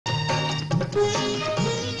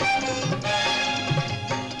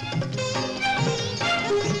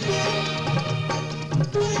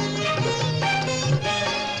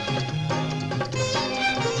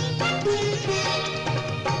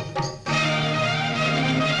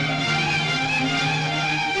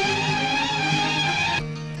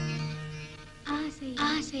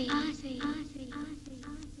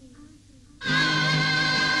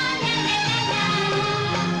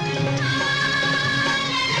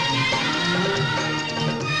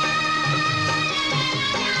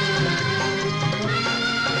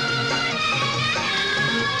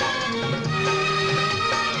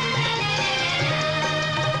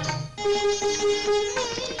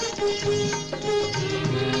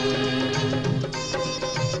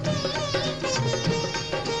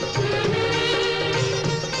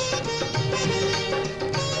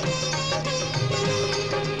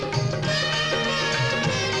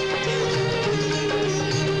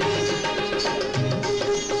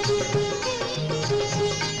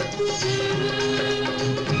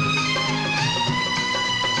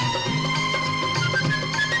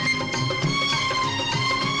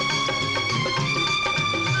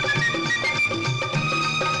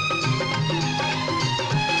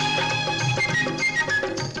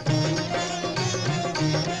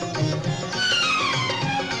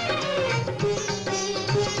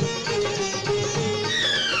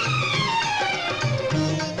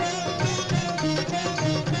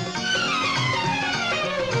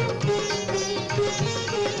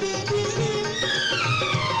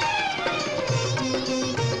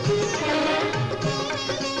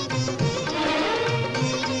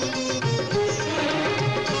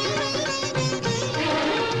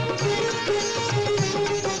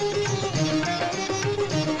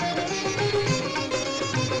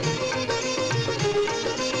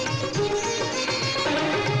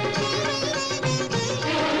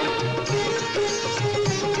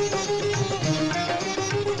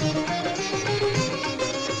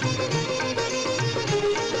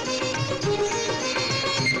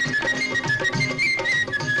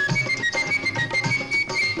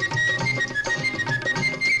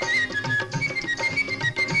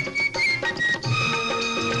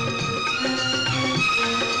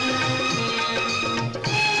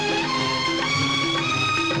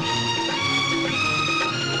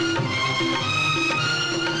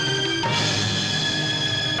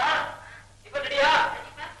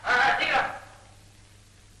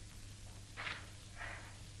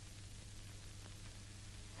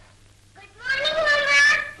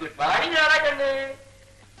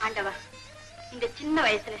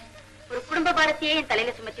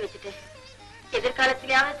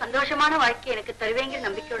சந்தோஷமான வாழ்க்கை எனக்கு தருவேங்கிற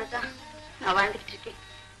நம்பிக்கையோட தான் நான் வாழ்ந்துட்டு இருக்கேன்.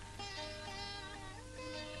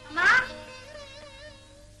 அம்மா,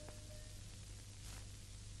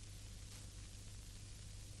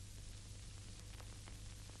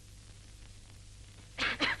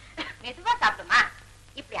 மெதுவா சாப்பிடுமா,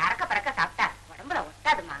 இப்படி அறக்க பறக்க சாப்பிட்டா உடம்புல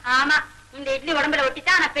ஒட்டாதுமா. ஆமா, இந்த இட்லி உடம்புல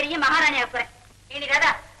ஒட்டிட்டா நான் பெரிய மகாராணி ஆக்குறேன். இனி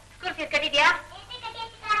ராதா ஸ்கூல் ஃபீஸ் கட்டிட்டியா?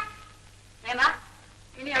 ஏமா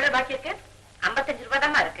இனி எவ்வளவு பாக்கி இருக்கு? 55 ரூபாய்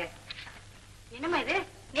தான் இருக்கு. என்னம்மா இது,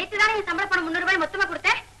 நேற்று தானே என் சம்பள பணம் 300 ரூபாய் மொத்தமா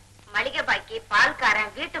கொடுத்தேன். மளிகை பாக்கி,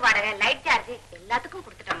 பால்காரன், வீட்டு வாடகை, லைட் சார்ஜ் எல்லாத்துக்கும்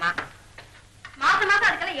கொடுத்துட்டோம்மா. மாசம் மாசம்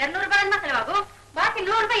அதுக்கெல்லாம் 200 ரூபாய் தான் செலவாகும். பாக்கி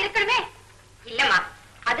 100 ரூபாய் இருக்கணுமே. இல்லம்மா,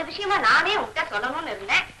 அது விஷயமா நானே உன்கிட்ட சொல்லணும்னு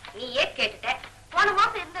இருந்தேன், நீ ஏன் கேட்டுட்ட. போன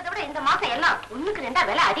மாசம் இருந்ததை விட இந்த மாசம் எல்லாம் 1க்கு 2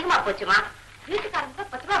 விலை அதிகமா போச்சுமா. வீட்டுக்காரங்க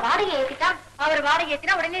 10 ரூபாய் வாடகை ஏத்திட்டா. அவர் வாடகை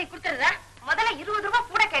ஏத்தினா உடனே கொடுத்துருதா? முதல்ல 20 ரூபாய்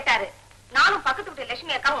கூட கேட்டாரு. நானும் பக்கத்து வீட்டு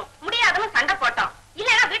லட்சுமி அக்காவும் முடியாதவங்க சண்டை போட்டோம்.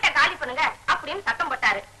 இல்லன்னா வீட்டை காலி பண்ணுங்க அப்படின்னு சத்தம்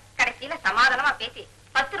போட்டாரு. கடைசியில சமாதானமா பேசி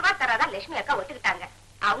 10 ரூபாய் தராதான் லட்சுமி அக்கா ஒத்துக்கிட்டாங்க.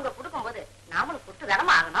 அவங்க கொடுக்கும் போது நாமளும் கொடுத்து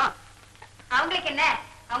தானமா ஆகணும். அவங்களுக்கு என்ன,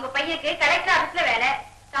 அவங்க பையனுக்கு கலெக்டர் ஆபீஸ்ல வேலை,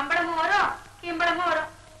 சம்பளமும் வரும் கிம்பளமும் வரும்.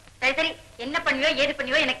 சரி சரி, என்ன பண்ணுவியோ ஏது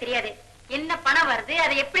பண்ணுவியோ எனக்கு தெரியாது. என்ன பணம் வருது,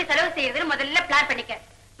 அதை எப்படி செலவு செய்யறதுன்னு முதல்ல பிளான் பண்ணிக்க.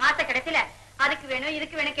 மாச கடைசியில அதுக்கு வேணும்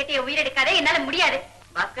இதுக்கு வேணும் கேட்டு உயிரெடுக்காதே, என்னால முடியாது.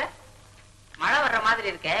 பாஸ்கர், மழை வர்ற மாதிரி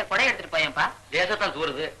இருக்க, கொடை எடுத்துட்டு போயப்பா. லேசத்தான்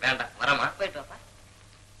தூருது, வேண்டாம் வரமா. போயிட்டு வாப்பா.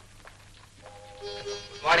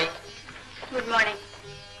 Morning. Good morning.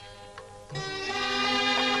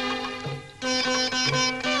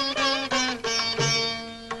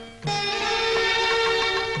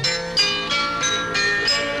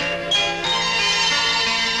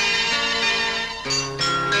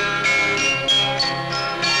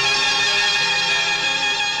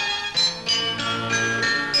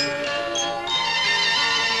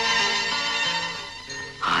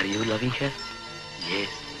 Are you loving her?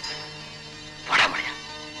 Yes. Vada Maya.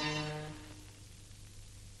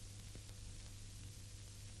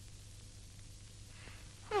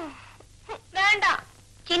 வேண்டாம்.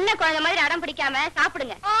 சின்ன குழந்தை மாதிரி அடம் பிடிக்காம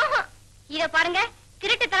சாப்பிடுங்க. இத பாருங்க,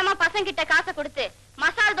 திருட்டுத்தனமா பசங்க கிட்ட காசை கொடுத்து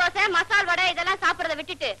மசால் தோசை மசால் வடை இதெல்லாம் சாப்பிடறத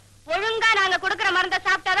விட்டுட்டு ஒழுங்கா நாங்க கொடுக்கற மருந்த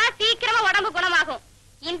சாப்பிட்டாதான் சீக்கிரமா உடம்பு குணமாகும்.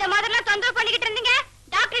 இந்த மாதிரிலாம் தொந்தரவு பண்ணிக்கிட்டு இருந்தீங்க,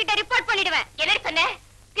 டாக்டர் கிட்ட ரிப்போர்ட் பண்ணிடுவேன். என்ன சொன்னேன்?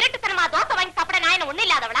 திருட்டுத்தனமா தோசை வாங்கி சாப்பிட நான் என்ன ஒண்ணு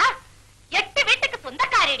இல்லாதவளா? 8 வீட்டுக்கு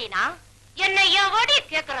சொந்தக்காரடினா என்ன எவடி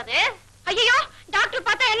கேக்குறது? ஐயோ, டாக்டர்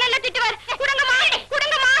பார்த்தா என்ன திட்டுவார். குடுங்கம்மா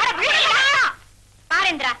குடுங்கம்மா.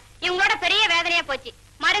 பாரேந்திரா, இவங்களோட பெரிய வேதனையா போச்சு.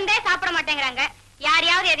 மருந்தே சாப்பிட மாட்டேங்கிறாங்க.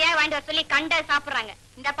 யாரையாவது எதையாவது வாங்கிட்டு வர சொல்லி கண்ட சாப்பிடுறாங்க.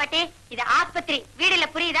 இந்த பாட்டி, இது ஆஸ்பத்திரி, வீடுல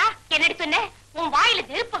புரியுதா? என்னடி சொன்ன? உன் வாயில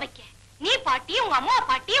நெருப்ப வைக்க நீ பாட்டி, உங்க அம்மா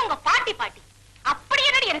பாட்டி, உங்க பாட்டி பாட்டி. அப்படி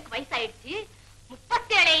என்னடி எனக்கு வயசாயிடுச்சு.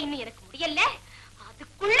 37 இன்னும் எனக்கு முடியல,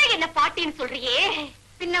 அதுக்குள்ள என்ன பாட்டின்னு சொல்றியே?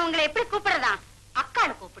 பின்ன உங்களை எப்படி கூப்பிடுறதா?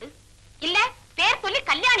 அக்கான்னு கூப்பிடு, இல்ல பேர் சொல்லி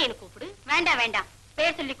கல்யாணின்னு கூப்பிடு. வேண்டாம் வேண்டாம்,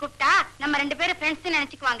 பேர் சொல்லி கூப்பிட்டா நம்ம 2 பேரும் ஃப்ரெண்ட்ஸ்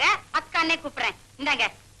நினைச்சுக்குவாங்க. அக்கானே கூப்பிடுறேன். இந்தாங்க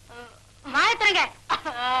வாயத்துறங்க.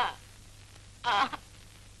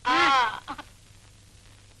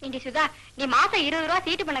 இண்டி சுதா, நீ மாசம் 20 ரூபா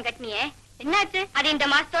சீட்டு பணம் கட்டினியே, என்னாச்சு? அது இந்த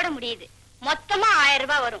மாசத்தோட முடியுது. மொத்தமா 1000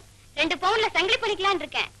 ரூபாய் வரும். 2 பவுன்ல சங்கிலி பண்ணிக்கலான்னு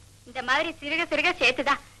இருக்கேன். இந்த மாதிரி சிறுக சிறுக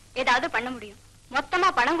சேர்த்துதான் ஏதாவது பண்ண முடியும். மொத்தமா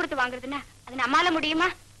பணம் கொடுத்து வாங்குறதுன்னா அது நம்மால முடியுமா?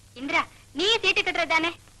 இந்திரா, நீ சீட்டு கட்டுறது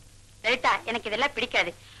தானே? லலிதா, எனக்கு இதெல்லாம்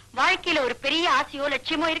பிடிக்காது. வாழ்க்கையில ஒரு பெரிய ஆசையோ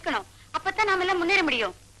லட்சியமோ இருக்கணும். அப்பதான் நாம எல்லாம் முன்னேற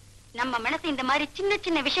முடியும். நம்ம மனசு இந்த மாதிரி சின்ன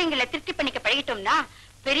சின்ன விஷயங்களை திருப்தி பண்ணிக்க பழகிட்டோம்னா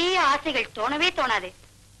பெரிய ஆசைகள் தோணவே தோணாது.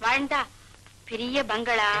 வாழ்ந்தா பெரிய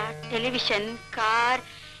பங்களா, டெலிவிஷன், கார்,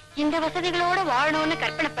 இந்த வசதிகளோட வாழணும்னு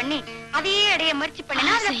கற்பனை பண்ணி அதையே அடைய முயற்சி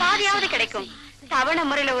பண்ணினா அதுல பாதியாவது கிடைக்கும். தவணை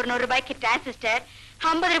முறையில ஒரு 100 ரூபாய்க்கு டிரான்சிஸ்டர்,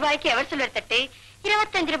 50 ரூபாய்க்கு எவர் சில்வர் தட்டு,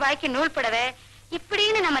 25 ரூபாய்க்கு நூல் புடவை,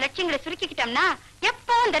 இப்படின்னு நம்ம லட்சியங்களை சுருக்கிக்கிட்டோம்னா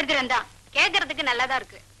எப்பவும் தரித்திரம் தான். கேட்கறதுக்கு நல்லாதான்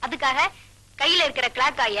இருக்கு. அதுக்காக கையில இருக்கிற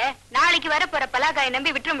கிளாக்காய நாளைக்கு வர போற பலாக்காய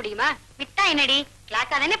நம்பி விட்டுற முடியுமா? விட்டா என்னடி,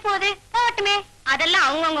 கிளாக்கா தானே போகுது, போகட்டுமே. அதெல்லாம்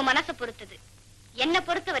அவங்கவுங்க மனசு பொறுத்தது. என்ன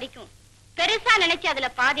பொறுத்த வரைக்கும் பெருசா நினைச்சு அதுல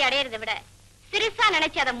பாதி அடையறதை விட சிறுசா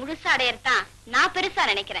நினைச்சு அதை முழுசா அடையறதான் நான் பெருசா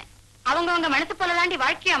நினைக்கிறேன். அவங்கவுங்க மனசு போல தாண்டி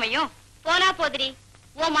வாழ்க்கை அமையும். போனா போதிரி,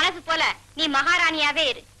 உன் மனசு போல நீ மகாராணியாவே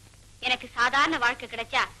இரு. எனக்கு சாதாரண வாழ்க்கை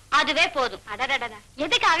கிடைச்சா அதுவே போதும். அடடடா,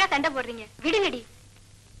 எதுக்காக சண்டை போடுறீங்க? விடுங்கடி.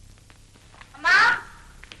 அம்மா,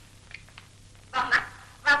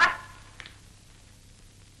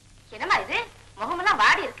 என்னமா இது? முகமெல்லாம்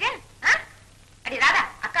வாடி இருக்கு. அடி ராதா,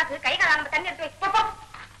 அக்காக்கு கை கால தண்ணி எடுத்து வை.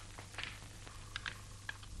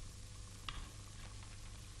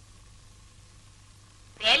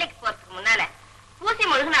 வேலைக்கு போறதுக்கு முன்னால பூசி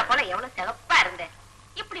முழுகுனா போல எவ்வளவு சிறப்பா இருந்த.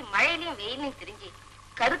 இப்படி மழையிலயும் வெயிலையும் திரிஞ்சு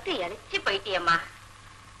கருத்து இழைச்சு போயிட்டியம்மா.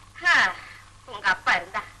 உங்க அப்பா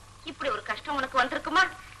இருந்தா இப்படி ஒரு கஷ்டம் உனக்கு வந்திருக்குமா?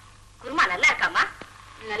 குருமா நல்லா இருக்காமா?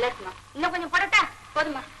 நல்லா இருக்குமா. இன்னும் கொஞ்சம் போடட்டா?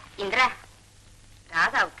 போதுமா. இந்திரா,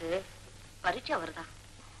 ராதாவுக்கு பரீட்சை வருதா?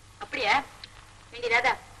 அப்படியா? வேண்டி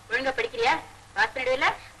ராதா, ஒழுங்கா படிக்கிறியா? பாஸ் பண்ணிடுவில்ல?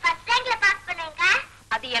 ஃபர்ஸ்ட் ரேங்க்ல பாஸ் பண்ணேங்க.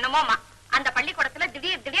 அது என்னமோமா, அந்த பள்ளிக்கூடத்துல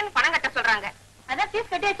திடீர்னு பணம் கட்ட சொல்றாங்க. அதான்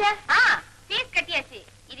ஃபீஸ் கட்டியாச்சா? ஃபீஸ் கட்டியாச்சு.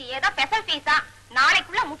 இது ஏதோ ஸ்பெஷல் ஃபீஸா,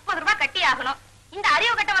 நாளைக்குள்ள 30 ரூபாய் கட்டி ஆகணும். இந்த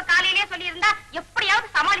அறிவு கட்டவ காலையிலேயே சொல்லி இருந்தா எப்படியாவது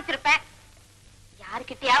சமாளிச்சிருப்பேன்.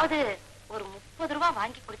 யாருக்கிட்டையாவது ஒரு 30 ரூபாய்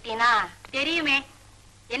வாங்கி கொடுத்தீனா? தெரியுமே.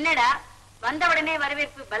 என்னடா வந்த உடனே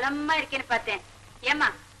வரவேற்பு பலமா இருக்கேன்னு பார்த்தேன். ஏமா,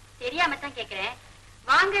 தெரியாம தான் கேக்குறேன்.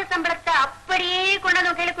 வாங்குற சம்பளத்தை அப்படியே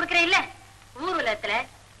கொண்டாந்து கையில குடுக்கறேன் இல்ல? ஊர் உலகத்துல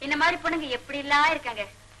இந்த மாதிரி பொண்ணுங்க எப்படி எல்லாம் இருக்காங்க.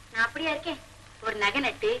 நான் அப்படியா இருக்கேன்? ஒரு நகை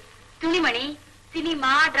நட்டு, துணிமணி,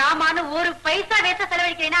 சினிமா, டிராமான்னு ஒரு பைசா வேஸ்டா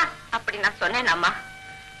செலவழிக்கிறேனா? அப்படி நான் சொன்னேன் அம்மா.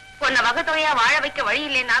 பொண்ண வகத்தொகையா வாழ வைக்க வழி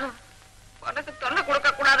இல்லைனாலும் உனக்கு தொல்லை கொடுக்க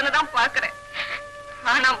கூடாதுன்னு தான் பாக்குறேன்.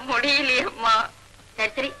 ஆனா முடியலையம்மா.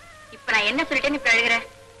 சரி சரி, இப்ப நான் என்ன சொல்லிட்டேன்னு இப்ப அழுகிறேன்.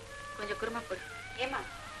 கொஞ்சம் குருமா போடு. ஏமா,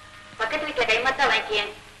 பக்கத்து வீட்டுல கைமாத்தா வாங்கிய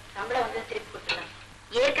சம்பளம் வந்து திருப்பி கொடுத்துடலாம்.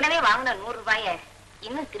 ஏற்கனவே வாங்கின 100 ரூபாய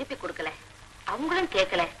இன்னும் திருப்பி கொடுக்கல. அவங்களும்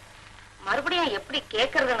கேட்கல. மறுபடியும் எப்படி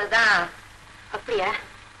கேட்கறதுன்னு தான். அப்படியா?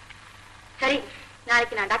 சரி,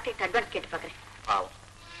 நாளைக்கு நான் டாக்டர் அட்வான்ஸ் கேட்டு பாக்குறேன். பாவம்,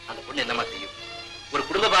 அந்த பொண்ணு என்னமா செய்யும்? ஒரு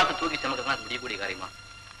குடும்ப பார்த்து தூக்கி சமக்கிறதுனா முடியக்கூடிய காரியமா?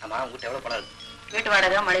 ஆமா, உங்ககிட்ட எவ்வளவு பணம் இருக்கு? வீட்டு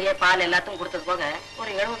வாடகை, மளிகை, பால் எல்லாத்தையும் கொடுத்தது போக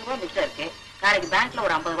ஒரு 70 ரூபாய் மிச்சம் இருக்கு. நாளைக்கு பேங்க்ல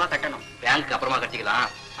ஒரு 50 ரூபாய் கட்டணும். பேங்க் அப்புறமா கட்டிக்கலாம்.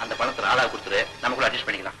 அந்த பணத்தை ராதா கொடுத்துரு, நம்ம கூட அட்ஜஸ்ட்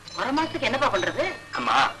பண்ணிக்கலாம். ஒரு மாசத்துக்கு என்னப்பா பண்றது?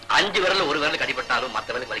 ஆமா, 5 விரல்ல ஒரு விரல் கட்டிப்பட்டாலும்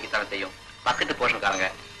மத்த விரலுக்கு வலிக்கத்தான் செய்யும். பக்கத்து போஷன்காரங்க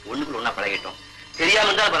ஒண்ணுக்குள்ள ஒன்னா பழகிட்டோம். தெரியாம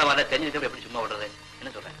இருந்தாலும் பரவாயில்ல, தெரிஞ்சுட்டு எப்படி சும்மா விடுறது?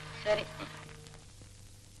 என்ன சொல்றேன்? சரி.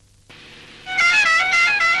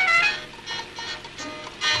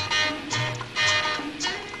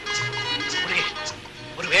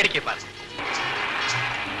 ஒரு வேடிக்கை பாருங்க.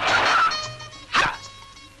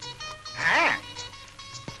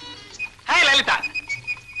 லலிதா,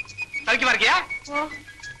 சௌக்கியமா இருக்கியா?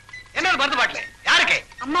 என்ன மருந்து பாட்டில யாருக்கு?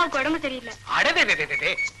 அம்மாவுக்கு உடம்பு சரியில்லை. அடதே,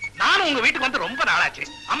 நானும் உங்க வீட்டுக்கு வந்து ரொம்ப நாளாச்சு.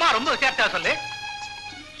 அம்மா ரொம்ப விசேஷா சொல்லு.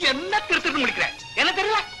 என்ன திருத்திட்டு முடிக்கிறேன் என்ன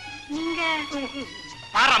தெரியல. நீங்க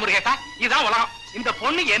பாரா முருகேசா, இதான் உலகம். இந்த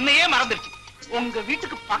பொண்ணு என்னையே மறந்துருச்சு. உங்க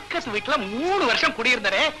வீட்டுக்கு பக்கத்து வீட்டுல 3 வருஷம்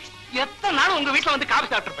குடியிருந்தே. எத்தனை நாள் உங்க வீட்டுல வந்து காபி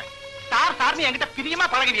சாப்பிட்டுருப்பேன். சார் சார்னு என்கிட்ட பிரியமா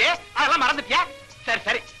பழகுவியே, அதெல்லாம் மறந்துட்டியா? சரி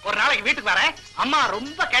சரி, ஒரு நாளைக்கு வீட்டுக்கு வரேன். அம்மா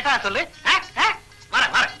ரொம்ப கேட்டா சொல்லு.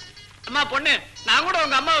 வரேன் வரேன். அம்மா பொண்ணு, நான் கூட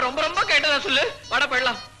உங்க அம்மா ரொம்ப ரொம்ப கேட்டதா சொல்லு. வட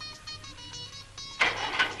போயிடலாம்.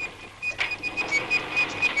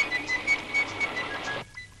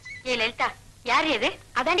 ஏ லலிதா, யாரு எது?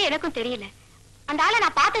 அதாண்டி எனக்கும் தெரியல. அந்த ஆளை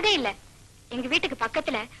நான் பார்த்ததே இல்ல. எங்க வீட்டுக்கு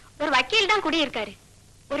பக்கத்துல ஒரு வக்கீல் தான் குடியிருக்காரு.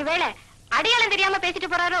 ஒருவேளை அடையாளம் தெரியாம பேசிட்டு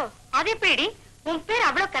போறாரோ? அது எப்படி? உன் பேர்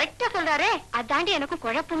அவ்வளவு கரெக்டா சொல்றாரே, அதாண்டி எனக்கும்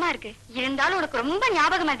குழப்பமா இருக்கு. இருந்தாலும் உனக்கு ரொம்ப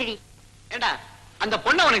ஞாபகம் மாதிரி. ஏண்டா, அந்த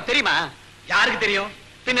பொண்ணு உனக்கு தெரியுமா? யாருக்கு தெரியும்?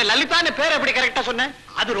 பின்ன லலிதான்னு பேர் எப்படி கரெக்டா சொன்ன?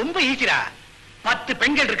 அது ரொம்ப ஈஸிடா. 10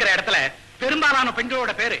 பெண்கள் இருக்கிற இடத்துல பெரும்பாலான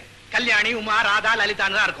பெண்களோட பேரு கல்யாணி, உமா, ராதா,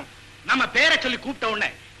 லலிதான்னு தான் இருக்கும். நம்ம பேரை சொல்லி கூப்பிட்ட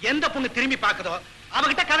உடனே எந்த பொண்ணு திரும்பி பாக்குதோ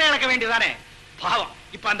அவகிட்ட கதை இழக்க வேண்டியதானே. பாவம்,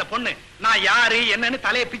 இப்ப அந்த பொண்ணு நான் யாரு என்னன்னு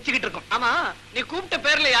தலையை பிச்சுக்கிட்டு இருக்கும். ஆமா, நீ கூப்பிட்ட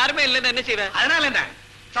பேர்ல யாருமே இல்லைன்னு என்ன செய்வேன்? அதனால என்ன,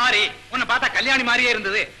 சாரி உன்னை பார்த்தா கல்யாணி மாதிரியே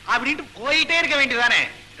இருந்தது அப்படின்ட்டு போயிட்டே இருக்க வேண்டியதானே.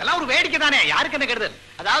 இதெல்லாம் ஒரு வேடிக்கை தானே, யாருக்கு என்ன கெடுதல்?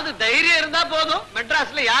 அதாவது தைரியம் இருந்தா போதும்,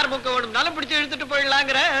 மெட்ராஸ்ல யார் முக்க வேணும்னாலும் பிடிச்சு இழுத்துட்டு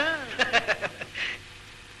போயிடலாங்கிற.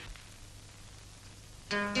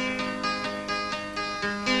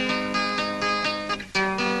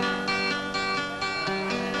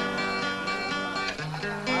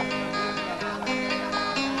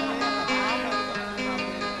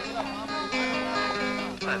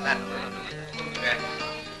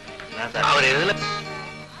 அவர் எதுல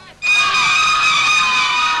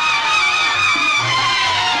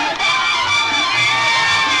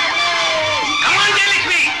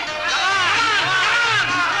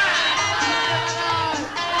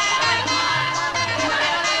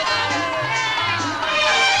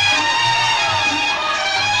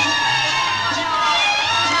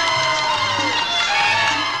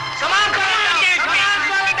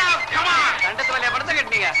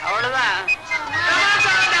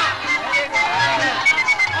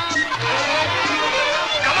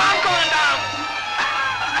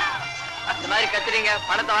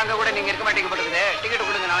பணத்தை வாங்க கூட நீங்க இருக்க மாட்டீங்க போட்டுக்குது. டிக்கெட்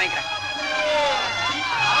கொடுங்க, நான் வாங்கிக்கிறேன்.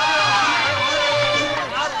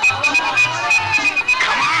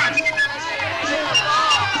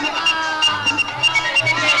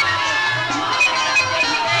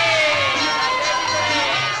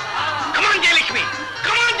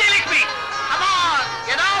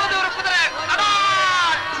 ஏதாவது ஒரு குதிரை.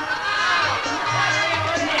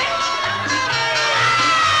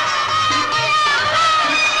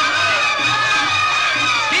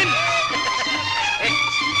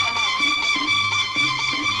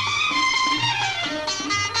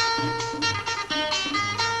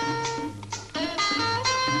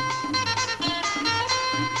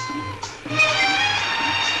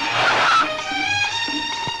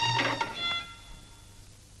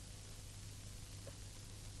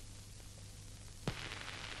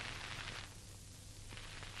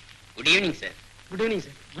 Good evening, sir. Good evening,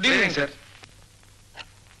 sir. Good evening, sir.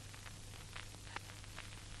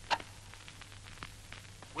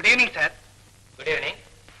 Good evening, sir. Good evening.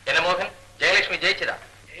 என்ன மோகன், ஜெயலட்சுமி ஜெயிச்சதா?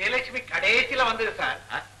 ஜெயலட்சுமி கடைசியில வந்தது சார்.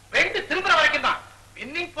 2 திரும்புற வரைக்கும் தான்.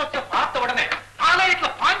 வின்னிங் போஸ்ட பார்த்த உடனே 4000ல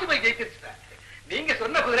 5 போய் ஜெயிச்சிருச்சு சார். நீங்க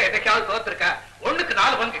சொன்ன குதிரை எதைக்காவது தோத்துருக்கா? 1க்கு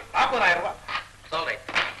 4 பங்கு 40,000 ரூபாய். சொல்றேன்,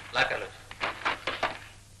 லாக்கர்ல வச்சு.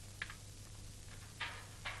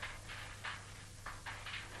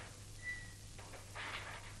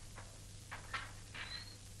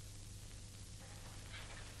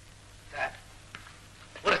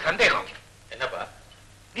 ஒரு சந்தேகம். என்னப்பா?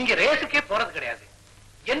 நீங்க ரேஸுக்கே போறது கிடையாது.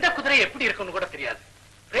 எந்த குதிரை எப்படி இருக்குன்னு கூட தெரியாது.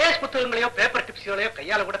 ரேஸ் புத்தகங்களையோ பேப்பர் டிப்ஸையோ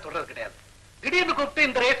கையால கூட தொடறது கிடையாது. திடீர்னு கூப்பிட்டு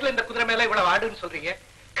இந்த ரேஸ்ல இந்த குதிரை மேல இவ்வளவு ஆடுன்னு சொல்றீங்க.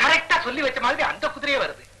 கரெக்டா சொல்லி வச்ச மாதிரி அந்த குதிரையே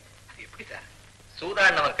வருது. அது எப்படி சார்?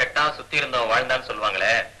 சூதாடினவன் கெட்டான், சுத்தி இருந்தவன் வாழ்ந்தான்னு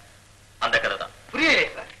சொல்லுவாங்களே, அந்த கதை தான். புரியலையே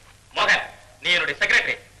சார். மோகன், நீ என்னுடைய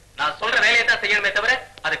செக்ரட்டரி. நான் சொல்ற வேலையை தான் செய்யணுமே தவிர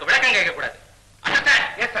அதுக்கு விளக்கம் கேட்க கூடாது. Understand?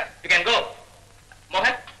 Yes sir. You can go.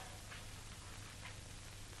 மோகன்,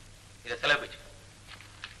 இத செலவு வச்சு.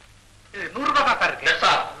 இது 100 ரூபாய் தான் சார் இருக்கு. That's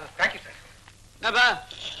all. Thank you sir. என்னப்பா,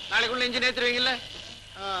 நாளைக்குள்ள இன்ஜின் ஏத்துருவீங்கல்ல?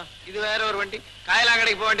 இது வேற ஒரு வண்டி.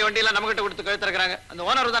 காயலாங்கடைக்கு போக வேண்டிய வண்டி எல்லாம் நம்ம கிட்ட கொடுத்து கழுத்துறக்காங்க. அந்த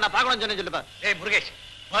ஓனர் தான் நான் பார்க்கணும்னு சொன்னேன். சொல்லுப்பா. ஏய் முருகேஷ்,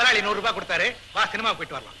 முதலாளி 100 ரூபாய் கொடுத்தாரு. வா சினிமா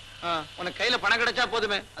போயிட்டு வரலாம். உனக்கு கையில பணம் கிடைச்சா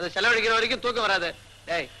போதுமே, அதை செலவழிக்கிற வரைக்கும் தூக்கம் வராது.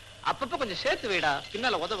 டேய், அப்பப்ப கொஞ்சம் சேர்த்து வைடா,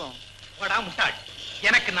 பின்னால உதவும். போடா முட்டாள்.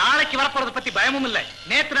 எனக்கு நாளைக்கு வரப்போறத பத்தி பயமும் இல்ல,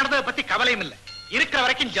 நேத்து நடந்ததை பத்தி கவலையும் இல்ல. இருக்கிற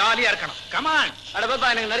வரைக்கும் ஜாலியா இருக்கணும். கமான். அட பாப்பா,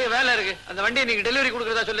 எனக்கு நிறைய வேலை இருக்கு. அந்த வண்டியை நீங்க டெலிவரி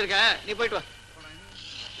கொடுக்கறதா சொல்லிருக்கேன், நீ போயிட்டு வா.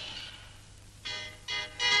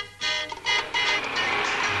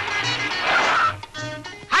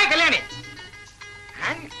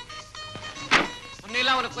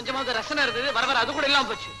 வைக்கும்போது ரசனை இருந்தது, வர வர அது கூட இல்லாம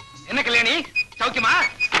போச்சு. என்ன கல்யாணி, சௌக்கியமா?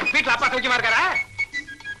 வீட்டுல அப்பா சௌக்கியமா இருக்காரா?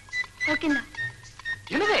 ஓகேண்ணா.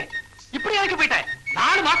 என்னது இப்படி ஆக்கி போயிட்டேன்?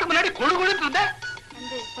 4 மாசம் முன்னாடி கொழு கொழுன்னு இருந்த.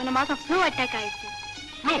 போன மாசம் ஃப்ளூ அட்டாக் ஆயிடுச்சு.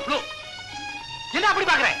 ஃப்ளூ என்ன அப்படி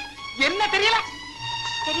பாக்குறேன்? என்ன தெரியல?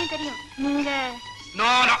 தெரியும். நீங்க நோ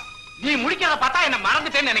நீ முடிக்கிறத பார்த்தா என்ன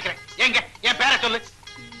மறந்துட்டேன்னு நினைக்கிறேன். எங்க என் பேரை சொல்லு.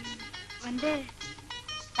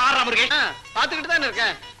 பாரா முருகேஷ். பாத்துக்கிட்டு தானே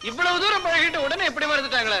இருக்கேன். இவ்வளவு தூரம் பழகிட்டு உடனே எப்படி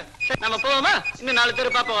மறந்துட்டாங்களே. நம்ம போவோமா? இன்னும் 4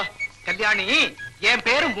 பேர் பாப்போம். கல்யாணி, என்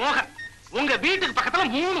பேரு மோகன். உங்க வீட்டுக்கு பக்கத்துல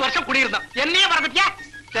 3 வருஷம் குடியிருந்தோம். என்னையே மறந்துட்டியா?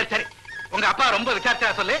 சரி உங்க அப்பா ரொம்ப விசாரிச்சா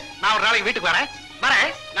சொல்லு. நான் ஒரு நாளைக்கு வீட்டுக்கு வரேன்.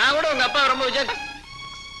 நான் கூட உங்க அப்பா ரொம்ப விசாரிச்சு.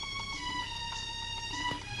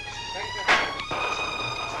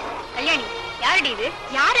 கல்யாணி, யாருடி இது?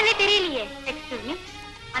 யாருன்னே தெரியலையே. எக்ஸ்கியூஸ் மீ,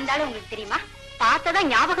 அந்த ஆளு உங்களுக்கு தெரியுமா? பார்த்ததா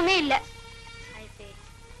ஞாபகமே இல்ல.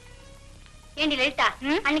 ஏண்டி லலிதா,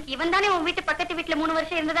 அன்னைக்கு இவன் தானே உன் வீட்டு பக்கத்து வீட்டுல 3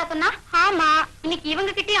 வருஷம் இருந்ததா சொன்னா? ஆமா. இன்னைக்கு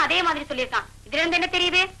இவங்க கிட்டயும் அதே மாதிரி சொல்லியிருக்கான். இதுல இருந்து என்ன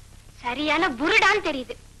தெரியுது? சரியான புருடான்னு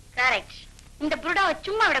தெரியுது. கரெக்ட். இந்த புருடாவை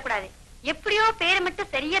சும்மா விடக்கூடாது. எப்படியோ பேரை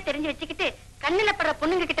மட்டும் சரியா தெரிஞ்சு வச்சுக்கிட்டு கண்ணுல படுற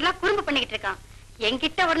பொண்ணுங்க கிட்ட எல்லாம் குறும்பு பண்ணிக்கிட்டு இருக்கான்.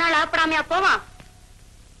 என்கிட்ட ஒரு நாள் ஆப்படாமையா போவான்?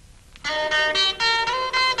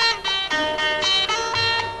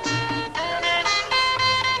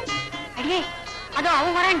 அடியே, அதோ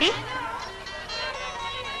அவன் வராண்டி.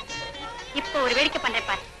 இப்ப ஒரு வேடிக்கை பண்றேன்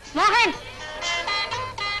பாரு. மோகன்,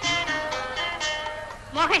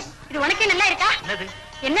 இது உனக்கே நல்லா இருக்கா?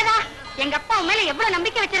 என்னதா, எங்க அப்பா உன் மேல எவ்வளவு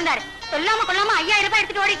நம்பிக்கை வச்சிருந்தாரு. சொல்லாம கொள்ளாம 5000 ரூபாய்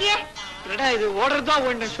எடுத்துட்டு ஓடிட்டியே. இது ஓடுறதுதான்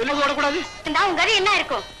ஒண்ணு, சொல்லி ஓடக்கூடாது. உன் கதை என்ன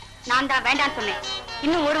இருக்கும்? நான் தான் வேண்டான்னு சொன்னேன்.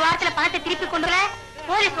 இன்னும் 1 வாரத்துல பணத்தை திருப்பி கொண்டு வர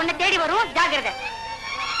போலீஸ் உன்னை தேடி வரும். ஜாகிரதை.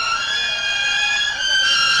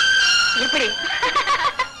 எப்படி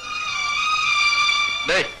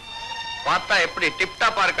பார்த்தா எப்படி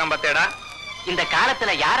டிப்டாப்பா இருக்கான் பாத்தேடா? இந்த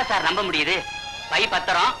காலத்துல யார சார் நம்ப முடியுது? பை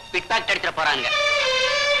பத்திரம் பிட்பாக் அடிச்சிட போறாங்க.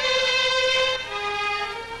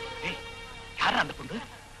 யாரா அந்த பொண்ணு?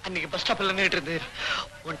 அன்னைக்கு பஸ் ஸ்டாப்ல நின்னுட்டு இருந்து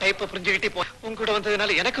உன் டைப்பை புரிஞ்சுக்கிட்டே போ. உன் கூட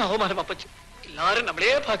வந்ததுனால எனக்கு அவமானமா போச்சு. எல்லாரும்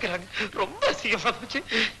நம்மளே பாக்குறாங்க. ரொம்ப அசிங்கமா போச்சு.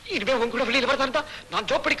 இனிமே உன் கூட வெளியில வரதா நான்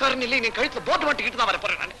ஜோப்படிக்காரன் இல்லை. நீ கழுத்துல போட்டு மாட்டிக்கிட்டு தான் வர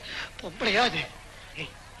போறேன். நான் பொம்பளையா அது?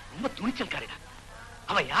 ரொம்ப துணிச்சல் காரிடா.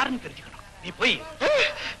 அவ யாருன்னு தெரிஞ்சுக்கணும். நீ போய்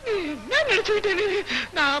நான் நினைச்சுக்கிட்டேன்.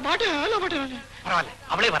 நான் மாட்டேன். பரவாயில்ல,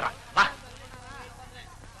 அவளே வர்றான். வா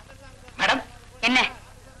மேடம். என்ன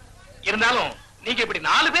இருந்தாலும் நீங்க இப்படி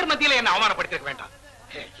 4 பேர் மத்தியில என்ன அவமானப்படுத்திருக்க வேண்டாம்.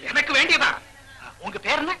 எனக்கு வேண்டியதான். உங்க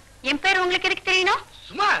பேர் என்ன? என் பேர் உங்களுக்கு எதுக்கு தெரியணும்?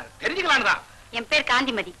 சும்மா தெரிஞ்சுக்கலான்னு தான். என் பேர்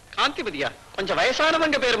காந்திமதி. காந்திமதியா? கொஞ்சம்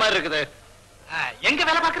வயசானவங்க பேர் மாதிரி இருக்குது. எங்க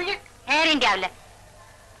வேலை பாக்குறீங்க? ஏர் இந்தியாவுல.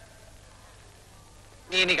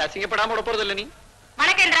 நீ இன்னைக்கு அசிங்கப்படாம விட போறது இல்ல. நீ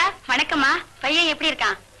வணக்கம்டா. வணக்கம்மா. பையன் எப்படி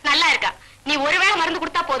இருக்கான்? நல்லா இருக்கா. நீ ஒருவேளை மருந்து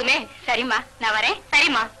கொடுத்தா போதுமே. சரிம்மா, நான் வரேன்.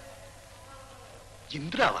 சரிம்மா.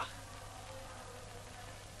 இந்திராவா?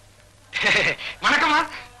 வணக்கம்மா.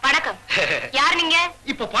 வணக்கம். யார் நீங்க?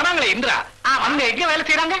 இப்ப போனாங்களே இந்திரா, அவங்க எங்க வேலை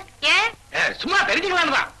செய்யறாங்க? ஏன்? சும்மா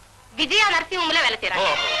தெரிஞ்சுக்கலான்னு தான். விஜயா நர்சிங் ஹோம்ல வேலை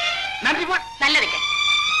செய்யறாங்க. நன்றிமா. நல்லதுங்க.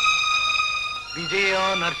 Vijaya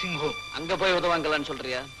nursing home. அங்க போய் உதவாங்களான்னு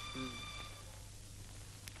சொல்றியா?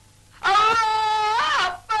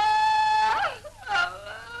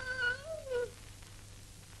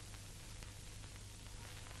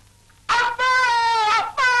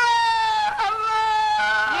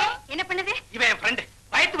 என்ன பண்ணுது? இவன் என் ஃப்ரெண்ட்.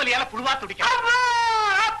 வயிற்று வலியால புழுவா துடிக்கிறான்.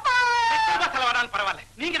 செலவானாலும் பரவாயில்ல,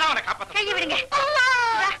 நீங்க தான் அவனை காப்பாத்த. கையை விடுங்க.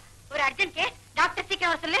 ஒரு அர்ஜென்ட் கேஸ். டாக்டர்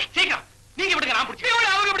சீக்கிரம் வர சொல்லு. சீக்கிரம். நீங்க விடுங்க, நான் பிடிச்சி.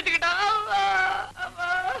 அவங்க பிடிச்சுக்கிட்டா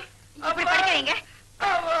இப்படி படுக்க வைங்க.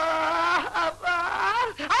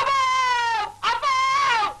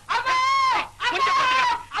 கொஞ்சம் பொறுத்துக்க.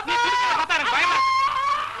 நீ துடிக்கிறத பார்த்தா எனக்கு பயமா இருக்கு.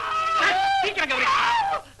 சீக்கிரம் கவனி.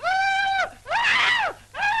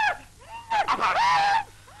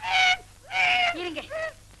 இருங்க.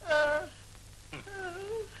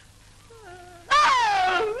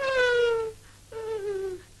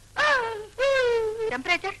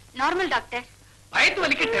 Temperature normal doctor. வயிற்று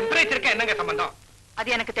வலிக்கு டெம்பரேச்சருக்கு என்னங்க சம்பந்தம்? அது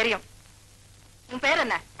எனக்கு தெரியும். உன் பேர்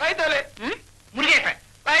என்ன? வயிற்று வலி முருகேசன்.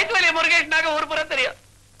 வயிற்று வலி முருகேசனாக ஒரு புறம் தெரியும்.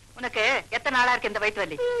 உனக்கு எத்தனை நாளா இருக்கு இந்த வயிற்று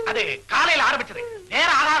வலி? அது காலையில ஆரம்பிச்சது.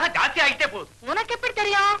 நேரம் ஆக ஜாஸ்தி ஆகிட்டே போகுது. உனக்கு எப்படி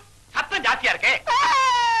தெரியும்? சத்தம் ஜாஸ்தியா இருக்கே.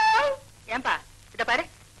 ஏன்பா இத பாரு,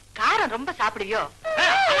 காரம் ரொம்ப சாப்பிடுவியோ?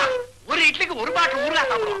 ஒரு இட்லிக்கு 1 பாட்டில் ஊறுகாய்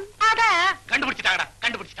சாப்பிடுவோம். அத கண்டுபிடிச்சிட்டாங்கடா,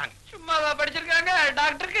 கண்டுபிடிச்சிட்டாங்க. சும்மாவா படிச்சிருக்காங்க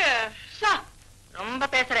டாக்டருக்கு? ரொம்ப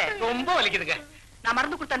பேசுற. ரொம்ப வலிக்குதுங்க. நான்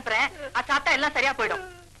மருந்து கொடுத்து அனுப்புறேன். அது சாப்பிட்டா எல்லாம் சரியா போயிடும்.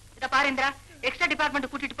 இத பாரு இந்திரா, எக்ஸ்ட்ரா டிபார்ட்மெண்ட்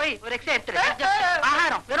கூட்டிட்டு போய் ஒரு எக்ஸ்ட்ரா எடுத்துரு.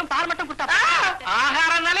 ஆகாரம் வெறும் பால் மட்டும் கொடுத்தா.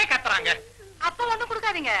 ஆகாரம்னாலே கத்துறாங்க. அப்ப ஒண்ணும்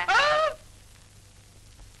கொடுக்காதீங்க.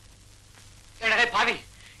 பாவி,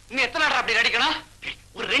 இன்னும் எத்தனை நாள் அப்படி நடிக்கணும்?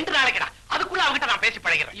 ஒரு 2 நாளைக்குடா, அதுக்குள்ள அவகிட்ட நான் பேசி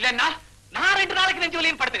பழகிறேன். இல்லன்னா நான் 2 நாளைக்கு நெஞ்சு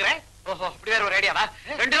வலின்னு படுத்துக்கிறேன். ஓஹோ, அப்படி வேற ஒரு ஐடியாவா?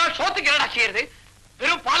 2 நாள் சோத்துக்கு என்னடா செய்யறது?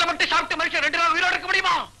 வெறும் பாலை மட்டும் சாப்பிட்டு மனுஷன் 2 நாள் உயிரோட இருக்க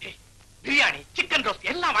முடியுமா? பிரியாணி, சிக்கன் ரோஸ்ட்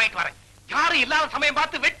எல்லாம் வாங்கிட்டு வரேன். யாரும் இல்லாத சமயம்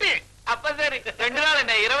பார்த்து வெட்டு. அப்ப சரி, 2 நாள்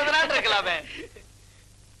என்ன 20 நாள் இருக்கலாமே.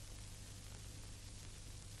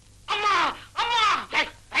 அம்மா அம்மா,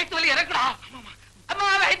 வயிற்று வலி எனக்குடா. அம்மா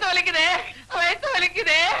வயிற்று வலிக்குதே, வயிற்று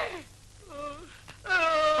வலிக்குதே.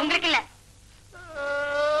 உங்களுக்கு இல்ல.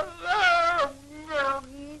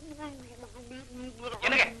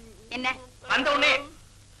 எனக்கு என்ன வந்த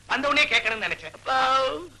உடனே கேட்கணும்னு நினைச்சேன்.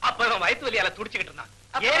 அப்ப இவன் வயிற்று வலியால துடிச்சுக்கிட்டு இருந்தான்.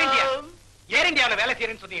 ஏர் இந்தியாவில வேலை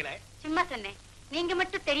செய்யறேன்னு சொன்னீங்களே? சும்மா சொன்னேன். நீங்க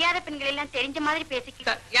மட்டும் தெரியாத பெண்கள் எல்லாம் தெரிஞ்ச மாதிரி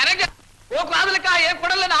பேசிக்கிட்டு எனக்கு ஓ காதலுக்கா என்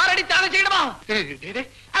குடல்ல 6 அடி தாழ செய்யணுமா?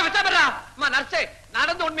 நர்ஸே,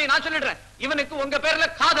 நடந்த உண்மையை நான் சொல்லிடுறேன். இவனுக்கு உங்க பேர்ல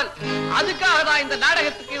காதல். அதுக்காக தான் இந்த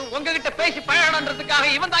நாடகத்துக்கு உங்ககிட்ட பேசி பழகணுன்றதுக்காக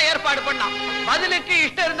இவன் தான் ஏற்பாடு பண்ணான். பதிலுக்கு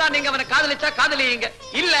இஷ்டம் இருந்தா நீங்க அவனை காதலிச்சா காதலியுங்க,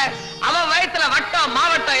 இல்ல அவன் வயித்துல வட்டம்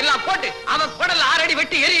மாவட்டம் எல்லாம் போட்டு அவன் குடல்ல 6 அடி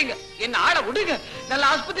வெட்டி எரியுங்க. என்ன ஆள விடுங்க. நல்ல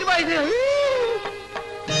ஆஸ்பத்திரி பா இது.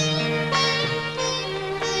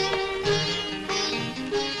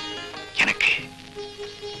 எனக்கு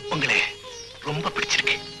உங்களை ரொம்ப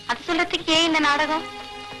பிடிச்சிருக்கு. அது சொல்றதுக்கு ஏன் இந்த நாடகம்?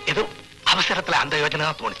 ஏதோ அவசரத்துல அந்த யோஜனை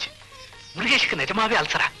தான் தோணுச்சு. முருகேஷுக்கு நிஜமாவே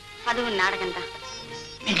அல்சரா? அதுவும் நாடகம் தான்.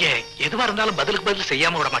 நீங்க எதுவா இருந்தாலும் பதிலுக்கு பதில்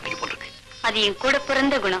செய்யாம விட மாட்டீங்க போல இருக்கு. அது என் கூட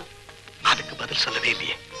பிறந்த குணம். அதுக்கு பதில் சொல்லவே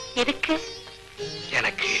இல்லையே. எதுக்கு?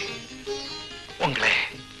 எனக்கு உங்களை.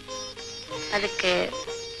 அதுக்கு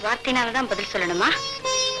வார்த்தையினாலதான் பதில் சொல்லணுமா?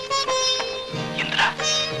 இந்திரா,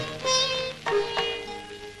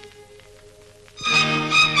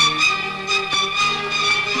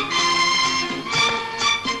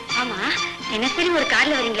 ஆமா, என்ன சரி ஒரு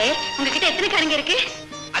கார்ல வரீங்களே, உங்ககிட்ட எத்தனை காரங்க இருக்கு?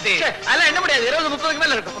 அதெல்லாம் என்ன முடியாது, 20-30க்கு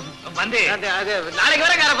மேல இருக்கும். வந்து அது நாளைக்கு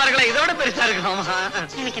வர கார பாருங்களேன், இதோட பெருசா இருக்கும்.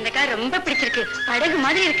 எனக்கு இந்த கார் ரொம்ப பிடிச்சிருக்கு. படகு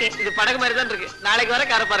மாதிரி இருக்கு. இது படகு மாதிரி தான் இருக்கு. நாளைக்கு வர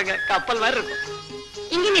கார பாருங்க, கப்பல் மாதிரி இருக்கும்.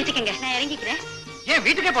 இங்க நிறுத்திக்கங்க, நான் இறங்கிக்கிறேன். ஏன்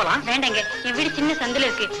வீட்டுக்கே போலாம்? வேண்டாங்க, என் வீடு சின்ன சந்துல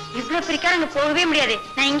இருக்கு. இவ்வளவு பிரிக்கார அங்க போகவே முடியாது.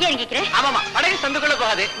 நான் இங்கே இறங்கிக்கிறேன். ஆமாமா, படகு சந்துக்குள்ள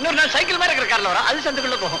போகாது. இன்னொரு நாள் சைக்கிள் மாதிரி இருக்கிற கார்ல வரும், அது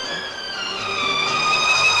சந்துக்குள்ள போகும்.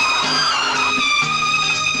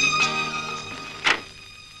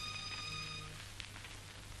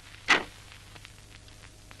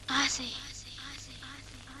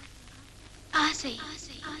 ஆசை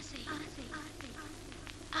ஆசை ஆசை.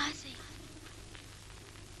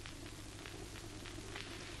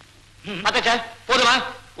 மத்தச்ச போதுமா?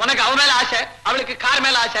 உனக்கு அவ மேல ஆசை, அவளுக்கு கார்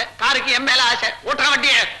மேல ஆசை, காருக்கு என் மேல ஆசை. ஓட்டுற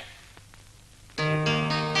வண்டிய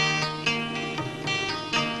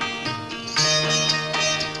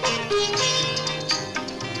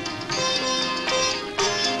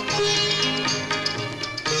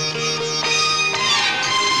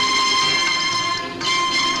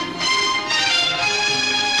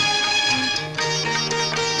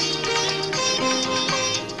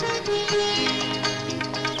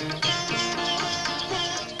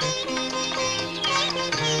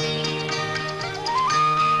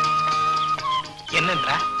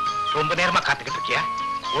என்னன்றா ரொம்ப நேரமா காத்துக்கிட்டு இருக்கியா?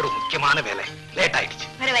 ஒரு முக்கியமான வேலை, லேட் ஆயிடுச்சு.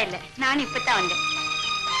 பரவாயில்ல, நானும் இப்பதான் வந்தேன்.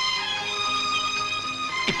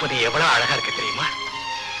 இப்போ நீ எவ்வளவு அழகா இருக்க தெரியுமா?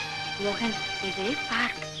 மோகன், இது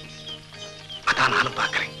பார். அதான் நானும்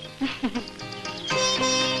பாக்குறேன்.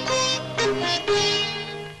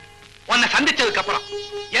 உன்னை சந்திச்சதுக்கு அப்புறம்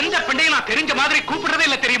எந்த பெண்ணையும் நான் தெரிஞ்ச மாதிரி கூப்பிடுறதே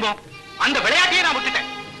இல்ல தெரியுமோ? அந்த விளையாட்டையே நான் விட்டுட்டேன்.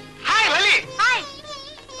 ஹாய் லலி. ஹாய்.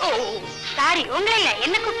 ஓ சாரி, உங்களை இல்ல,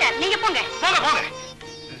 என்ன கூப்பிட்டார். நீங்க போங்க. போங்க போங்க.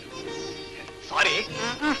 சாரி.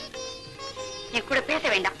 நீ கூட பேச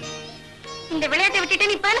வேண்டாம். இந்த விளையாட்டை விட்டுட்டு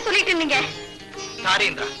நீ இப்ப சொல்லிட்டு இருந்தீங்க. சாரி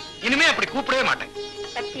இந்திரா, இனிமே அப்படி கூப்பிடவே மாட்டேன்.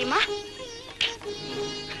 சத்தியமா?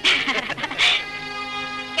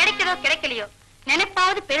 கிடைக்குதோ கிடைக்கலையோ,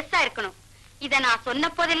 நினைப்பாவது பெருசா இருக்கணும். இத நான்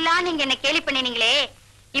சொன்ன போதெல்லாம் நீங்க என்ன கேலி பண்ணினீங்களே,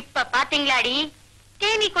 இப்ப பாத்தீங்களாடி?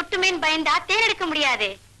 தேனி கொட்டுமேன்னு பயந்தா தேன் எடுக்க முடியாது,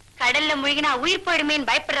 கடல்ல முழுகினா உயிர் போயிடுமேன்னு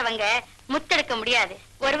பயப்படுறவங்க முத்தெடுக்க முடியாது.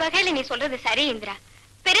 ஒரு வகையில நீ சொல்றது சரி இந்திரா.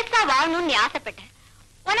 பெருசா வாழணும்னு நீ ஆசைப்பட்ட,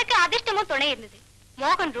 உனக்கு அதிர்ஷ்டமும் துணை இருந்தது.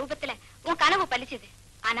 மோகன் ரூபத்துல உன் கனவு பலிச்சது.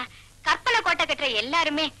 ஆனா கற்பனை கோட்டை கட்டுற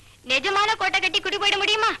எல்லாருமே நிஜமான கோட்டை கட்டி குடி போயிட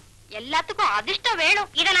முடியுமா? எல்லாத்துக்கும் அதிர்ஷ்டம்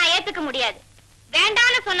வேணும். இத நான் ஏத்துக்க முடியாது.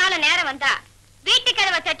 வேண்டான்னு சொன்னாலும் நேரம் வந்தா வீட்டு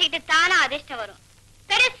கதவை தட்டிக்கிட்டு தானா அதிர்ஷ்டம் வரும்.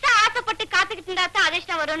 பெருசா ஆசைப்பட்டு காத்துக்கிட்டு இருந்தா தான்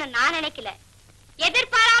அதிர்ஷ்டம் வரும்னு நான் நினைக்கல.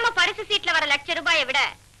 எதிர்பாராம பரிசு சீட்ல வர ₹1,00,000 விட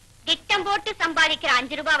திட்டம் போட்டு சம்பாதிக்கிற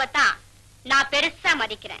 ₹5 தான் நான் பெருசா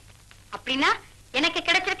மதிக்கிறேன். அப்படின்னா எனக்கு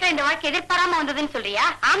கிடைச்சிருக்கிற இந்த வாழ்க்கை எதிர்பாராம வந்ததுன்னு சொல்றியா?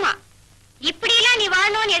 ஆமா, இப்படி எல்லாம் நீ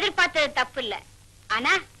வாழணும்னு எதிர்பார்த்தது தப்பு இல்ல.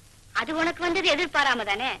 ஆனா அது உனக்கு வந்தது எதிர்பாராம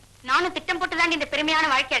தானே. நானும் திட்டம் போட்டுதான் இந்த பெருமையான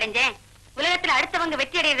வாழ்க்கை அடைஞ்சேன். உலகத்துல அடுத்தவங்க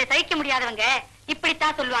வெற்றி அடையதை சகிக்க முடியாதவங்க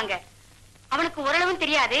இப்படித்தான் சொல்லுவாங்க. அவனுக்கு ஓரளவும்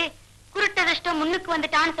தெரியாது. குருட்டதிஷ்டம் முன்னுக்கு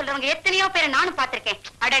வந்துட்டான்னு சொல்றவங்க எத்தனையோ பேரை நானும் பாத்திருக்கேன்.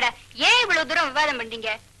 அடட, ஏன் இவ்வளவு தூரம் விவாதம்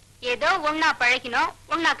பண்றீங்க? ஏதோ ஒன்னா பழகினோம்,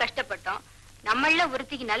 ஒன்னா கஷ்டப்பட்டோம். நம்மள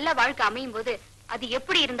ஒருத்திக்கு நல்ல வாழ்க்கை அமையும் போது அது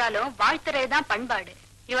எப்படி இருந்தாலும் வாழ்த்துறதுதான் பண்பாடு.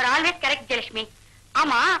 Your always correct Jayalakshmi.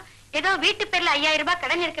 ஆமா, ஏதோ வீட்டு பேர்ல 5000 ரூபாய்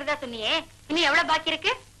கடன் இருக்கிறதா சொன்னியே, இன்னும் எவ்வளவு பாக்கி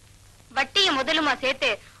இருக்கு? வட்டியை முதலுமா சேர்த்து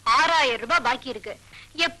 6000 ரூபாய் பாக்கி இருக்கு.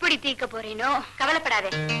 எப்படி தீர்க்க போறேனோ?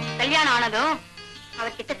 கவலைப்படாதே, கல்யாணம் ஆனதும்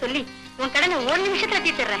அவர்கிட்ட சொல்லி உன் கடனை 1 நிமிஷத்துல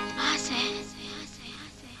தீர்த்துறேன்.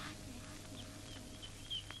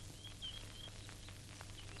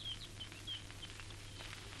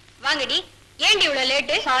 வாங்கடி. ஏண்டி இவ்வளவு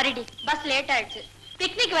லேட்டு? சாரிடி, பஸ் லேட் ஆயிடுச்சு.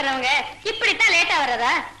 பிக்னிக் வர்றவங்க இப்படித்தான் லேட்டா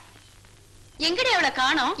வர்றதா? எங்கடி அவளை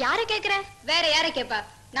காணோம்? யாரை கேக்குற? வேற யாரை கேப்பா?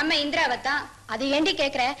 நம்ம இந்திராவத்தான். அது ஏண்டி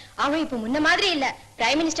கேக்குற? அவன் இப்ப முன்ன மாதிரி இல்ல.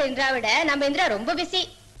 பிரைம் மினிஸ்டர் இந்திராவிட நம்ம இந்திரா ரொம்ப பிஸி.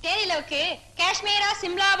 தேனிலவுக்கு காஷ்மீரா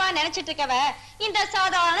சிம்லாவா நினைச்சிட்டு இருக்கவ இந்த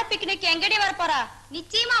சாதாரண பிக்னிக் எங்கடி வர போறா?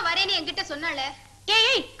 நிச்சயமா வரேன்னு என்கிட்ட சொன்னால.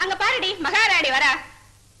 ஏய், அங்க பாருடி, மகாராணி வரா.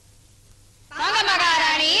 வாங்க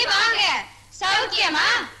மகாராணி, வாங்க. சௌக்கியமா?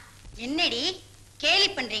 என்னடி கேலி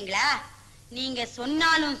பண்றீங்களா? நீங்க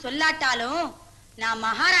சொன்னாலும் சொல்லாட்டாலும் நான்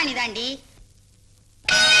மகாராணி தாண்டி.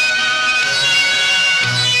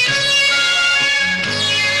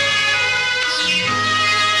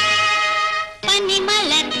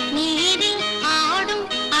 பனிமலர் நீரில் ஆடும்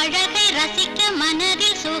அழகை ரசிக்க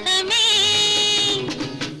மனதில் சுகமே.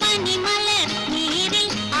 பனிமலர்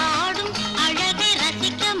நீரில் ஆடும் அழகை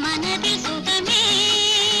ரசிக்க மனதில் சுகமே.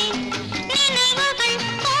 நினைவுகள்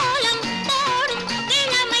கோலம் போடும்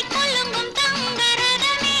இளமை கொள்ளும்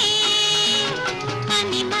தங்கரகமே.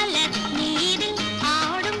 பனிமலர் நீரில்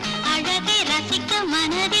ஆடும் அழகை ரசிக்க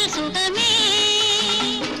மனதில் சுகமே.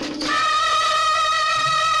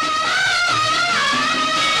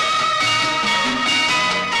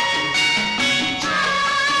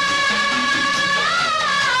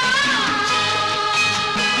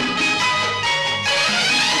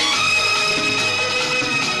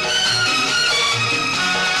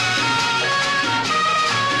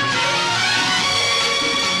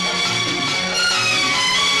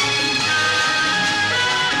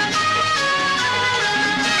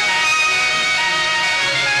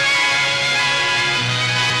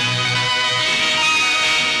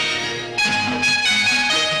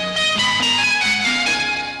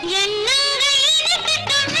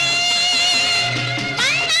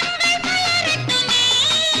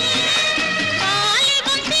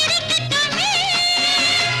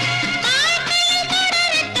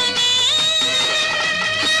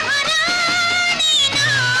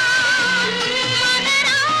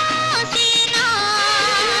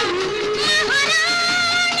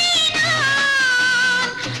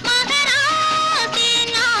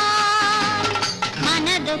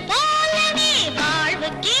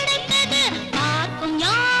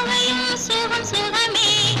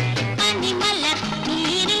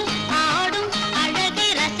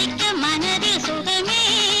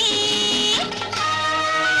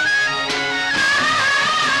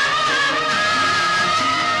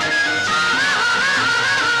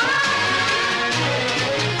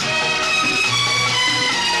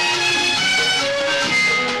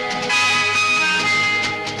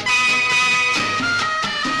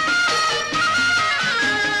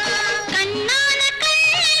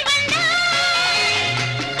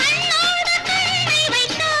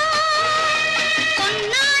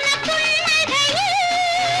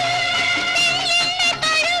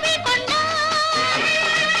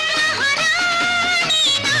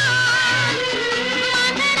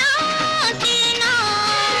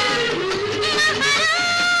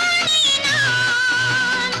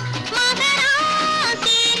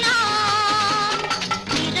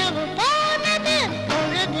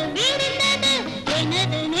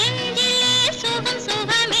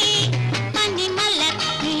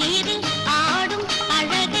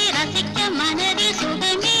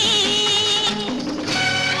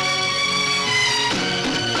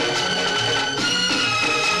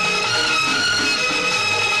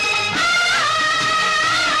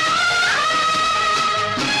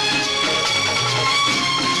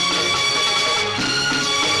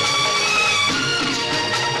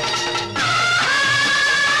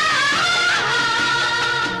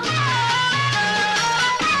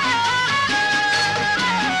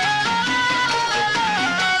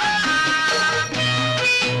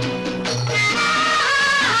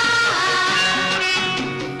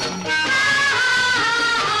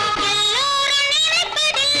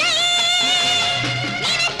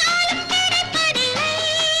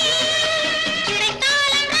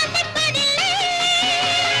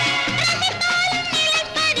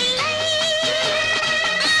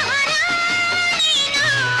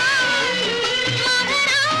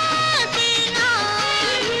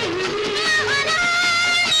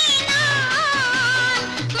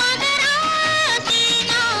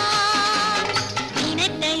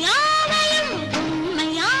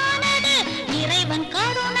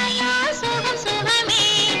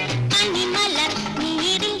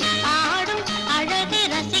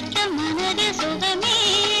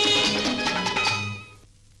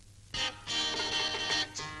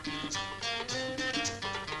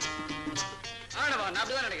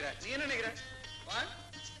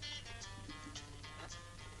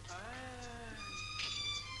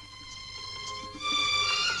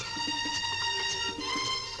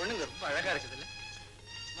 அழகா இருக்குது இல்ல?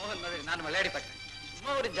 மோகன் மாதிரி நான் விளையாடி பார்க்கிறேன்.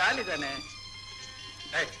 சும்மா ஒரு ஜாலி தானே.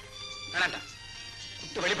 வேணாண்டா,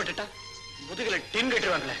 குட்டு வெளிப்பட்டுட்டா முதுகுல டின்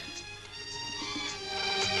கட்டுவாங்களே.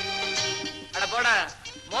 அட போடா,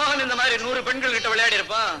 மோகன் இந்த மாதிரி 100 பெண்கள் கிட்ட விளையாடி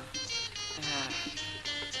இருப்பான்.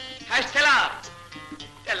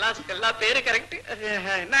 எல்லா பேரு கரெக்ட்.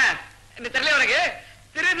 என்ன என்ன தெரியல உனக்கு?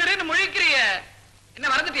 திரு முழிக்கிறிய, என்ன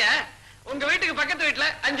மறந்துட்டிய? உங்க வீட்டுக்கு பக்கத்து வீட்டுல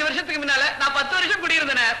 5 வருஷத்துக்கு முன்னால நான் 10 வருஷம்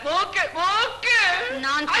குடியிருந்தேன்.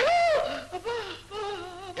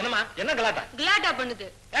 என்னமா என்ன கலாட்டா? கிளாட்டா பண்ணுது.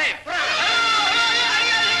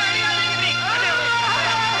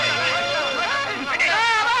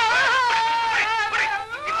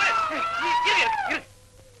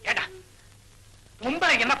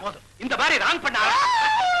 பொம்பளை என்ன போதும் இந்த மாதிரி ராங் பண்ண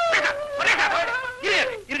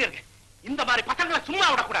இந்த மாதிரி பசங்களை சும்மா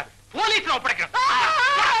விடக்கூடாது. போலீஸ்ல ஒப்படைக்கிறோம்.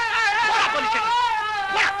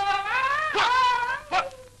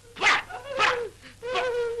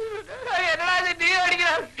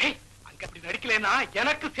 அங்க அப்படி நடிக்கலன்னா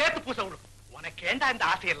எனக்கு சேர்த்து பூச விடும். உனக்கு ஏண்டா இந்த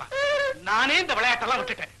ஆசையெல்லாம்? நானே இந்த விளையாட்டெல்லாம்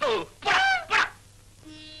விட்டுட்டேன்.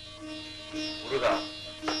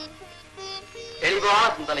 தெளிவான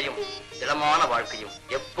சிந்தனையும் திடமான வாழ்க்கையும்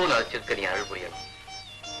எப்போ நினைச்சிருக்க நீ அருள் புரியணும்.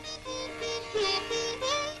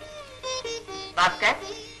 பாஸ்கர்,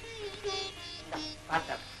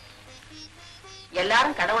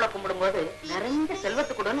 எல்லாரும் கடவுளை கும்பிடும் போது நிறைய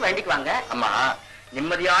செல்வத்து கொடுன்னு வேண்டிக்குவாங்க. அம்மா,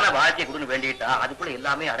 நிம்மதியான வாழ்க்கை கொடுன்னு வேண்டிட்டா அதுக்குள்ள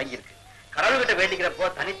எல்லாமே அடங்கி இருக்கு. கடவுள்கிட்ட வேண்டிக்கிறப்போ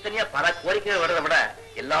தனித்தனியா பல கோரிக்கைகள் வர்றதை விட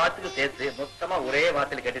எல்லாத்துக்கும் சேர்த்து மொத்தமா ஒரே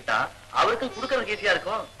வார்த்தையில கேட்டுட்டா அவருக்கு கொடுக்கறதுக்கு ஈஸியா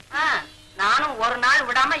இருக்கும். நானும் ஒரு நாள்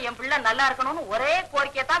விடாம என் பிள்ளை நல்லா இருக்கணும்னு ஒரே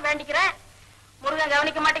கோரிக்கையை தான் வேண்டிக்கிறேன். முருகன்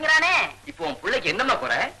கவனிக்க மாட்டேங்கிறானே. இப்போ உன் பிள்ளைக்கு என்னமா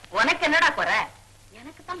குறை? உனக்கு என்னடா குறை?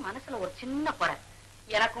 எனக்கு தான் மனசுல ஒரு சின்ன குறை.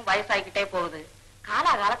 எனக்கும் வயசாகிக்கிட்டே போகுது.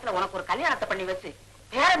 காலாகாலத்துல உனக்கு ஒரு கல்யாணத்தை பண்ணி வச்சு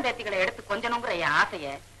பேரம்பேத்திகளை எடுத்து கொஞ்சணுங்கிற என் ஆசைய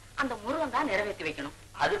அந்த முருகன் தான் நிறைவேற்றி வைக்கணும்.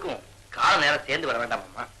 அதுக்கும் கால நேரம் சேர்ந்து வர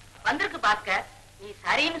வேண்டாமா? வந்திருக்கு பாஸ்கர். நீ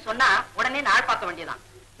சரின்னு சொன்னா உடனே நாள் பார்க்க வேண்டியதான்.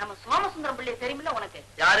 நம்ம சோமசுந்தரம் பிள்ளை தெரியுமில்ல உனக்கு?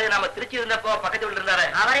 யாரு? நம்ம திருச்சி இருந்தப்போ பக்கத்து வீட்டுல இருந்தாரு.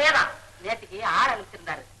 அவரையேதான். நேற்றுக்கு ஆள்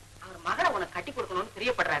அனுப்பிச்சிருந்தாரு. அவர் மகளை உனக்கு கட்டி கொடுக்கணும்னு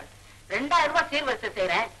பிரியப்படுறாரு. 2000 ரூபாய் சீர்வரிசை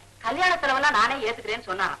செய்யறேன், கல்யாண செலவெல்லாம் நானே ஏத்துக்கிறேன்னு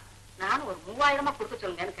சொன்னாராம். நானும் ஒரு 3000 கொடுக்க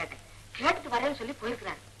சொல்லுங்கன்னு கேட்டேன். கேட்டுட்டு வரேன்னு சொல்லி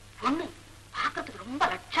போயிருக்கிறாரு. பொண்ணு பாக்கிறதுக்கு ரொம்ப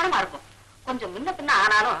லட்சணமா இருக்கும். கொஞ்சம் முன்ன பின்ன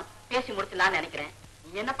ஆனாலும் பேசி முடிச்சலாம்னு நினைக்கிறேன். நீ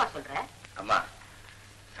என்னப்பா சொல்ற? அம்மா,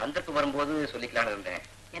 சந்தர்ப்பம் வரும்போது சொல்லிக்கலான்னு இருந்தேன்.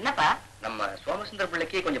 என்னப்பா? நம்ம சோமசுந்தர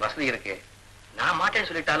பிள்ளைக்கு கொஞ்சம் வசதி இருக்கு. நான் மாட்டேன்னு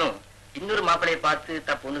சொல்லிட்டாலும் இன்னொரு மாப்பிளையை பார்த்து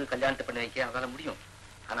தன் பொண்ணுக்கு கல்யாணத்தை பண்ணி வைக்க அவளால முடியும்.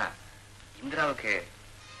 ஆனா இந்திராவுக்கு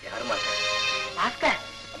யாரும் மாட்டேன். பாஸ்கர்,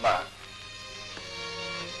 அம்மா,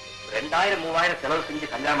 2000-3000 செலவு செஞ்சு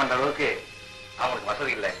கல்யாணம் பண்ற அளவுக்கு அவங்களுக்கு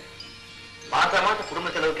வசதி இல்லை. மாசம் குடும்ப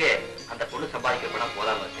செலவுக்கு அந்த பொண்ணு சம்பாதிக்கிற பணம்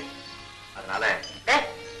போதாம இருக்கு. அதனால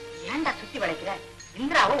ஏன்டா சுத்தி வளைக்கிற?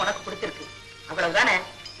 இந்திராவும் உனக்கு பிடிச்சிருக்கு, அவ்வளவுதானே?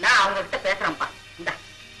 நான் அவங்க கிட்ட பேசுறேன்ப்பா. இந்த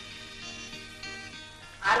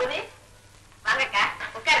அருவி வாங்கக்கா,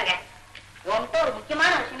 உட்காருங்க. உன்கிட்ட ஒரு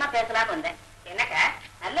முக்கியமான விஷயமா பேசலாம்னு வந்தேன். என்னக்கா?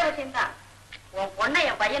 நல்ல விஷயம்தான். உன் பொண்ணை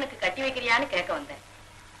என் பையனுக்கு கட்டி வைக்கிறியான்னு கேட்க வந்தேன்.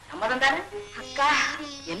 சம்மதம் தானே? அக்கா,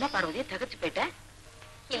 என்ன பார்வதி தகச்சு போயிட்ட?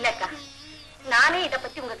 இல்லக்கா, நானே இத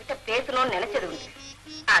பத்தி உங்ககிட்ட பேசணும்னு நினைச்சது உண்டு.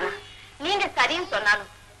 ஆனா நீங்க சரின்னு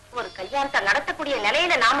சொன்னாலும் ஒரு கல்யாணத்தை நடத்தக்கூடிய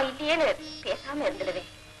நிலையில நாம இல்லையேன்னு பேசாம இருந்துடுவேன்.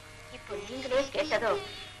 இப்போ நீங்களே கேட்டதோ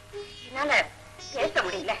என்னால பேச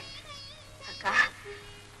முடியல. அக்கா,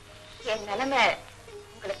 என் நிலைமை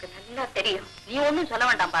உங்களுக்கு நல்லா தெரியும். நீ ஒண்ணும் சொல்ல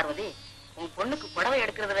வேண்டாம் பார்வதி. உன் பொண்ணுக்கு புடவை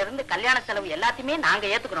எடுக்கிறதுல இருந்து கல்யாண செலவு எல்லாத்தையுமே நாங்க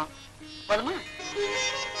ஏத்துக்கிறோம். போதுமா?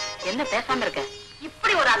 என்ன பேசாம இருக்க?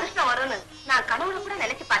 இப்படி ஒரு அதிர்ஷ்டம் வரும்னு நான் கனவுல கூட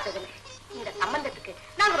நினைச்சு பார்த்ததில்லை. இந்த சம்பந்தத்துக்கு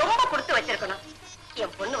நாங்க ரொம்ப கொடுத்து வச்சிருக்கணும்.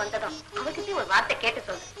 என் பொண்ணு வந்ததும் அவகிட்ட ஒரு வார்த்தை கேட்டு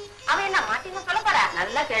சொல்லு. அவன் என்ன மாட்டீங்க சொல்ல போற?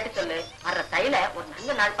 நல்லா கேட்டு சொல்லு. வர்ற தையில ஒரு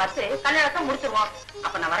நல்ல நாள் பார்த்து கல்யாணத்தை முடிச்சிருவோம்.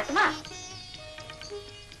 அப்ப நான் வரட்டுமா?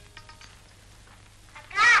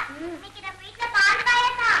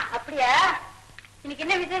 அப்படியா? இன்னைக்கு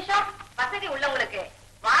என்ன விசேஷம்? வசதி உள்ளவங்களுக்கு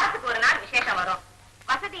வாரத்துக்கு ஒரு நாள் விசேஷம் வரும்.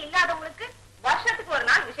 வசதி இல்லாதவங்களுக்கு வருஷத்துக்கு ஒரு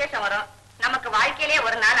நாள் விசேஷம் வரும். நமக்கு வாழ்க்கையிலே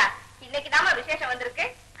ஒரு நாளா இன்னைக்குதாம விசேஷம் வந்திருக்கு.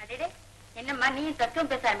 அடே, என்னம்மா நீ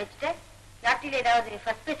தத்துவம் பேச ஆரம்பிச்சுட்டு? லாட்டரியில ஏதாவது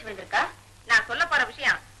ஃபர்ஸ்ட் பிரைஸ் விழுந்திருக்கா? நான் சொல்ல போற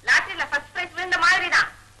விஷயம் லாட்டரியில ஃபர்ஸ்ட் பிரைஸ் விழுந்த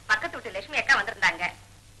மாதிரிதான். பக்கத்து வீட்டு லட்சுமி அக்கா வந்திருந்தாங்க.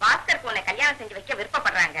 பாஸ்கருக்கு உன்னை கல்யாணம் செஞ்சு வைக்க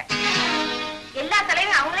விருப்பப்படுறாங்க. எல்லா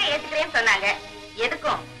தலைவரும் அவங்களே ஏத்துக்கிறேன்னு சொன்னாங்க.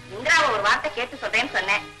 எதுக்கும் இந்திராவை ஒரு வார்த்தை கேட்டு சொல்றேன்னு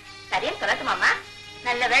சொன்னேன். சரின்னு சொல்லட்டுமாமா?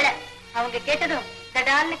 நல்ல வேலை, அவங்க கேட்டதும்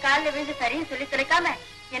தடால்னு காலில் விழுந்து சரின்னு சொல்லி தொலைக்காம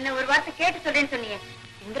என்ன ஒரு வார்த்தை கேட்டு சொல்றேன்னு சொன்னீங்க.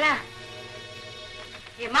 இந்திரா,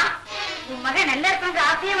 ஏமா உன் மகன் நல்லா இருக்காங்க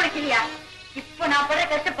ஆசையே உனக்கு இல்லையா? இப்ப நான் படுற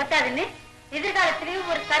கஷ்டப்பட்டாதுன்னு எதிர்காலத்திலேயும்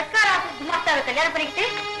ஒரு சர்க்கார் ஆசை குமாஸ்தாவை கல்யாணம் பண்ணிக்கிட்டு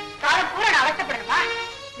காலம் பூரா நான் அவசப்படணுமா?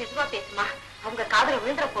 மெதுவா பேசுமா, அவங்க காதல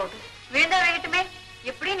விழுந்துற போகுது. விழுந்தா விழுகட்டுமே,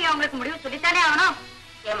 எப்படி நீ அவங்களுக்கு முடிவு சொல்லித்தானே ஆகணும்.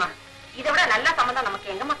 ஏமா, இதை விட நல்ல சம்பந்தம்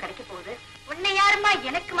நமக்கு எங்கம்மா கிடைக்க போகுது? உன்னை யாருமா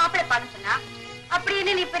எனக்கு மாப்பிள்ளை பார்த்து சொன்னா?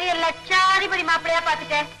 அப்படின்னு நீ பெரிய லட்சாதிபதி மாப்பிள்ளையா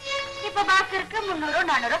பாத்துட்ட. இப்ப பாக்குறதுக்கு 300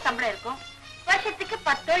 400 சம்பளம் இருக்கும். வருஷத்துக்கு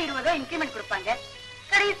 10 20 இன்கிரிமெண்ட் கொடுப்பாங்க.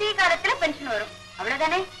 கடைசி காலத்துல பென்ஷன் வரும்.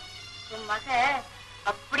 அவ்வளவுதானே? உன் மக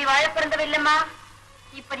அப்படி வாழ பிறந்தவ இல்லம்மா.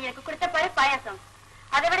 இப்ப நீ எனக்கு கொடுத்த பாரு பாயாசம்,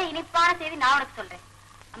 அதை விட இனிப்பான செய்தி நான் உனக்கு சொல்றேன்.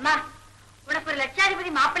 அம்மா, உனக்கு ஒரு லட்சாதிபதி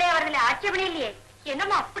மாப்பிள்ளையா வரதுல ஆட்சேபணி இல்லையே.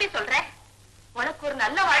 என்னம்மா அப்படி சொல்ற? உனக்கு ஒரு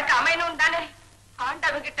நல்ல வாழ்க்கை அமையணும் தானே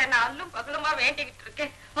ஆண்டவங்கிட்ட நானும் பகலுமா வேண்டிக்கிட்டு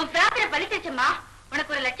இருக்கேன். உன் பிரார்த்தனை பலிச்சிருச்சுமா.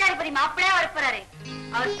 உனக்கு ஒரு லட்சாதிபதி மாப்பிள்ளையா வரப்போறாரு.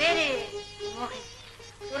 அவர் பேரு மோகன்.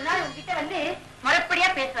 ஒரு நாள் உன்கிட்ட வந்து முறைப்படியா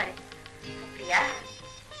பேசுவாரு. அப்படியா?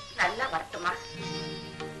 நல்லா வரட்டுமா?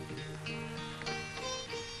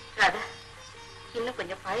 ராதா, இன்னும்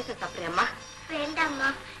கொஞ்சம் பாயசம் சாப்பிடுறியம்மா? வேண்டாம்மா,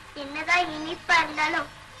 என்னதான் இனிப்பா இருந்தாலும்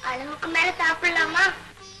அளவுக்கு மேல சாப்பிடலாமா?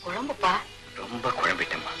 குழம்புப்பா. ரொம்ப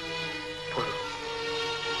குழம்பிட்டம்மா. போதும்.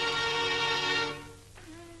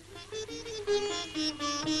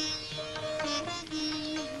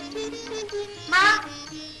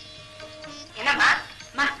 என்னம்மா?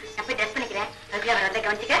 நான் போய் ட்ரெஸ் பண்ணிக்கிறேன். அதுக்குள்ள வர வந்து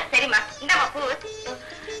கவனிச்சுக்க. சரிம்மா, இந்தாம்மா பூ.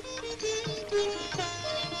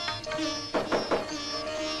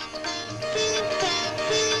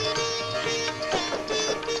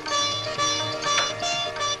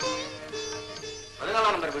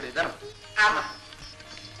 நம்பர் வீடு தானே? ஆமா.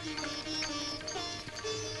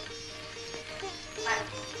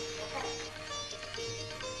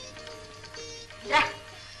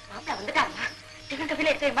 மாப்பிள வந்துட்டாமா? டிஃபன்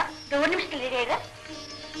கஃபில எடுத்துமா? இந்த ஒரு நிமிஷத்துல ரெடி ஆயிடு.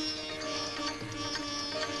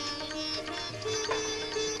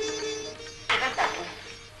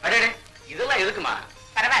 அடே, இதெல்லாம் எதுக்குமா?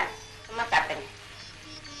 பரவாயில்ல, சும்மா சாப்பிடுங்க.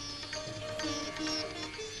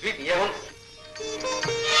 ஸ்வீட் ஏவம்.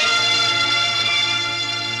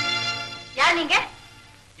 யார் நீங்க?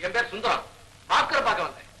 என் பேர் சுந்தரம். பாஸ்கர் பார்க்க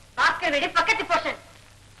வந்தேன். பாஸ்கர் வீடு பக்கத்து போர்ஷன்.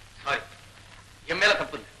 சாரி, என் மேல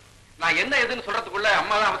தப்பு இல்லை. நான் என்ன எதுன்னு சொல்றதுக்குள்ள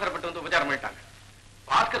அம்மா தான் அவசரப்பட்டு வந்து உபச்சாரம் பண்ணிட்டாங்க.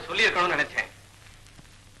 பாஸ்கர் சொல்லி இருக்கணும்னு நினைச்சேன்.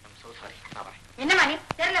 என்னமா நீ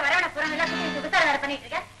தெருல வரவன புறம் எல்லாம் உபச்சாரம் வேற பண்ணிட்டு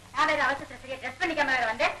இருக்க? நான் வேற அவசரத்துல சரியா ட்ரெஸ் பண்ணிக்காம வேற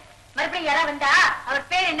வந்தேன். மறுபடியும் யாரா வந்தா அவர்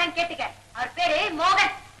பேரு என்னன்னு கேட்டுக்க. அவர் பேரு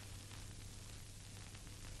மோகன்.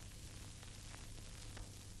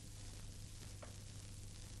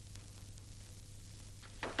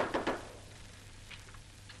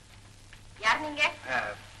 யார் நீங்க?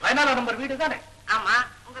 14 நம்பர் வீடு தானே? ஆமா.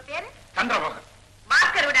 உங்க பேரு? சந்திரமோகன்.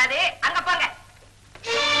 பாஸ்கர் விடாது, அங்க போங்க.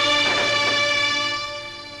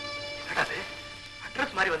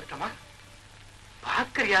 அட்ரஸ் மாதிரி வந்துட்டோமா?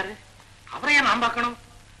 பாஸ்கர் யாரு? அவரையா நான் பார்க்கணும்?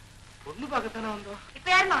 பொண்ணு பார்க்கத்தானே வந்தோம். இப்ப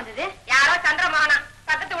யாருமா வந்தது? யாரோ சந்திரமோகனா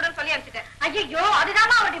பக்கத்து விடுன்னு சொல்லி அனுப்பிச்சிட்டேன். ஐயோ,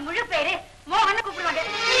 அதுதான் அவருடைய முழு பேரு. மோகன் கூப்பிடுவாங்க.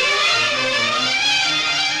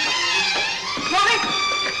 மோகன்.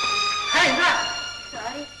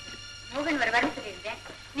 சாரி, மோகன் வருவாருன்னு சொல்லியிருந்தேன்.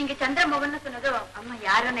 நீங்க சந்திரமோகன் சொன்னதும் அம்மா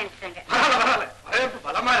யாரும் நினைச்சிட்டாங்க. வரவேற்பு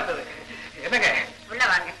பலமா இருந்தது. என்னங்க? உள்ள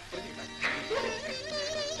வாங்க.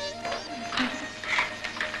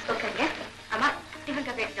 ஓகேங்க. அம்மா, டிஃபன்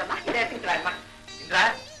கப் எடுத்துமா? இதை எடுத்துக்கலாமா? இந்திரா,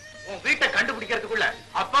 உன் வீட்டை கண்டுபிடிக்கிறதுக்குள்ள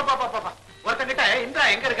அப்பா பாப்பா பாப்பா ஒருத்தங்கிட்ட இந்திரா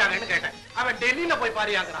எங்க இருக்காங்கன்னு கேட்டேன். அவன் டெல்லியில போய்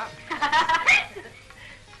பாரியாங்கிறான்.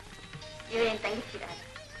 இது என் தங்கச்சி.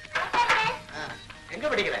 எங்க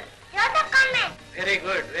படிக்கிற? Very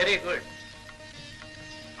good, very good.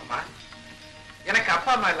 அம்மா, எனக்கு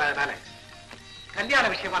அப்பா அம்மா இல்லாதனால கல்யாண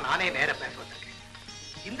விஷயமா நானே நேர பேச வந்திருக்கேன்.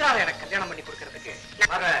 இந்திராவை எனக்கு கல்யாணம் பண்ணி கொடுக்கறதுக்கு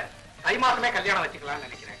வர தை மாசமே கல்யாணம் வச்சுக்கலாம்னு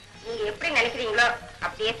நினைக்கிறேன். நீங்க எப்படி நினைக்கிறீங்களோ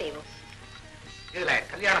அப்படியே செய்வோம். இதுல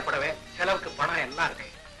கல்யாண புடவை, செலவுக்கு பணம் எல்லாம் இருக்கு.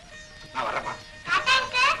 நான் வரேம்மா.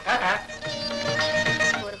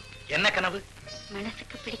 என்ன கனவு?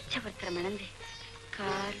 மனசுக்கு பிடிச்ச ஒருத்தரை மணந்து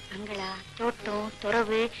கார், பங்களா, தோட்டம்,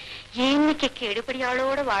 துறவு, எண்ணிக்கைக்கு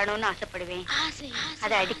எடுபடியாளோட வாழணும்னு ஆசைப்படுவேன்.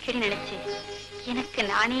 அதை அடிக்கடி நினைச்சு எனக்கு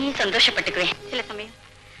நானே சந்தோஷப்பட்டுக்குவேன். சில சமயம்,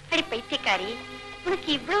 அடி பைத்தியக்காரி, உனக்கு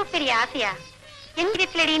இவ்வளவு பெரிய ஆசையா? என்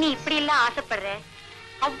விதத்திலடி நீ இப்படி எல்லாம் ஆசைப்படுற?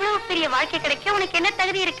 அவ்வளவு பெரிய வாழ்க்கை கிடைக்க உனக்கு என்ன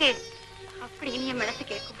தகுதி இருக்கு? அப்படின்னு என் மனசு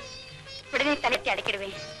கேட்கும். உடனே தலைத்தி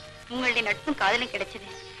அடைக்கிடுவேன். உங்களுடைய நட்பும் காதலும் கிடைச்சது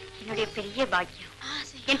என்னுடைய பெரிய பாக்கியம்.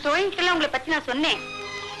 என் தோழிக்கெல்லாம் உங்களை பத்தி நான் சொன்னேன்.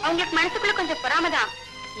 அவங்களுக்கு மனசுக்குள்ள கொஞ்சம் பொறாமதான்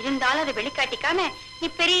இருந்தாலும் அதை வெளிக்காட்டிக்காம நீ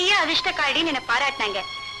பெரிய அதிர்ஷ்டக்காரின்னு என்ன பாராட்டினாங்க.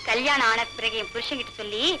 கல்யாணம் ஆன பிறகு என் புருஷன்கிட்ட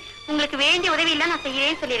சொல்லி உங்களுக்கு வேண்டிய உதவி எல்லாம் நான்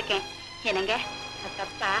செய்யறேன்னு சொல்லியிருக்கேன். என்னங்க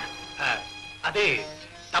தப்பா? அது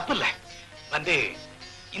தப்பு இல்ல. வந்து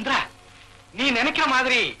இந்திரா, நீ நினைக்கிற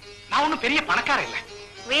மாதிரி நான் ஒண்ணும் பெரிய பணக்காரன் இல்ல.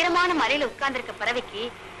 உயரமான மலையில உட்கார்ந்திருக்க பறவைக்கு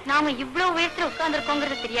நாம இவ்வளவு உயரத்துல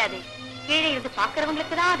உட்கார்ந்துருக்கோங்கிறது தெரியாது. கீழே இருந்து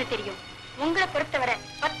பாக்குறவங்களுக்கு தான் அது தெரியும். உங்களை பொறுத்தவரை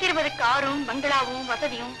 10-20 காரும் பங்களாவும்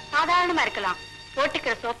வசதியும் சாதாரணமா இருக்கலாம்.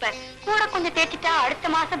 போட்டுக்கிற சோப்பை கூட கொஞ்சம் தேய்ச்சிட்டா அடுத்த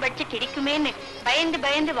மாசம் பட்ஜெட் இடிக்குமேன்னு பயந்து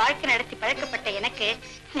பயந்து வாழ்க்கை நடத்தி பழக்கப்பட்ட எனக்கு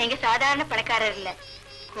நீங்க சாதாரண பணக்காரர் இல்ல,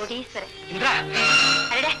 கோடீஸ்வரர். இந்திரா,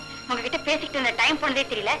 அடடே, உங்ககிட்ட பேசிக்கிட்டு இருந்த டைம் போனதே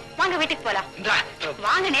தெரியல. வாங்க வீட்டுக்கு போலாம். இந்திரா,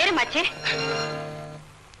 வாங்க, நேரமாச்சு.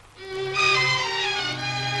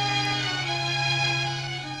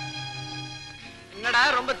 என்னடா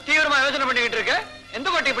ரொம்ப தீவிரமா யோசனை பண்ணிக்கிட்டு இருக்க? எந்த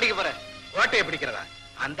கோட்டையை பிடிக்க போற? ஓட்டையை பிடிக்கிறதா?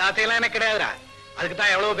 அந்த ஆசையெல்லாம் எனக்கு கிடையாதுடா. அதுக்கு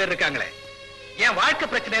தான் எவ்வளவு பேர் இருக்காங்களே. என் வாழ்க்கை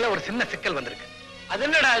பிரச்சனையில ஒரு சின்ன சிக்கல் வந்திருக்கு. அது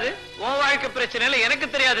என்னடா அது? உன் வாழ்க்கை பிரச்சனையில எனக்கு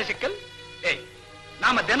தெரியாத சிக்கல். ஏய்,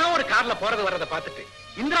 நாம தினம் ஒரு கார்ல போறது வர்றதை பார்த்துட்டு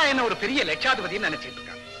இந்திரா என்ன ஒரு பெரிய லட்சாதிபதினு நினைச்சிட்டு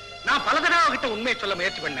இருக்கான். நான் பல தடவை அவகிட்ட உண்மையை சொல்ல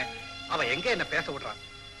முயற்சி பண்ணேன். அவ எங்க என்ன பேச விடுறான்.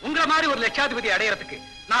 உங்களை மாதிரி ஒரு லட்சாதிபதி அடையறதுக்கு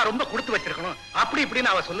நான் ரொம்ப கொடுத்து வச்சிருக்கணும் அப்படி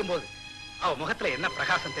இப்படின்னு அவ சொல்லும் போது அவ முகத்துல என்ன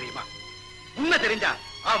பிரகாசம் தெரியுமா? உண்மை தெரிஞ்சா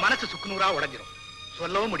அவ மனசு சுக்குநூறா உடைஞ்சிரும்.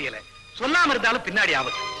 சொல்லவும் முடியல, சொல்லாம இருந்தாலும் பின்னாடி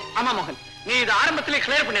ஆபத்து. ஆமா மோகன், நீ இது ஆரம்பத்திலே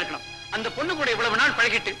கிளியர் பண்ணிருக்கணும். அந்த பொண்ணு கூட இவ்வளவு நாள்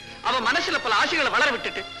பழகிட்டு அவ மனசுல பல ஆசைகளை வளர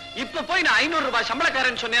விட்டுட்டு இப்ப போய் நான் 500 ரூபாய்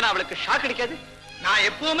சம்பளக்காரன் சொன்னேன்னா அவளுக்கு ஷாக் அடிக்காது? நான்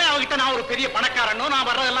எப்பவுமே அவகிட்ட நான் ஒரு பெரிய பணக்காரனோ நான்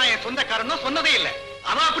வர்றதெல்லாம் என் சொந்தக்காரனோ சொன்னதே இல்லை.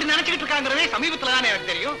 அவ அப்படி நினைச்சுக்கிட்டு இருக்காங்கிறதே சமீபத்துல தானே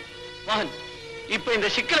எனக்கு தெரியும். மோகன், இப்ப இந்த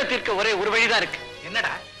சிக்கலை தீர்க்க ஒரே ஒரு வழிதான் இருக்கு.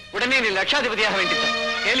 என்னடா? உடனே நீ லட்சாதிபதியாக வேண்டியது.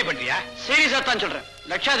 கேள்வி பண்றியா? சீரியஸா தான் சொல்றேன்.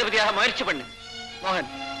 லட்சாதிபதியாக முயற்சி பண்ணு.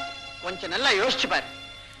 மோகன், கொஞ்சம் நல்லா யோசிச்சு பாரு.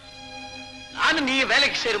 நானும் நீ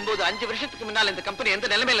வேலைக்கு சேரும்போது 5 வருஷத்துக்கு முன்னால் இந்த கம்பெனி எந்த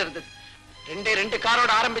நிலைமையில இருந்தது? 2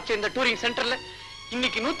 காரோட ஆரம்பிச்ச இந்த டூரிங் சென்டர்ல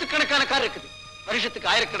இன்னைக்கு 100கணக்கான கார் இருக்குது. வருஷத்துக்கு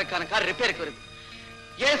 1000கணக்கான கார் ரிப்பேருக்கு வருது.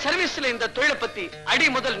 என் சர்வீஸ்ல இந்த தொழிலை பத்தி அடி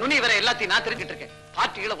முதல் நுனி வரை எல்லாத்தையும் நான் தெரிஞ்சுட்டு இருக்கேன்.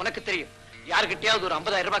 பார்ட்டிகளை உனக்கு தெரியும். யாருக்கிட்டையாவது ஒரு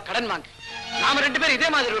 50,000 ரூபாய் கடன் வாங்க. நாம 2 பேரும் இதே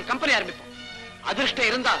மாதிரி ஒரு கம்பெனி ஆரம்பிப்போம். அதிர்ஷ்டம்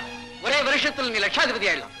இருந்தா ஒரே வருஷத்துல நீ லட்சாதிபதி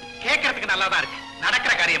ஆயிடலாம். கேட்கறதுக்கு நல்லாதான் இருக்கு.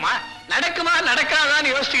 நடக்கிற காரியமா? நடக்குமா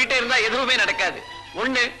நடக்காதான்னு யோசிச்சுக்கிட்டே இருந்தா எதுவுமே நடக்காது.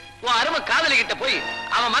 ஒண்ணு, உன் அருமை காதலி கிட்ட போய்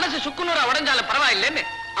அவன் மனசு சுக்குநூறா உடைஞ்சாலும் பரவாயில்லைன்னு,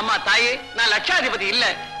 அம்மா தாயே நான் லட்சாதிபதி இல்ல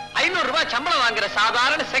 500 ரூபாய் சம்பளம் வாங்குற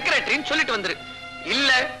சாதாரண செக்ரட்டரின்னு சொல்லிட்டு வந்துரு.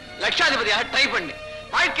 இல்ல லட்சாதிபதியாக ட்ரை பண்ணு.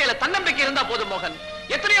 வாழ்க்கையில தன்னம்பிக்கை இருந்தா போதும் மோகன்.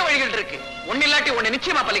 எத்தனையோ வழிகள் இருக்கு. ஒன்னு இல்லாட்டி ஒண்ணு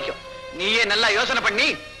நிச்சயமா பலிக்கும். நீயே நல்லா யோசனை பண்ணி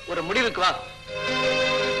ஒரு முடிவுக்கு வா.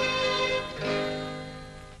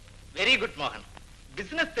 வெரி குட் மோகன்.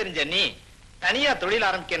 பிசினஸ் தெரிஞ்ச நீ தனியா தொழில்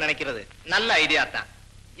ஆரம்பிக்க நினைக்கிறது நல்ல ஐடியா தான்.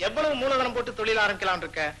 எவ்வளவு மூலதனம் போட்டு தொழில் ஆரம்பிக்கலாம்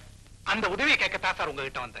இருக்க? அந்த உதவியை கேட்கத்தான் சார்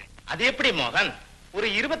உங்ககிட்ட வந்தேன். அது எப்படி மோகன்? ஒரு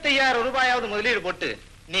 25,000 ரூபாயாவது முதலீடு போட்டு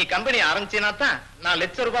நீ கம்பெனி ஆரம்பிச்சீனா தான் நான்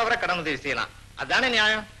லட்சம் ரூபாய் வரை கடன் உதவி செய்யலாம். அதானே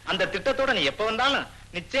நியாயம்? அந்த திட்டத்தோட நீ எப்ப வந்தாலும்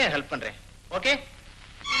நிச்சயம் ஹெல்ப் பண்றேன். Okay?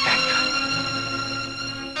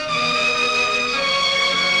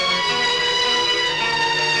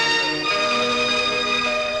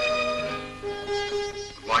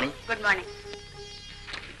 Morning. Good morning.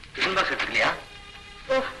 Tiffin box எடுத்துக்கலையா?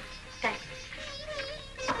 ஓ, தேங்க்ஸ்.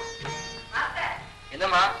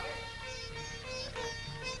 என்னம்மா?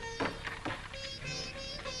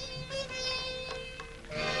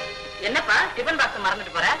 என்னப்பா டிபன் பாக்ஸ்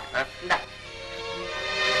மறந்துட்டு போற? இந்தா.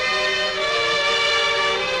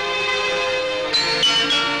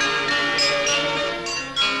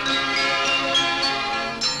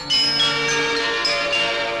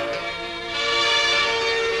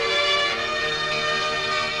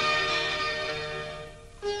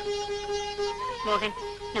 மோகன்,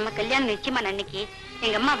 நம்ம கல்யாணம் நிச்சயமா அன்னைக்கு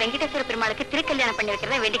எங்க அம்மா வெங்கடேஸ்வர பெருமாளுக்கு திருக்கல்யாணம் பண்ணி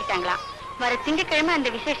வைக்கிறத வேண்டிக்கிட்டாங்களாம். வர திங்கட்கிழமை அந்த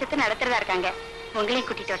விசேஷத்தை நடத்துறதா இருக்காங்க. உங்களையும்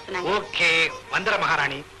கூட்டிட்டு வர சொன்னாங்க. ஓகே, வந்தர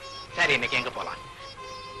மகாராணி. சரி, இன்னைக்கு எங்க போலாம்?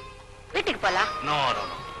 வீட்டுக்கு போலாம். நோ நோ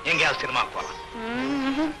நோ, எங்கேயாவது சினிமா போலாம்.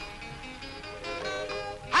 ம்ஹும்.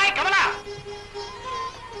 ஹாய் கமலா.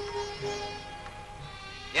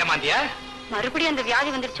 ஏமாந்தியா? மறுபடியும் அந்த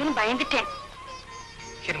வியாதி வந்துருச்சுன்னு பயந்துட்டேன்.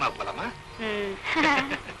 சினிமாவுக்கு போலாமா? ம்.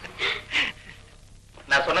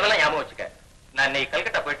 நான் சொன்னதெல்லாம் ஞாபகம் வச்சுக்க. நான் இன்னைக்கு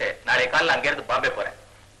கல்கட்டா போயிட்டு நாளை காலையில அங்க இருந்து பாம்பே போறேன்.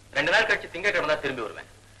 2 நாள் கழிச்சு திங்கட்கிழமை தான் திரும்பி வருவேன்.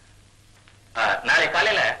 நாளை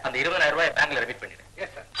காலையில அந்த 20,000 ரூபாய் பேங்க்ல ரெமிட் பண்ணிடு.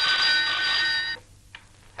 Yes sir.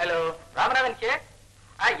 Hello, Ramanathan K.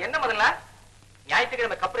 என்ன முதல்ல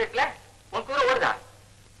ஞாயிற்றுக்கிழமை கப்பரேட்ல உன் கூட ஓடுதா?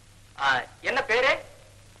 என்ன பேரு?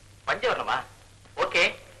 பஞ்சவர்ணமா? ஓகே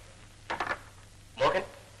மோகன்,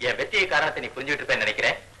 என் வெற்றியை காரணத்தை நீ புரிஞ்சுட்டு இருப்பேன்னு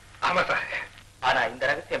நினைக்கிறேன். ஆமா சார். ஆனா இந்த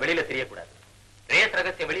ரகசியம் வெளியில தெரியக்கூடாது. ரேஸ்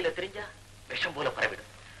ரகசியம் வெளியில தெரிஞ்சா விஷம் போல பரவிடும்.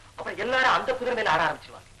 அப்புறம் எல்லாரும் அந்த குதிரை மேல ஆட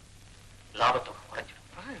ஆரம்பிச்சுவாங்க. லாபத்தொகை குறைஞ்சிடும்.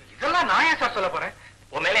 இதெல்லாம் நான் ஏன் சார் சொல்ல போறேன்?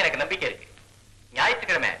 உன் மேல எனக்கு நம்பிக்கை இருக்கு.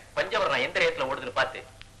 ஞாயிற்றுக்கிழமை பஞ்சவரம் எந்த ரேஸ்ல ஓடுதுன்னு பார்த்து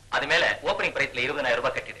அது மேல ஓப்பனிங் பிரைஸ்ல 20,000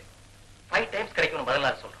 ரூபாய் கட்டிடு. 5 டைம்ஸ் கிடைக்கும் பதில்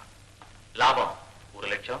நான் சொல்றேன். லாபம்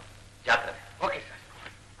 1 லட்சம். ஜாக்கிரதை. Okay sir.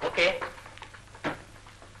 ஓகே.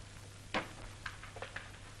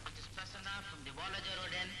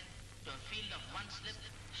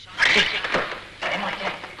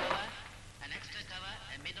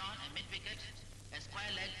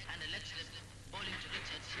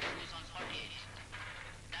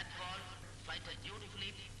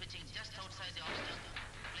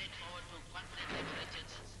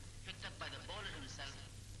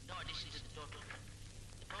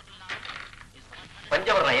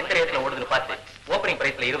 பஞ்சவரணம் எந்த ரேட்ல ஓடுதுன்னு பார்த்து ஓப்பனிங்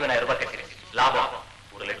பிரைஸ்ல 20,000 ரூபாய் கட்டிருக்கேன். லாபம்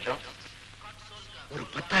 1 லட்சம். ஒரு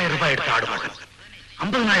 10,000 ரூபாய் எடுத்து ஆடு மகன்,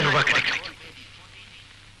 50,000 ரூபாய் கிடைக்கும்.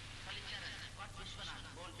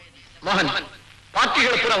 மோகன்,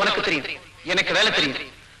 பார்ட்டிகளை பூரா உனக்கு தெரியும், எனக்கு வேலை தெரியும்.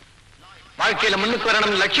 வாழ்க்கையில முன்னுக்கு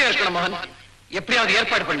வரணும், லட்சியம் இருக்கணும் மோகன். எப்படியாவது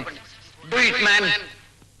ஏற்பாடு பண்ணு. Do it, man.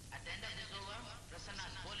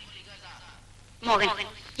 மோகன்,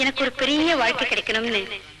 எனக்கு ஒரு பெரிய வாழ்க்கை கிடைக்கணும்னு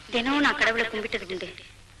தினம் நான் கடவுளை கும்பிட்டது உண்டு.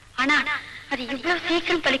 ஆனா அது இவ்வளவு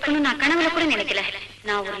சீக்கிரம் பலிக்கணும்னு நான் கனவுல கூட நினைக்கல.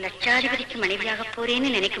 நான் ஒரு லட்சாதிபதிக்கு மனைவியாக போறேன்னு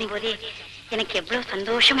நினைக்கும் போதே எனக்கு எவ்வளவு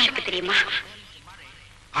சந்தோஷமா இருக்கு தெரியுமா?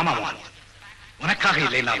 ஆமா மோகன், உனக்காக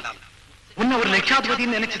இல்லைனாலும் உன்னை ஒரு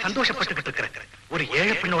லட்சாதிபதினு நினைச்சு சந்தோஷப்பட்டுக்கிட்டு இருக்கிற ஒரு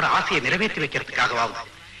ஏழை பெண்ணோட ஆசையை நிறைவேற்றி வைக்கிறதுக்காகவாவது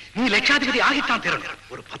நீ லட்சாதிபதி ஆகித்தான் தரணும்.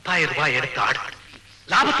 ஒரு 10,000 ரூபாய் எடுத்து ஆடு.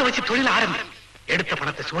 லாபத்தை வச்சு தொழில் ஆரம்பி. எடுத்த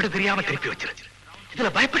பணத்தை சோடு தெரியாம திருப்பி வச்சிரு.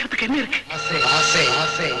 இதுல பயப்படுறதுக்கு என்ன இருக்கு?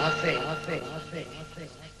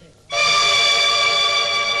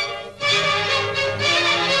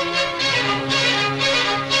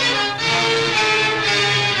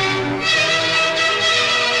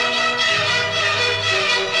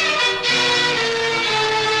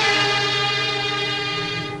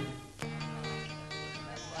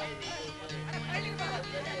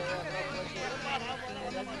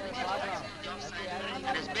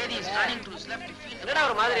 என்னடா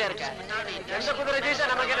ஒரு மாதிரியா இருக்க? எந்த குதிரை ஜெயிச்சா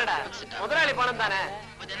நமக்கு என்னடா? முதலாளி பணம் தானே.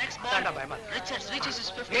 Richards reaches his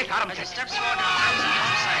 50th as he steps forward and pounds on the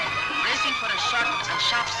outside, racing for a short and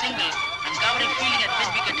sharp single, and covering fielding at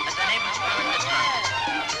mid-wicket as unable to prevent the run.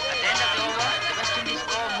 At the end of the over, the West Indies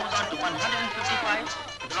score moves on to 155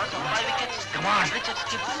 with the loss of 5 wickets. Come on. Richards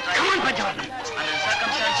keeps the strike. Come on, Panjavan. Under the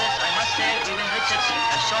circumstances, I must say, Vivian Richards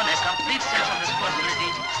has shown a complete sense of responsibility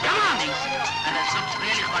and has looked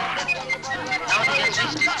really confident. Now that he has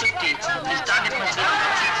reached his 50, his target must be a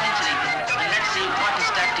complete century, and let's see what his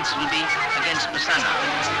tactics will be against Prasanna.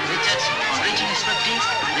 Richards, on reaching his 50,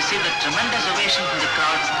 received a tremendous ovation from the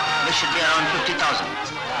crowd, which should be around 50,000.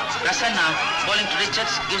 Prasanna, bowling to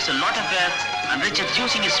Richards, gives a lot of air, and Richards,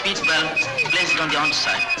 using his speed well, plays it on the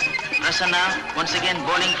onside. Prasanna, once again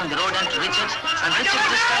bowling from the road end to Richards, and Richards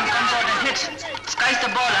this time comes out and hits. Skies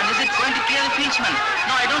the ball, and is it going to clear the fieldsman?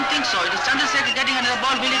 No, I don't think so. It is Chandrasekhar getting under the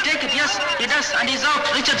ball. Will he take it? Yes, he does, and he's out.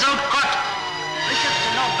 Richards out, caught. Richards,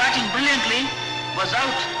 now batting brilliantly, was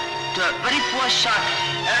out to a very poor shot,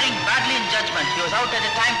 erring badly in judgment. He was out at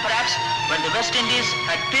a time, perhaps, when the West Indies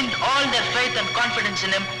had pinned all their faith and confidence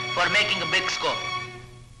in him for making a big score.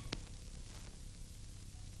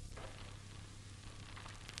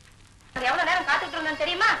 எவ்வளவு நேரம் காத்துட்டு இருந்தோம்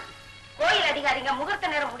தெரியுமா? கோயில் அதிகாரிங்க முகூர்த்த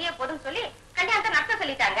நேரம் முடிய போதுன்னு சொல்லி கல்யாணத்தை நடத்த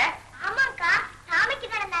சொல்லிட்டாங்க. ஆமாக்கா, சாமிக்கு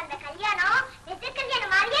நடந்த அந்த கல்யாணம் நிஜ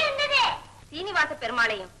கல்யாணம் மாதிரியே இருந்தது. சீனிவாச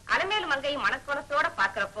பெருமாளையும் அலமேலு மங்கையும் மனக்கோலத்தோட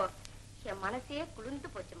பாக்குறப்போ என் மனசே குளிர்ந்து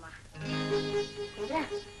போச்சுமா.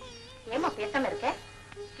 ஏமா பேசாம இருக்க?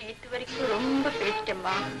 நேற்று வரைக்கும் ரொம்ப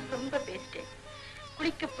பேசிட்டேம்மா, ரொம்ப பேசிட்டேன்.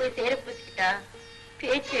 குளிக்க போய் சேர பூசிக்கிட்டா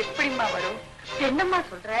பேச்சு எப்படிம்மா வரும்? என்னம்மா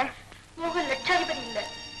சொல்ற? மோகன் லட்சாதிபதி இல்ல,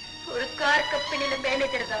 ஒரு கார் கம்பெனில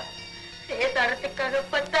மேனேஜர் தான். சேதாரத்துக்காக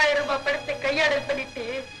 10,000 ரூபாய் பணத்தை கையாடல் பண்ணிட்டு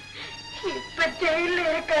இப்ப ஜெயில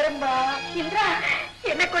இருக்காருமா. இந்திரா,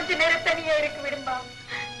 என்ன கொஞ்ச நேரம் தனியா இருக்க விடுமா.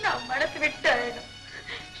 நான் மனசு விட்டு ஆயணும்.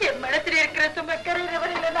 என் மனசுல இருக்கிற சும்மா கரையிற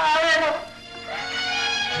வரையில நான் ஆயணும்.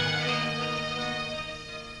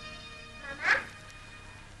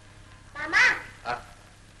 மாமா,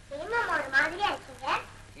 ஏன் மாமா ஒரு மாதிரியா இருக்கீங்க?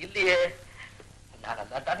 இல்லையே, நான்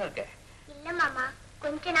நல்லா தானே இருக்கேன். இல்ல மாமா,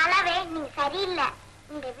 கொஞ்ச நாளாவே நீங்க சரியில்லை.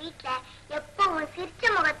 உங்க வீட்டுல எப்பவும் சிரிச்ச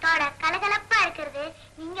முகத்தோட கலகலப்பா இருக்கிறது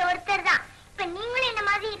நீங்க ஒருத்தர் தான். இப்ப நீங்களும் என்ன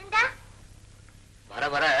மாதிரி இருந்தா? வர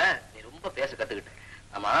வர நீ ரொம்ப பேச கத்துக்கிட்ட.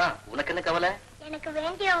 ஆமா, உனக்கு என்ன கவலை? எனக்கு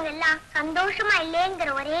வேண்டியவங்க எல்லாம் சந்தோஷமா இல்லைங்கிற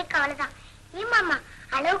ஒரே கவலை தான். ஏன் மாமா,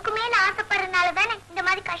 அளவுக்கு மேல ஆசைப்படுறதுனால தானே இந்த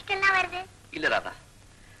மாதிரி கஷ்டம் எல்லாம் வருது? இல்ல ராதா,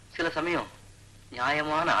 சில சமயம்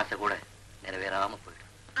நியாயமான ஆசை கூட நிறைவேறாம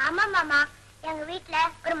போயிடும். ஆமா மாமா, எங்க வீட்டுல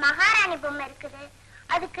ஒரு மகாராணி பொம்மை இருக்குது.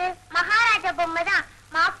 அதுக்கு மகாராஜா பொம்மை தான்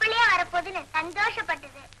மாப்பிள்ளையே வரப்போகுதுன்னு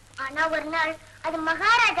சந்தோஷப்பட்டது. ஆனா ஒரு நாள் அது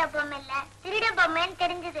மகாராஜா பொம்மை இல்ல, திருட பொம்மைன்னு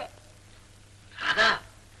தெரிஞ்சது.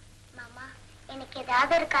 மாமா, எனக்கு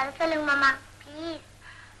ஏதாவது ஒரு கதை சொல்லுங்க மாமா, ப்ளீஸ்.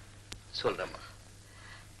 சொல்றேம்மா.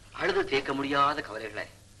 அழுது தீர்க்க முடியாத கவலைகளை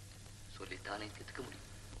சொல்லித்தானே தீர்க்க முடியும்.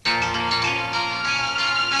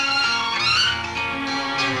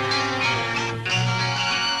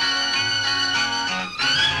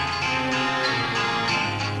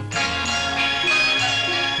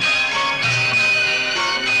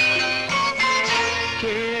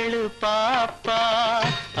 பாப்பா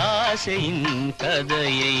ஆசையின்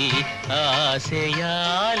கதையை,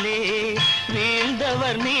 ஆசையாலே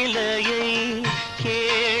வீழ்ந்தவர் நிலையை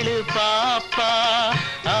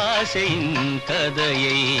ஆசையின்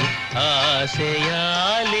கதையை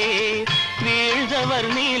ஆசையாலே வீழ்ந்தவர்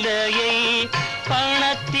நிலையை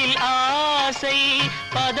பணத்தில் ஆசை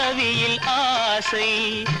பதவியில் ஆசை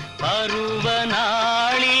பருவ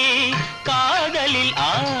நாளில் காதலில்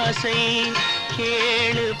ஆசை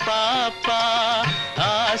கேளு பாப்பா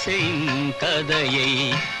ஆசையின் கதையை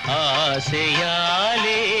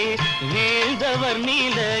ஆசையாலே வீழ்ந்தவர்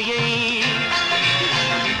நிலையை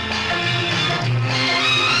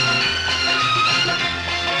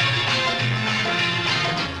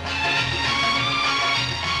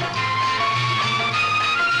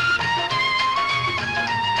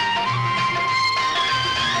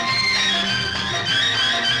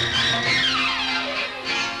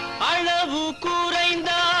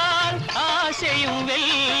குறைந்தால் ஆசையும்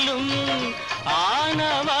வெல்லும் ஆன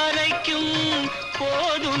வரைக்கும்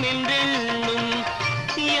போதும் என்றெண்ணும்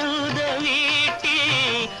எந்த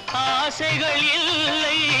வீட்டில் ஆசைகள்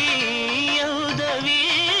இல்லை எந்த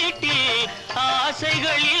வீட்டில்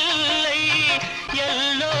ஆசைகள் இல்லை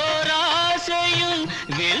எல்லோர் ஆசையும்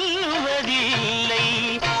வெல்லுவதில்லை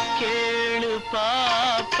கேளு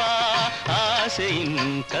பாப்பா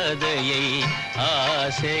ஆசையின் கதையை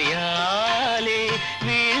ஆசையாலே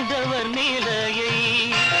வீழ்ந்தவர் நிலையை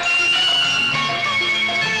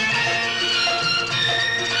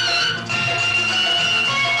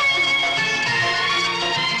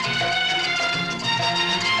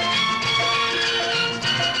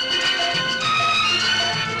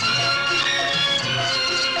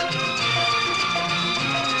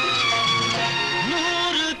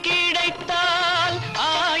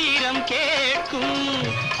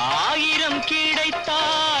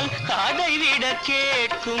கிடைத்தால் அதைவிட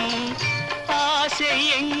கேட்கும் ஆசை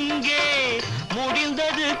எங்கே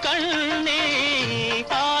முடிந்தது கண்ணே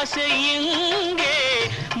ஆசை எங்கே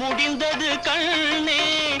முடிந்தது கண்ணே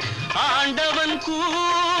ஆண்டவன்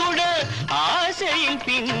கூட ஆசையின்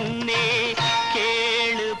பின்னே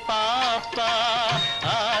கேளு பாப்பா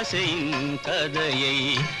ஆசையின் கதையை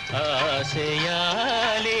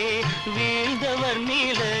ஆசையாலே வீழ்ந்தவர்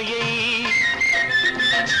நிலையை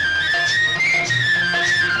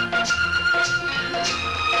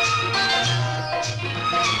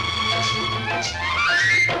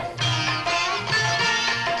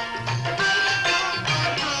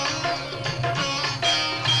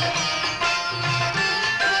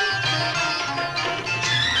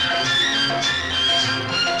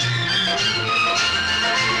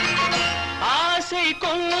ஆசை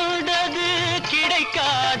கொண்டது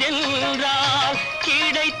கிடைக்காதென்றால்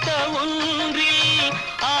கிடைத்த ஒன்றில்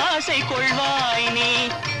ஆசை கொள்வாய் நீ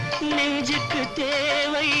நெஞ்சுக்கு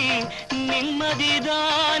தேவை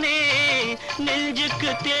நிம்மதிதானே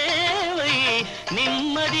நெஞ்சுக்கு தேவை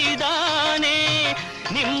நிம்மதிதானே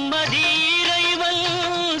நிம்மதி இறைவன்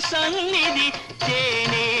சந்நிதி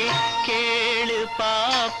தேனே கேளு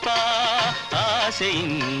பாப்பா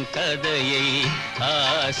ஆசையின் கதையை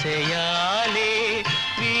ஆசையாலே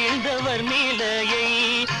வீழ்ந்தவர் நிலையை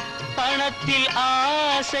பணத்தில்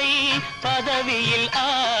ஆசை பதவியில்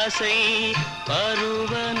ஆசை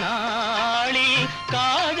பருவ நாளில்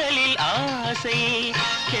காதலில் ஆசை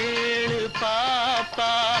கேளு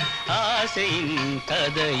பாப்பா ஆசையின்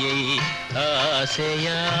கதையை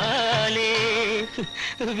ஆசையாலே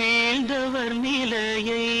வீழ்ந்தவர்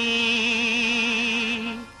நிலையை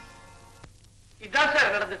இதான்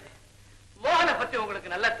சார் நடந்தது. மோகனை பத்தி உங்களுக்கு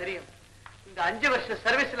நல்லா தெரியும். இந்த 5 வருஷ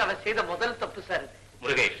சர்வீஸ்ல அவன் செய்த முதல் தப்பு சார் இது.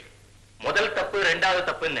 முருகேஷ், முதல் தப்பு ரெண்டாவது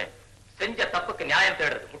தப்புன்னு செஞ்ச தப்புக்கு நியாயம்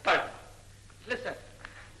தேடுறது முட்டாள் இல்ல சார்.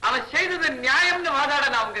 அவன் செய்தது நியாயம்னு வாதாட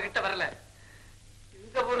நான் உங்க கிட்ட வரல.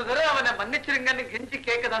 இந்த ஒரு தடவை அவனை மன்னிச்சிருங்கன்னு கெஞ்சி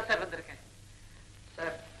கேட்கதான் சார் வந்திருக்கேன்.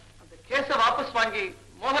 சார், அந்த கேஸ வாபஸ் வாங்கி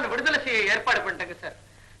மோகனை விடுதலை செய்ய ஏற்பாடு பண்ணிட்டேங்க சார்.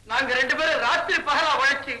 நாங்க 2 பேரும் ராத்திரி பகலா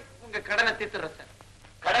உழைச்சி உங்க கடனை தீர்த்துறோம் சார்.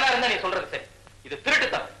 கடனா இருந்தா நீ சொல்றது சரி. இது திருட்டு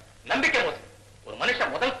தப்பு, நம்பிக்கை மோசம். ஒரு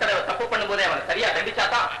மனுஷன் முதல் தடவை தப்பு பண்ணும் போதே அவனை சரியா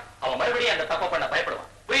கண்டிச்சாதான் அவன் மறுபடியும் அந்த தப்பு பண்ண பயப்படுவான்.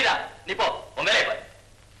 புரியுதா? நீ போ, உன் வேலையை பாரு.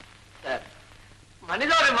 சார்,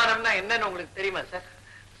 மனிதாபிமானம்னா என்னன்னு உங்களுக்கு தெரியுமா சார்?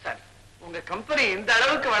 சார், உங்க கம்பெனி இந்த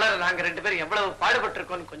அளவுக்கு வளர நாங்க 2 பேரும் எவ்வளவு பாடுபட்டு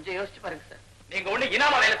இருக்கோம்னு கொஞ்சம் யோசிச்சு பாருங்க சார். நீங்க ஒண்ணு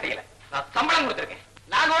இனாமா வேலை செய்யல, நான் சம்பளம் கொடுத்திருக்கேன்.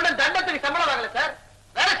 நாங்க ஒண்ணு தண்டத்துக்கு சம்பளம் வாங்கல சார்,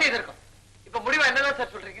 வேலை செய்திருக்கோம். இப்ப முடிவா என்னதான்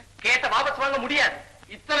சார் சொல்றீங்க? கேட்ட வாபஸ் வாங்க முடியாது.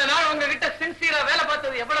 இத்தனை நாள் உங்ககிட்ட சின்சியரா வேலை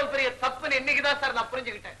பார்த்தது எவ்வளவு பெரிய தப்புன்னு இன்னைக்குதான் சார் நான்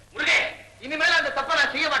புரிஞ்சுக்கிட்டேன். முருகே, இனிமேல அந்த தப்பை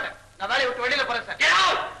நான் செய்ய மாட்டேன். நான் வேலையை விட்டு வெளியில போறேன் சார்.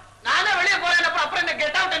 நானே வெளியே போறேன். அப்புறம் என்ன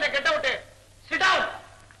கெட் அவுட், என்ன get out. Sit down,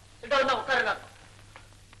 sit down தான் உட்காருங்க.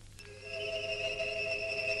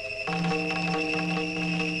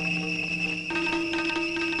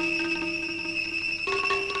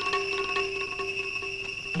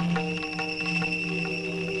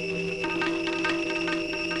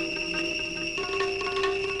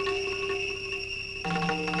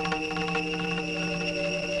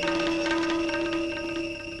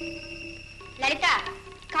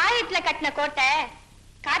 கட்டின கோட்டை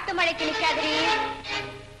காத்து மழைக்கு நிக்காதீ.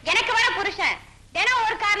 எனக்கு வர புருஷன் தினம்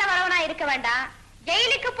ஒரு காரணம் வரவனா இருக்க வேண்டாம்.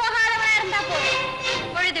 ஜெயிலுக்கு போகாதவனா இருந்தா போதும்.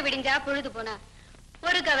 பொழுது விடிஞ்சா பொழுது போனா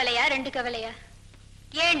ஒரு கவலையா 2 கவலையா?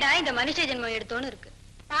 ஏண்டா இந்த மனுஷ ஜென்மம் எடுத்தோன்னு இருக்கு.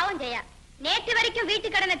 பாவம் ஜெயா, நேற்று வரைக்கும் வீட்டு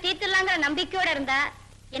கடனை தீர்த்துலாங்கிற நம்பிக்கையோட இருந்தா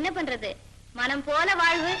என்ன பண்றது? மனம் போன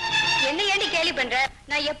வாழ்வு. என்ன ஏண்டி கேலி பண்ற?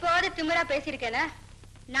 நான் எப்போது திமிரா பேசியிருக்கேனா?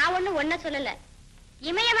 நான் ஒன்ன சொல்லல.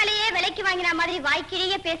 இமயமலையே விலைக்கு வாங்கின மாதிரி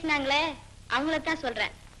வாய்க்கிலேயே பேசினாங்களே அவங்களத்தான்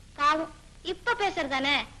சொல்றேன். பாவம் இப்ப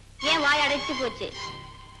பேசுறதானே ஏன் வாய் அடைச்சு போச்சு.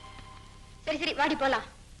 சரி சரி வாடி போலாம்.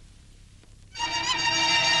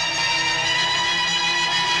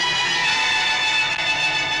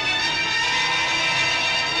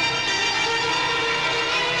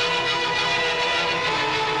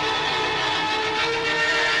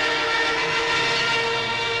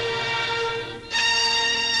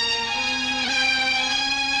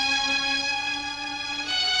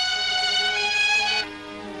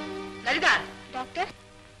 லலிதா, டாக்டர்.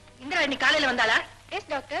 இந்திரா இன்னைக்கு காலையில வந்தாளா? Yes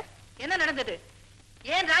doctor. என்ன நடந்தது?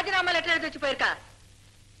 ஏன் ராஜினாமா லெட்டர் எழுதி வச்சு போயிருக்கா?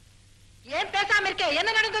 ஏன் பேசாம இருக்க?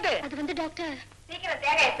 என்ன நடந்தது? அது வந்து டாக்டர், சீக்கிரம்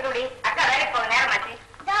தேங்காய் எடுத்துடி. அக்கா வேலைக்கு போக நேரமாச்சு.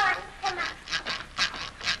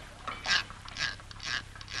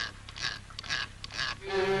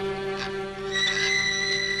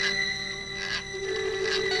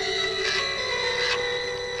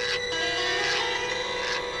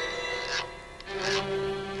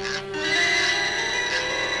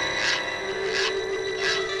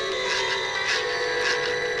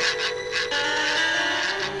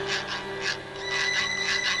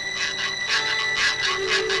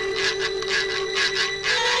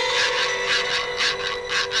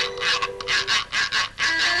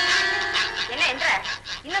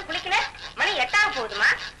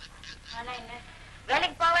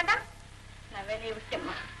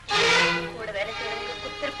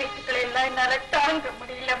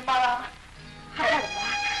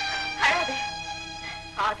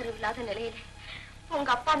 நிலையில உங்க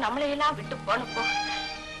அப்பா நம்மளையெல்லாம் விட்டு போனப்போ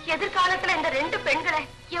எதிர்காலத்துல இந்த 2 பெண்களை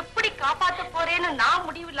எப்படி காப்பாத்த போறேன்னு நான்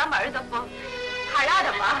முடிவு இல்லாம அழுதப்போ,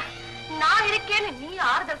 அழாதம்மா நான் இருக்கேன்னு நீ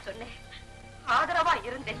ஆறுதல் சொன்ன, ஆதரவா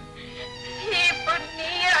இருந்தேன். இப்ப நீ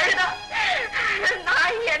அழுதா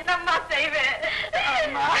நான் என்னம்மா செய்வேன்?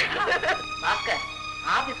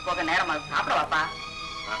 ஆபீஸ் போக நேரமா சாப்பிட வாப்பா.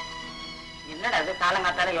 என்னடா அது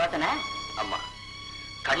காலங்காத்தால யோசனை? அம்மா,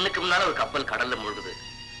 கண்ணுக்கு முன்னால ஒரு கப்பல் கடல்ல முழுகுது.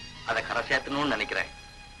 அதை கரை சேர்த்தணும்னு நினைக்கிறேன்.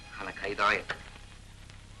 ஆனா கைதான் இருக்கு.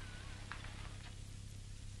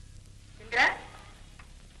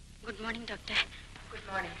 Good morning doctor. Good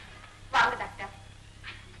morning. வாங்க டாக்டர்.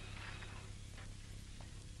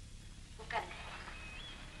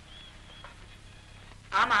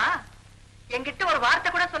 ஆமா, என்கிட்ட ஒரு வார்த்தை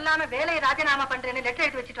கூட சொல்லாம வேலையை ராஜினாமா பண்றேன்னு லெட்டர்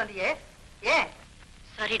எழுதி வச்சுட்டு வந்தியே, ஏன்?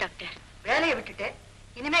 Sorry doctor. வேலையை விட்டுட்டு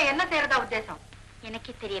இனிமே என்ன செய்யறதா உத்தேசம்?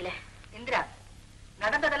 எனக்கே தெரியல. இந்திரா,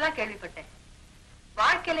 நடந்ததெல்லாம் கேள்விப்பட்டேன்.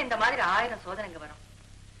 வாழ்க்கையில இந்த மாதிரி 1000 சோதனைங்க வரும்.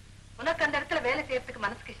 உனக்கு அந்த இடத்துல வேலை செய்யறதுக்கு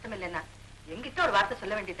மனசுக்கு இஷ்டம் இல்லைன்னா என்கிட்ட ஒரு வார்த்தை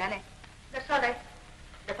சொல்ல வேண்டியதானே?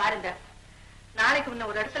 இந்த பாருங்க, நாளைக்கு முன்ன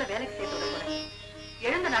ஒரு இடத்துல வேலைக்கு சேர்த்து விட போறேன்.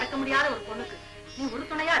 எழுந்து நடக்க முடியாத ஒரு பொண்ணுக்கு நீ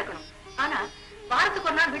உறுதுணையா இருக்கணும். ஆனா வாரத்துக்கு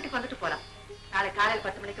ஒரு நாள் வீட்டுக்கு வந்துட்டு போலாம். நாளை காலையில்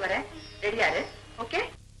 10 மணிக்கு வரேன். ரெடியாரு? ஓகே?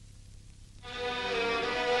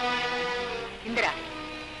 இந்திரா,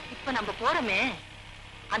 இப்ப நம்ம போறோமே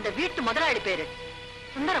அந்த வீட்டு முதலாளி பேரு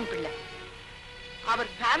சுந்தரம் பிள்ளை. அவர்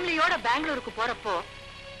ஃபேமிலியோட பெங்களூருக்கு போறப்போ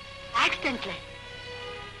ஆக்சிடென்ட்ல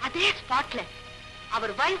அதே ஸ்பாட்ல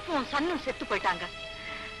அவர் வைஃபும் சன்னும் செத்து போயிட்டாங்க.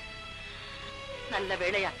 நல்ல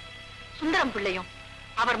வேளையா சுந்தரம் பிள்ளையும்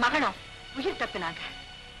அவர் மகனும் உயிர் தப்பினாங்க.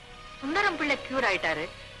 சுந்தரம் பிள்ளை கியூர் ஆயிட்டாரு.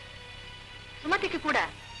 சுமதிக்கு கூட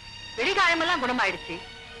வெடிகாயமெல்லாம் குணமாயிடுச்சு.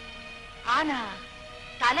 ஆனா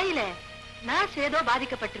தலையில நர்ஸ் ஏதோ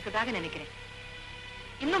பாதிக்கப்பட்டிருக்கிறதாக நினைக்கிறேன்.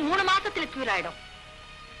 இன்னும் 3 மாசத்துல கியூர் ஆயிடும்.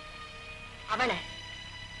 அவளை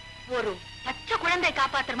ஒரு பச்சை குழந்தை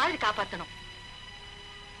காப்பாத்துற மாதிரி காப்பாத்தணும்.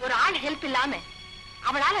 ஒரு ஆள் ஹெல்ப் இல்லாம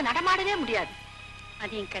அவளால நடமாடவே முடியாது.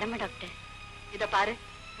 அது என் கடமை டாக்டர். இத பாரு,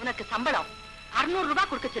 உனக்கு சம்பளம் 600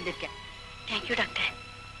 ரூபாய் கொடுக்க சொல்லிருக்கேன். Thank you doctor.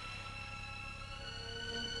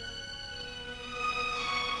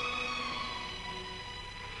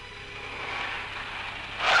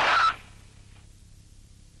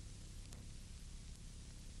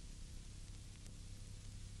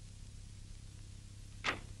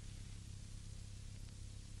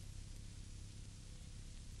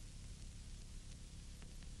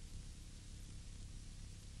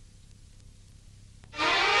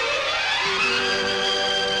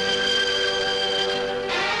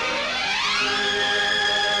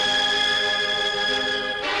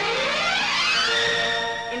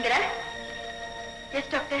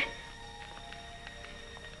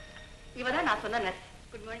 இவதான் நான் சொன்ன nurse.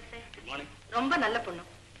 Good morning sir. Good morning. ரொம்ப நல்ல பொண்ணு.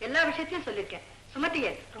 எல்லா விஷயத்தையும் சொல்லிருக்கேன். சுமதிய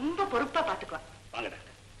ரொம்ப பொறுப்பா பாத்துக்குவா. வாங்க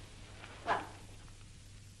டாக்டர். வா.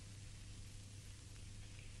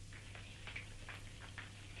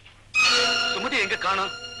 சுமதி எங்க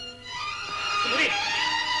காணோம்? சுமதி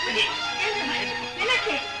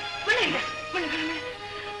என்னாச்சு?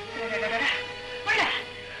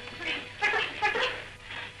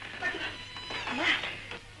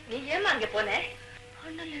 நீ ஏமா அங்க போன?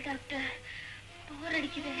 ஒண்ணும் இல்ல டாக்டர், போர்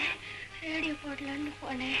அடிக்குது, ரேடியோ போடலான்னு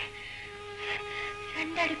போனேன்.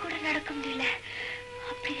 2 அடி கூட நடக்க முடியல.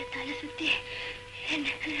 அப்படியே தலை சுத்தி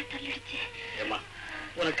என்ன கீழே தள்ளிடுச்சு. ஏம்மா,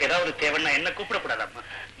 உனக்கு ஏதாவது தேவைன்னா என்ன கூப்பிடக்கூடாதாம்மா?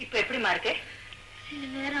 இப்ப எப்படிமா இருக்கு? சில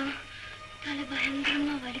நேரம் தலை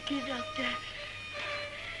பயங்கரமா வலிக்குது டாக்டர்.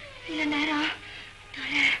 சில நேரம்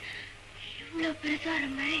தலை இவ்வளவு பெருசாற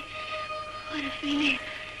மாதிரி ஒரு ஃபீலிங்.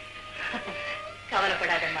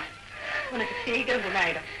 கவலைப்படாதம்மா, உனக்கு சீக்கிரம் குணம்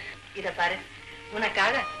ஆயிடும். இத பாரு,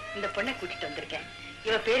 உனக்காக இந்த பொண்ணை கூட்டிட்டு வந்திருக்கேன்.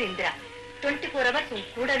 இவ பேர் இந்திரா. 24 hours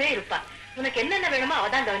உன் கூடவே இருப்பா. உனக்கு என்னென்ன வேணுமோ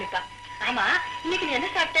அவதான் கவனிப்பா. ஆமா, இன்னைக்கு நீ என்ன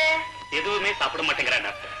சாப்பிட்ட? எதுவுமே சாப்பிட மாட்டேங்கிறா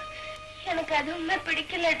டாக்டர். எனக்கு அதுவுமே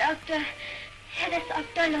பிடிக்கல டாக்டர். எதை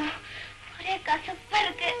சாப்பிட்டாலும் ஒரே கசப்பா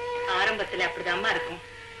இருக்கு. ஆரம்பத்துல அப்படிதாம்மா இருக்கும்.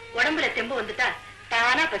 உடம்புல தெம்பு வந்துட்டா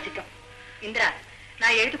தானா பசிக்கும். இந்திரா,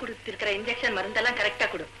 நான் எழுதி கொடுத்திருக்கிற இன்ஜெக்ஷன் மருந்தெல்லாம் கரெக்டா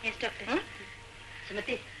கொடு. Yes doctor.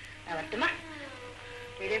 சுமதி, நான் வரட்டுமா?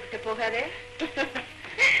 வெளியே விட்டு போகாதே.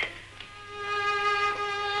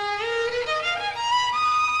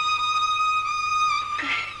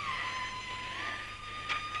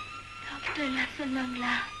 டாக்டர் எல்லாம்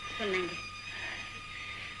சொன்னாங்களா? சொன்னாங்க.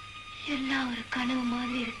 எல்லாம் ஒரு கனவு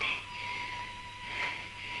மாதிரி இருக்கு.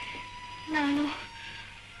 நானும்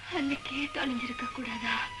அன்னைக்கே தொலைஞ்சிருக்க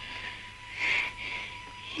கூடாதா?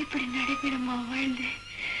 இப்படி நடைபெறமா வாழ்ந்து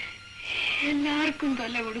எல்லாருக்கும்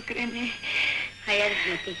தொல்லை கொடுக்கிறேனே. அழாத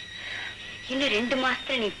சுமதி, இன்னும் 2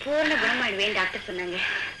 மாசத்துல நீ பூர்ண குணமாயிடுவேன் டாக்டர் சொன்னாங்க.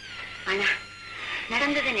 ஆனா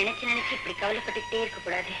நடந்ததை நினைச்சு நினைச்சு இப்படி கவலைப்பட்டுக்கிட்டே இருக்க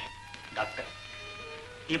கூடாது. டாக்டர்,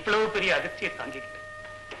 இவ்வளவு பெரிய அதிர்ச்சியை தாங்கிக்கிட்டு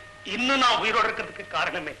இன்னும் நான் உயிரோட இருக்கிறதுக்கு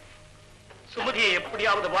காரணமே சுமதியை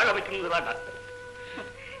எப்படியாவது வாழ வைக்கணும்னுதான் டாக்டர்.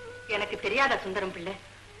 எனக்கு தெரியாத சுந்தரம் பிள்ளை,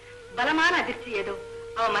 பலமான அதிர்ச்சி ஏதோ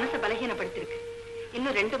அவ மனசை பலகீனப்படுத்திருக்கு.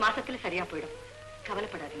 இன்னும் 2 மாசத்துல சரியா போயிடும்.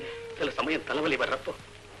 கவலைப்படாதீங்க. சில சமயம் தலைவலி வர்றப்போ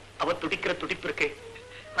அவ துடிக்கிற துடிப்பு இருக்கே,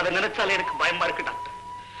 அதை நினைச்சாலே எனக்கு பயமா இருக்கு டாக்டர்.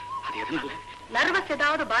 அது எதனால? நர்வஸ்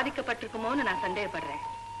ஏதாவது பாதிக்கப்பட்டிருக்குமோன்னு நான் சந்தேகப்படுறேன்.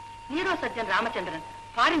 நீரோ சர்ஜன் ராமச்சந்திரன்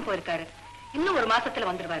ஃபாரின் போயிருக்காரு. இன்னும் 1 மாசத்துல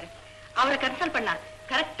வந்துருவாரு. அவரை கன்சல்ட் பண்ணா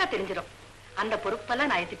கரெக்டா தெரிஞ்சிடும். அந்த பொறுப்பெல்லாம்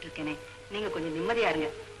நான் ஏத்திட்டு இருக்கேனே. நீங்க கொஞ்சம் நிம்மதியா இருங்க.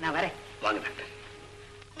 நான் வரேன். வாங்க டாக்டர்.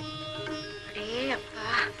 அடே அப்பா,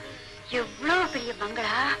 எவ்வளவு பெரிய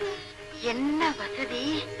பங்களா, என்ன வசதி.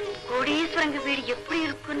 கோடீஸ்வரங்க வீடு எப்படி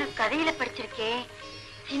இருக்குன்னு கதையில படிச்சிருக்கேன்,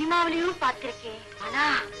 சினிமாவிலையும் பார்த்திருக்கேன். ஆனா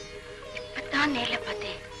இப்பதான் நேர்ல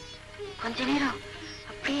பார்த்தேன். கொஞ்ச நேரம்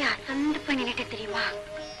அப்படியே அசந்து போய் நின்னுட்டு தெரியுமா.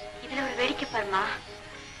 இதுல ஒரு வேடிக்கை பாருமா,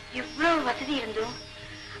 இவ்வளவு வசதி இருந்தும்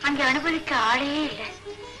அங்க அனுபவிக்க ஆளே இல்லை.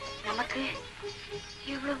 நமக்கு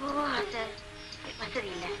இவ்வளவோ ஆசை, வசதி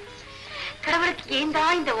இல்லை. கடவுளுக்கு ஏந்தா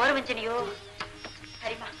இந்த ஓரவஞ்சனையோ.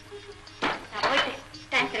 சரிமா, நான் போயிட்டு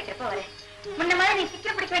டைம் கிடைக்கிறப்ப வரேன். முன்ன மாதிரி நீ சிக்க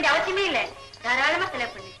பிடிக்க வேண்டிய அவசியமே இல்லை. தாராளமா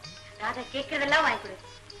செலவு பண்ணு. ராதா கேட்கறதெல்லாம் வாங்கி கொடு.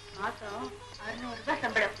 மாசம் 600 ரூபாய்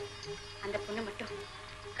சம்பளம். அந்த பொண்ணு மட்டும்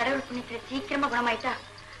கடவுள் புண்ணியத்துல சீக்கிரமா குணமாயிட்டா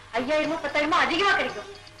 5000 10,000 அதிகமா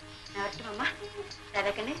கிடைக்கும். நான் வரட்டுமாம்மா?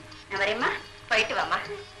 ராதா கண்ணு, நான் வரேம்மா. போயிட்டு வாமா.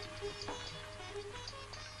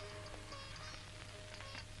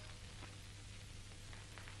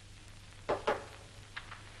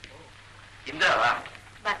 இந்திராவா?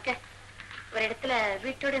 பாஸ்கர், ஒரு இடத்துல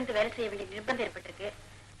வீட்டோட இருந்து வேலை செய்ய வேண்டிய நிர்பந்தம் ஏற்பட்டிருக்கு.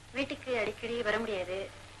 வீட்டுக்கு அடிக்கடி வர முடியாது.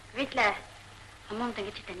 வீட்டுல அம்மாவும்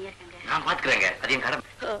தங்கச்சி தனியா இருக்காங்க. நான் பாத்துக்கிறேங்க, அது என் கடமை.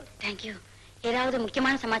 ஓ, தேங்க்யூ. ஏதாவது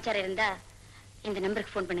முக்கியமான சமாச்சாரம் இருந்தா இந்த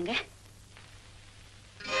நம்பருக்கு போன் பண்ணுங்க.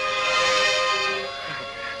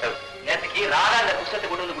 நேற்றுக்கு ராதா இந்த புத்தகத்தை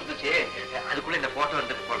கொண்டு வந்து கொடுத்துச்சு. அதுக்குள்ள இந்த போட்டோ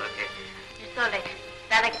வந்துட்டு போல இருக்கு. It's all right.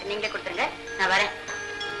 ராதா கிட்ட நீங்களே கொடுத்துருங்க, நான் வரேன்.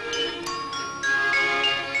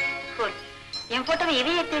 என் போட்டோவை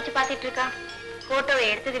இதையும் எடுத்து வச்சு பாத்துட்டு இருக்கான். போட்டோவை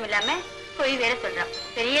எடுத்ததும் இல்லாம போய் வேற சொல்றான்.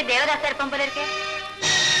 பெரிய தேவதாசா இருப்பான் போல இருக்கே.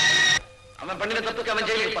 அவன் பண்ணின தப்புக்கு அவன்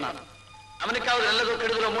ஜெயிலுக்கு போனான். அவனுக்காவது நல்லதோ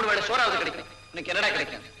கெடுதலோ 3 வேளை சோறாவது கிடைக்கும். உனக்கு என்னடா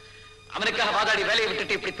கிடைக்கும்? அவனுக்காக வாதாடி வேலையை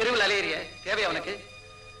விட்டுட்டு இப்படி தெருவில் அலையறிய தேவை அவனுக்கு?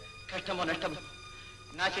 கஷ்டமோ நஷ்டமோ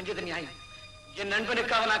நான் செஞ்சது நியாயம். என்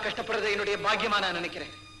நண்பனுக்காக நான் கஷ்டப்படுறதை என்னுடைய பாக்கியமா நான்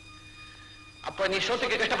நினைக்கிறேன். அப்ப நீ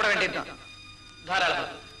சோத்துக்கு கஷ்டப்பட வேண்டியதுதான்.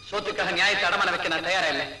 தாராளம். சோத்துக்காக நியாயத்தை அடமான வைக்க நான் தயாரா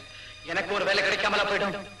இல்லை. எனக்கு ஒரு வேலை கிடைக்காமலா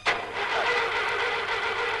போயிடும்.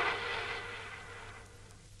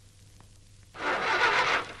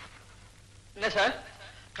 என்ன சார்,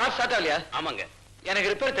 கார் ஸ்டார்ட் ஆகலையா? ஆமாங்க,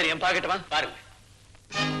 எனக்கு ரிப்பேர் தெரியும், பாக்கட்டுமா? பாருங்க.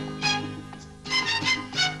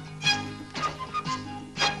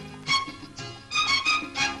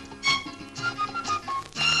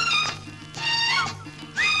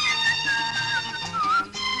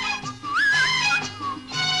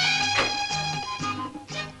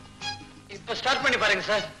 இப்ப ஸ்டார்ட் பண்ணி பாருங்க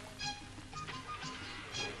சார்.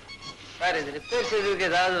 சார் இது ரிப்பேர் செய்ததுக்கு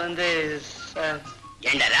ஏதாவது வந்து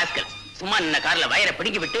ஏண்டா ராஸ்கல், சும்மா நின்ன கார்ல வயரை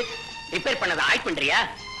பிடிங்கி விட்டு ரிப்பேர் பண்ணதை ஆய்ட் பண்றியா?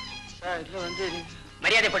 சார் இல்ல வந்து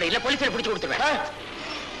மரியாதை பட இல்ல போலீஸ்ல பிடிச்சு கொடுத்துருவேன்.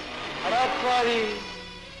 அடாப்பாவி,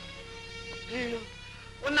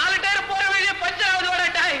 உன் 4 டயர் போற வழியில பஞ்சாவது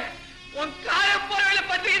ஓடாட்டாய், உன் காரை போற வழியில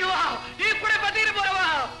பத்திடுவா, நீ கூட பத்திட்டு போறவா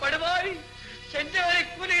படுவாவி. செஞ்ச வரை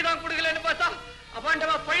கூலி தான் கொடுக்கலன்னு பார்த்தா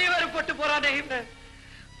அபாண்டமா பழி வேறு போட்டு போறானே.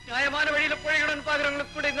 நியாயமான வழியில பொழைக்கணும்னு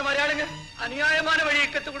பாக்குறவங்களுக்கு கூட இந்த மாதிரி ஆளுங்க அநியாயமான வழியை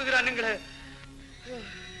கத்து கொடுக்குறானுங்களே.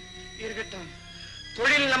 இருக்கட்டும்,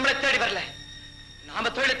 தொழில் நம்மளை தேடி வரல, நாம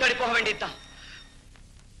தொழிலை தேடி போக வேண்டியதுதான்.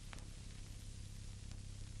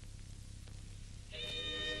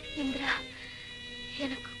 இந்திரா,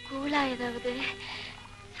 எனக்கு கூலா ஏதாவது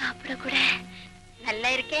சாப்பிட கூட.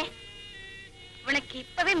 நல்லா இருக்கே. உனக்கு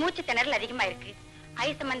இப்பவே மூச்சு திணறல் அதிகமா இருக்கு. ஐ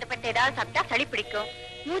சம்பந்தப்பட்ட ஏதாவது சாப்பிட்டா சளி பிடிக்கும்,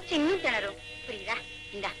 மூச்சு இன்னும் திணறும். புரியுதா?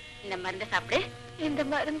 இந்த மருந்து சாப்பிடு. இந்த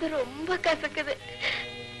மருந்து ரொம்ப கசக்குது,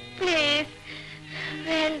 பிளீஸ்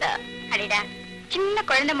வேண்டாம். அடிடா, சின்ன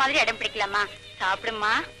குழந்தை மாதிரி இடம் பிடிக்கலாமா?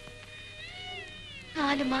 சாப்பிடுமா.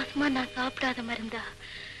 4 மாசமா நான் சாப்பிடாத மருந்தா?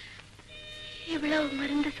 இவ்வளவு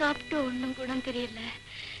மருந்து சாப்பிட்டு ஒண்ணும் குணம் தெரியல.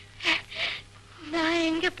 நான்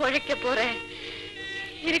எங்க பொழைக்க போறேன்?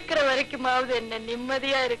 இருக்கிற வரைக்குமாவது என்ன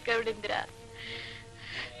நிம்மதியா இருக்க விடுந்திரா.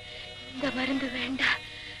 இந்த மருந்து வேண்டாம்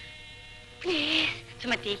பிளீஸ்.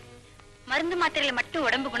 சுமதி, மருந்து மாத்திரையில மட்டும்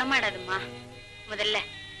உடம்பு குணமாடாதுமா. முதல்ல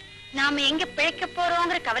நாம எங்க பிழைக்க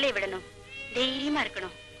போறோங்கிற கவலை விடணும். தைரியமா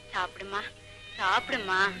இருக்கணும். சாப்பிடுமா,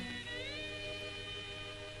 சாப்பிடுமா.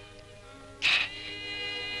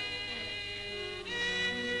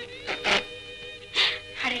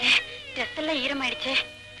 அடடே, ட்ரெஸ் எல்லாம் ஈரமாயிடுச்சே.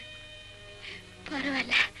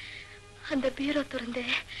 பரவாயில்ல, அந்த பீரோ திறந்து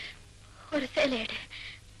ஒரு சேலை எடு.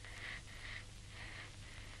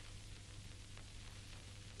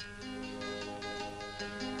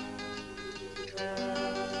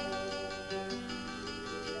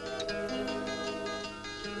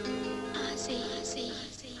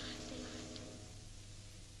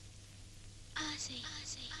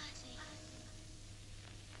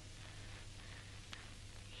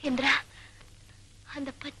 இந்திரா, அந்த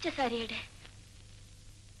பச்சை சாரி எடு.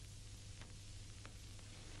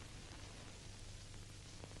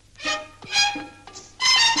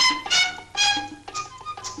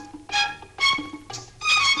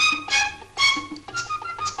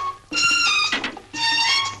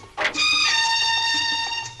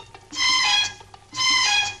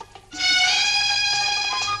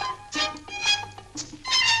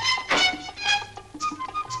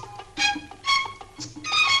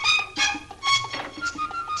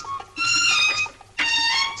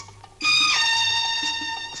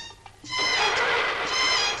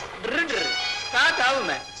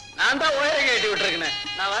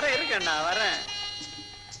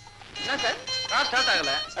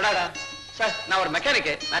 நான் ஒரு மெக்கானிக்,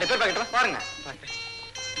 நான் ரிப்பேர் பண்ணிட்டு பாருங்க.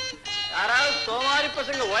 யாராவது சோமாரி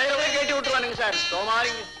பசங்க ஒயரவே கேட்டி விட்டுருவானுங்க சார்.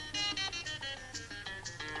 சோமாரிங்க.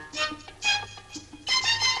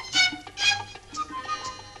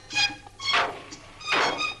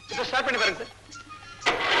 இப்ப ஸ்டார்ட் பண்ணி பாருங்க சார்.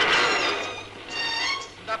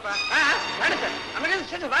 வேணும் சார், நமக்கு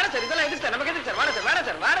எதுக்கு சார்? வேணும் சார், இதெல்லாம் எதுக்கு சார்? நமக்கு எதுக்கு சார்? வேணும் சார், வேணும்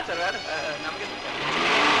சார், வேணும் சார், வேணும் நமக்கு எதுக்கு சார்?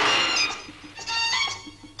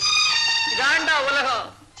 இதாண்டா உலகம்.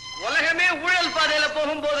 உலகமே ஊழல் பாதையில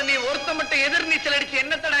போகும்போது நீ ஒருத்த மட்டும் எதிர் நீச்சல் அடிச்சு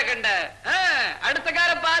என்ன தடா கண்ட? அடுத்த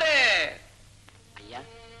கார பாரு. ஐயா,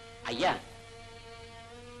 ஐயா,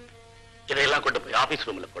 இதையெல்லாம் கொண்டு போய் ஆபீஸ்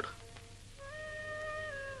ரூம்ல போடு.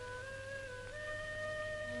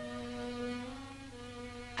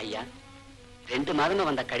 ஐயா, 2 மாதமா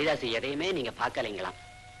வந்த கடிதாசி எதையுமே நீங்க பார்க்கலைங்களாம்.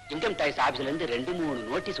 இன்கம் டாக்ஸ் ஆபீஸ்ல இருந்து 2-3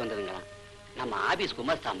 நோட்டீஸ் வந்ததுங்களாம். நம்ம ஆபீஸ்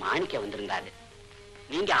குமாஸ்தா மாணிக்க வந்திருந்தாரு.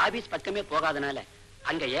 நீங்க ஆபீஸ் பக்கமே போகாதனால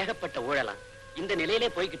அங்க ஏகப்பட்ட ஊழலாம். இந்த நிலையிலே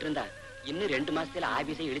போய்கிட்டு இருந்தா இன்னும் 2 மாசத்துல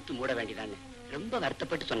ஆபீஸை இழுத்து மூட வேண்டியதான்னு ரொம்ப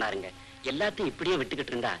வருத்தப்பட்டு சொன்னாருங்க. எல்லாத்தையும் இப்படியே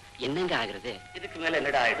விட்டுக்கிட்டு இருந்தா என்னங்க ஆகுறது? இதுக்கு மேல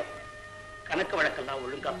என்னடா ஆயிடும்? கணக்கு வழக்கெல்லாம்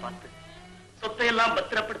ஒழுங்கா பார்த்து சொத்தையெல்லாம்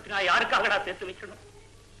பத்திரப்படுத்தினா யாருக்காகடா சேர்த்து வைக்கணும்?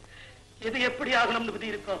 எது எப்படி ஆகணும்னு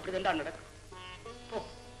விதி இருக்கோ அப்படிதான் நடக்கும்.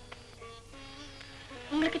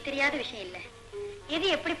 உங்களுக்கு தெரியாத விஷயம் இல்ல. எது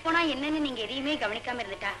எப்படி போனா என்னன்னு நீங்க எதையுமே கவனிக்காம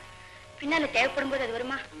இருந்துட்டா பின்னால தேவைப்படும் போது அது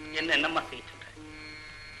வருமா? என்னம்மா செய்ய சொல்ற?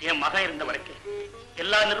 என் மகன் இருந்த வரைக்கும்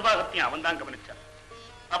எல்லா நிர்வாகத்தையும் அவன் தான் கவனிச்சான்.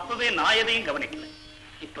 அப்பவே நான் எதையும் கவனிக்கல.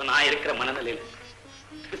 இப்ப நான் இருக்கிற மனநிலையில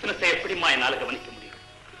பிசினஸை எப்படிமா என்னால கவனிக்க முடியும்?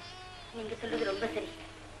 நீங்க சொல்றது ரொம்ப சரி.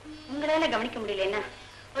 உங்களால கவனிக்க முடியலன்னா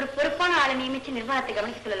ஒரு பொறுப்பான ஆளை நியமிச்சு நிர்வாகத்தை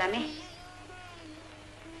கவனிக்க சொல்லலாமே.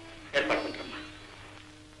 ஏற்பாடு பண்றேம்மா.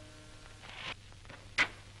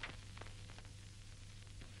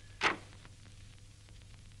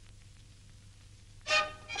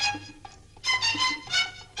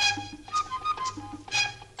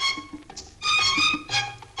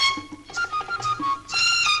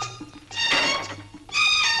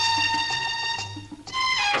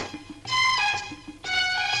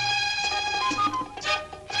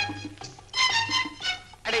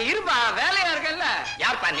 இருப்பா, வேலையா இருக்கல்ல.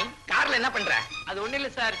 யார்ப்பா நீ? கார்ல என்ன பண்ற? அது ஒண்ணு இல்ல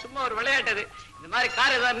சார், சும்மா ஒரு விளையாட்டு. இந்த மாதிரி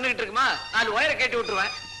கார் ஏதாவது நின்றுட்டு இருக்குமா, 4 ஒயரை கேட்டு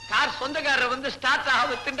விட்டுருவேன். கார் சொந்தக்காரர் வந்து ஸ்டார்ட்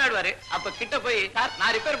ஆக திண்டாடுவாரு. அப்ப கிட்ட போய் சார்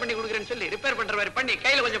நான் ரிப்பேர் பண்ணி கொடுக்குறேன்னு சொல்லி ரிப்பேர் பண்ற மாதிரி பண்ணி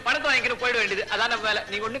கையில கொஞ்சம் பணத்தை வாங்கிட்டு போயிட வேண்டியது. அதான் நம்ம வேலை.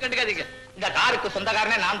 நீங்க ஒண்ணு கண்டுக்காதீங்க. இந்த காருக்கு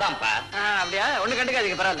சொந்தக்காரனே நான் தான்ப்பா. அப்படியா? ஒண்ணு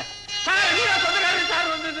கண்டுக்காதீங்க, பரவாயில்ல சார். நீங்க சொந்தக்காரர் சார்.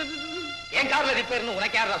 வந்து என் கார்ல ரிப்பேர்னு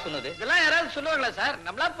உனக்கு யாரா சொன்னது? இதெல்லாம் யாராவது சொல்லுவாங்களா சார்?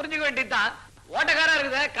 நம்மளா புரிஞ்சுக்க வேண்டியதுதான். ஓட்டக்காரா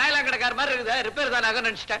இருக்குது, காயலாங்கடக்கார மாதிரி இருக்குது, ரிப்பேர் தான் ஆக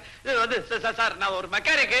நினைச்சிட்டேன். இது வந்து சார் நான் ஒரு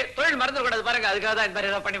மெக்கானிக்கு, தொழில் மறந்து கூடாது பாருங்க, அதுக்காக தான் இந்த மாதிரி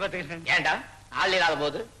ஏதாவது பண்ணி பார்த்துக்கிறேன். ஏண்டா ஆள் இல்லாத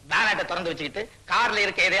போது பேனட்டை திறந்து வச்சுக்கிட்டு கார்ல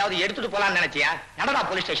இருக்க எதையாவது எடுத்துட்டு போலான்னு நினைச்சியா? நடடா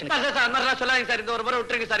போலீஸ் ஸ்டேஷன். சார் அந்த மாதிரிலாம் சொல்லாதீங்க சார். இந்த ஒரு முறை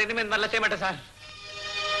விட்டுருங்க சார். இனிமே இந்த மாதிரிலாம் செய்ய மாட்டேன் சார்.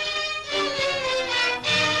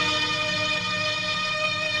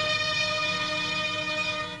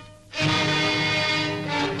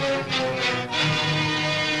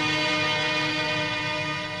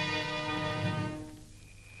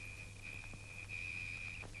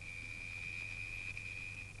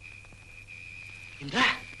 இந்திரா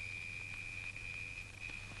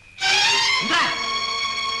இந்திரா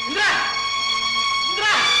இந்திரா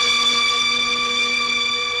இந்திரா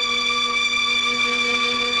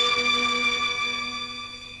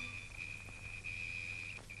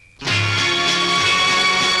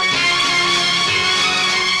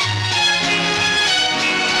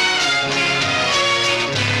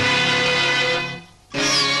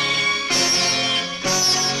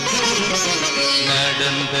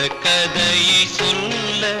நடந்த கதையை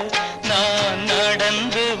சொல்ல நான்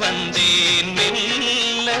நடந்து வந்தேன்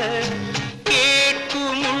மெல்ல.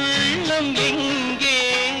 கேட்கும் உள்ளம் எங்கே,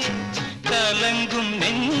 கலங்கும்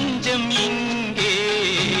நெஞ்சம் இங்கே.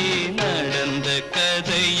 நடந்த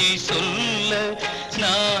கதையை சொல்ல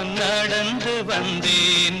நான் நடந்து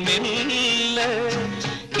வந்தேன் மெல்ல.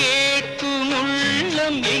 கேட்கும்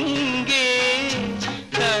உள்ளம் எங்கே,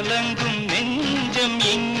 கலங்கும் நெஞ்சம்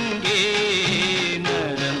இங்கே.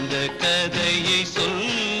 நடந்த கதையை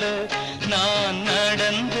சொல்ல நான்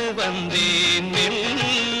நடந்து வந்தேன்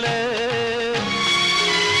மெல்ல.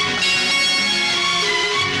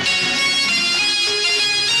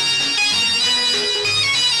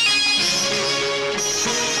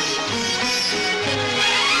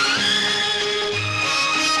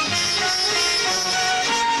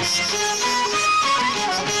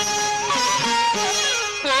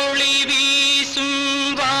 ஒளி வீசும்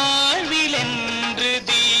வாழ்விலென்று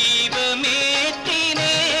தீபமேற்றினேன்.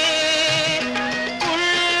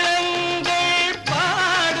 உள்ளங்கள்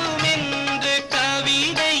பாடுமென்று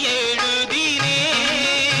கவிதை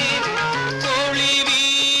எழுதினேன். ஒளி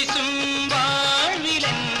வீசும்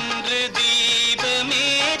வாழ்விலென்று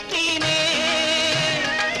தீபமேற்றினேன்.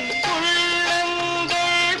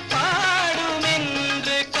 உள்ளங்கள்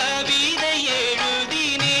பாடுமென்று கவிதை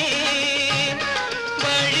எழுதினேன்.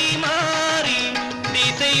 வழி மாறி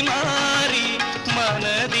திசை மாறி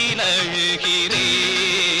மனதில் அழுகிறேன்.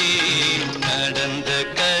 நடந்த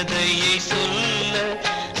கதையை சொல்ல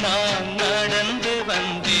நான் நடந்து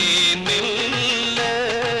வந்தேன் மெல்ல.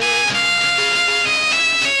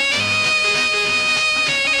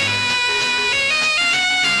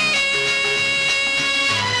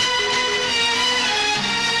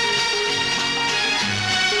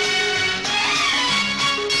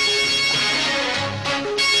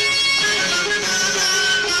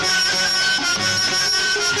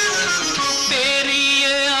 பெரிய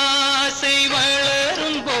ஆசை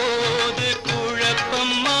வளரும் போது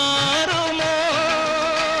குழப்பம் மாறுமோ?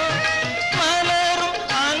 மலரும்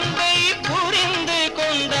அன்பை புரிந்து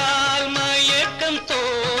கொண்டால் மயக்கம்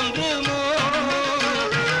தோன்றுமோ?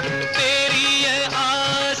 பெரிய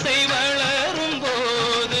ஆசை வளரும்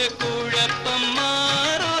போது குழப்பம்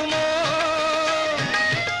மாறுமோ?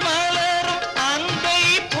 மலரும் அன்பை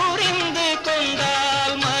புரிந்து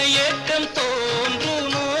கொண்டால் மயக்கம்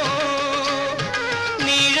தோன்றுமோ?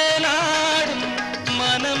 நிழலாடும்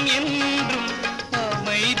மனம் என்றும்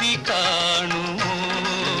அமைதி காணுமோ?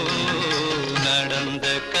 நடந்த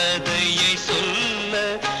கதையை சொல்ல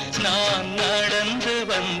நான் நடந்து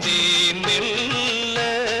வந்தேன் மெல்ல.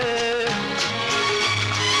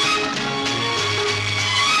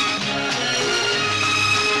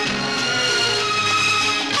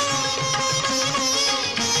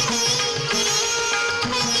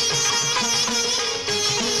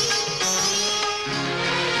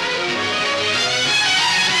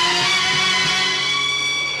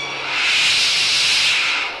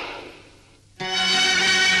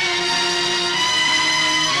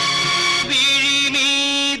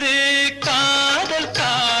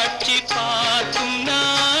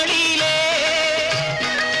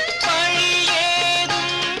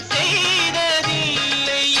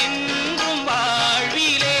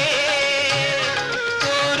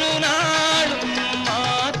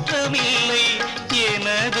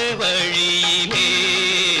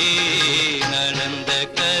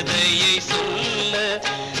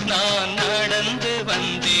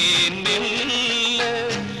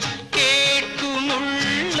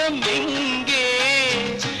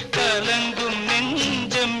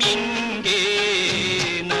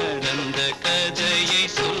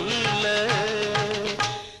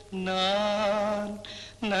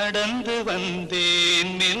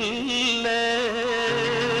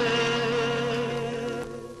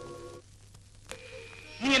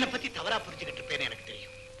 நீ என்னை பத்தி தவறா புரிஞ்சுக்கிட்டு இருப்பேன்னு எனக்கு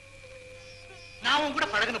தெரியும். நான் உன் கூட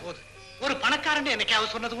பழகின போது ஒரு பணக்காரன்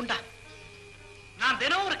என்னைக்காவது சொன்னது உண்டா? நான்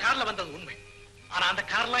தினம் ஒரு கார்ல வந்தது உண்மை. ஆனா அந்த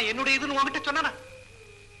கார்லாம் என்னுடைய இதுன்னு உன்கிட்ட சொன்னா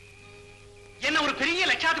என்ன ஒரு பெரிய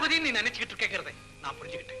லட்சாதிபதினு நீ நினைச்சுக்கிட்டு இருக்கிறத நான்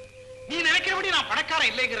புரிஞ்சுக்கிட்டேன். நீ நினைக்கிறபடி நான் பணக்காரன்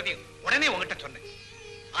இல்லைங்கிறதையும் உடனே உங்ககிட்ட சொன்னேன்.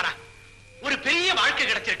 ஆனா ஒரு பெரிய வாழ்க்கை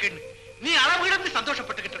கிடைச்சிருக்குன்னு நீ அளவு இழந்து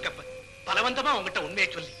சந்தோஷப்பட்டுக்கிட்டு இருக்கப்ப பலவந்தமா உங்ககிட்ட உண்மையை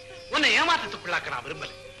சொல்லி உன்னை ஏமாற்றத்துக்குள்ளாக்க நான்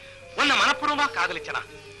விரும்பல. உன்னை மனப்பூர்வமா காதலிச்சனா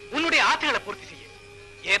உன்னுடைய ஆசைகளை பூர்த்தி செய்ய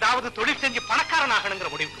ஏதாவது தொழில் செஞ்சு பணக்காரன் ஆகணுங்கிற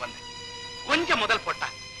முடிவுக்கு வந்தேன். கொஞ்சம் முதல் போட்டா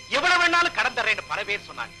எவ்வளவு வேணாலும் கடன் தர்றேன்னு பல பேர்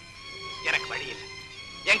சொன்னாங்க. எனக்கு வழி இல்லை.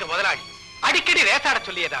 எங்க முதலாளி அடிக்கடி ரேசாட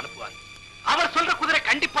சொல்லி அதை அனுப்புவாங்க. அவர் சொல்ற குதிரை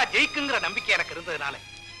கண்டிப்பா ஜெயிக்குங்கிற நம்பிக்கை எனக்கு இருந்ததுனால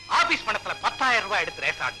ஆபீஸ் பணத்துல 10,000 ரூபாய் எடுத்து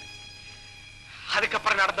ரேசாடு.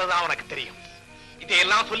 அதுக்கப்புறம் நடந்ததுதான் உனக்கு தெரியும்.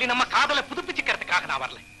 இதையெல்லாம் சொல்லி நம்ம காதலை புதுப்பிச்சுக்கிறதுக்காக நான்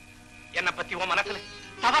வரல. என்னை பத்தி உன் மனசுல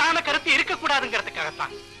தவறான கருத்து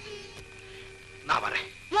இருக்கக்கூடாதுங்கிறதுக்காகத்தான் நான் வரேன்.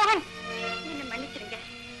 மோகன், என்ன மன்னிச்சிருங்க.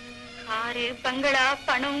 காரு, பங்களா,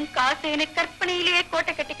 பணம், காசுன்னு கற்பனையிலேயே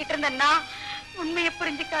கோட்டை கட்டிக்கிட்டு இருந்தேன்னா உண்மையை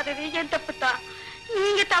புரிஞ்சுக்காதது என் தப்புத்தான்.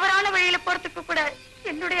 நீங்க தவறான வழியில போறதுக்கு கூட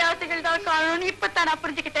என்னுடைய ஆசைகள் தான் காரணம். இப்பதான் நான்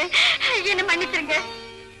புரிஞ்சுக்கிட்டேன். என்ன மன்னிச்சிருங்க.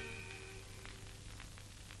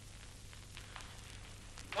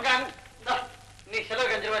 நீ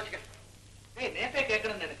செலவு 5 ரூபாய் வச்சுக்க. நீ நேத்தே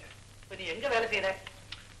கேட்கணும்னு நினைச்சேன். இப்ப நீ எங்க வேலை செய்யற?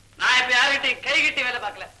 நான் இப்ப யாருகிட்டையும் கை கட்டி வேலை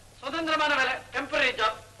பார்க்கல. சுதந்திரமான வேலை, டெம்பரரி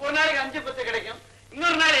ஜாப். ஒரு நாளைக்கு 5-10 கிடைக்கும்,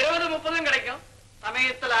 இன்னொரு நாள் 20-30 கிடைக்கும்.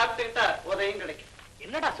 சமயத்துல ஆப்டுகிட்டா உதவியும் கிடைக்கும்.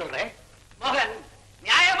 என்னடா சொல்ற மோகன்?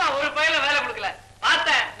 நியாயமா ஒரு பையில வேலை கொடுக்கல.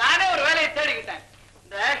 பார்த்தேன், நானே ஒரு வேலையை தேடிக்கிட்டேன்.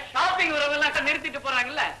 இந்த ஷாப்பிங் உறவெல்லாம் நிறுத்திட்டு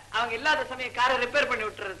போறாங்கல்ல, அவங்க இல்லாத சமயம் காரை ரிப்பேர் பண்ணி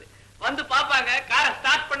விட்டுறது. வந்து பாப்பாங்க, காரை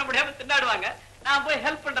ஸ்டார்ட் பண்ண முடியாம திண்டாடுவாங்க. நான் போய்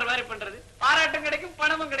ஹெல்ப் பண்ற மாதிரி பண்றது. பாராட்டும் கிடைக்கும்,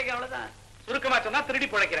 பணமும் கிடைக்கும். அவ்வளவுதான். சுருக்கமா சொன்னா திருடி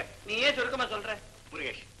பிழைக்கிறேன். நீ ஏன் சுருக்கமா சொல்ற?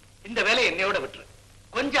 முருகேஷ், இந்த வேலையை என்னையோட விட்டுரு.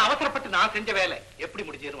 கொஞ்சம் அவசரப்பட்டு நான் செஞ்ச வேலை எப்படி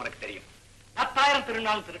முடிஞ்சதுன்னு உனக்கு தெரியும். 10,000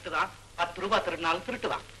 திருநாளும் திருட்டுதான், 10 ரூபாய் திருநாளும்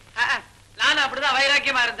திருட்டுதான். நானும் அப்படிதான்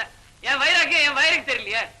வைராக்கியமா இருந்தேன். என் வைராக்கியம் என் வயிறுக்கு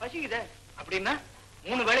தெரியலையே. பசிக்குதே அப்படின்னா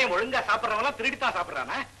 3 வேளையும் ஒழுங்கா சாப்பிடுறவங்க திருடித்தான்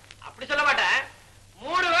சாப்பிடுறானா? அப்படி சொல்ல மாட்டேன்.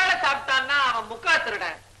 3 வேளை சாப்பிட்டான்னா அவன் முக்கா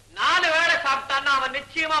திருடன், 4 வேளை சாப்பிட்டான்னா அவன்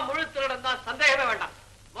நிச்சயமா முழு திருடன் தான். சந்தேகமே வேண்டாம்.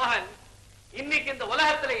 மோகன், இன்னைக்கு இந்த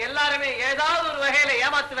உலகத்துல எல்லாருமே ஏதாவது ஒரு வகையில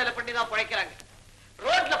ஏமாத்து வேலை பண்ணி தான் பிழைக்கிறாங்க.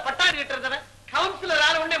 ரோட்ல பட்டாடிட்டு இருந்தவன் கவுன்சிலர்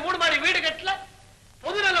ஆன உடனே 3 மாடி வீடு கட்டல.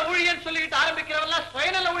 பொதுநல ஊழியர் சொல்லிக்கிட்டு ஆரம்பிக்கிறவெல்லாம்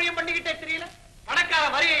சுயநல ஊழியம் பண்ணிக்கிட்டே தெரியல. பணக்கார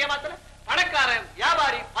வரியை ஏமாத்தல, பணக்காரன்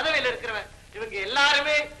வியாபாரி பதவியில் இருக்கிறவன், இவங்க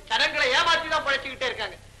எல்லாருமே ஜனங்களை ஏமாத்தி தான் பழைச்சுக்கிட்டே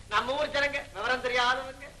இருக்காங்க. நம்ம ஊர் ஜனங்க விவரம்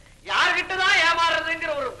தெரியாதவங்க, யாருகிட்டதான்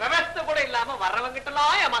ஏமாறுறதுங்கிற ஒரு விவஸ்தை கூட இல்லாம வர்றவங்கிட்ட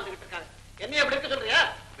எல்லாம் ஏமாந்துகிட்டு இருக்காங்க. என்ன எப்படி இருக்க சொல்றியா?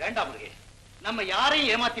 வேண்டாம் முருகேஷ், நம்ம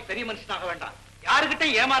யாரையும் ஏமாத்தி பெரிய மனுஷனாக வேண்டாம். யாருகிட்ட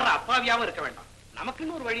ஏமாறுற அப்பாவியாவும் இருக்க வேண்டாம்.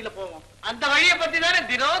 நமக்குன்னு ஒரு வழியில போவோம். அந்த வழியை பத்தி தானே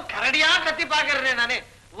தினம் கரடியா கத்தி பாக்குறேன் நானே.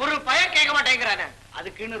 ஒரு பையன் கேட்க மாட்டேங்கிறானே.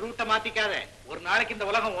 அதுக்குன்னு ரூட்டை மாத்திக்காத. ஒரு நாளைக்கு இந்த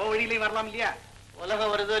உலகம் ஓ வழியிலையும் வரலாம் இல்லையா?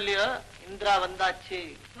 உலகம் வருதோ இல்லையோ, இந்திரா வந்தாச்சு.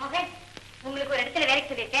 மோகன், உங்களுக்கு ஒரு இடத்துல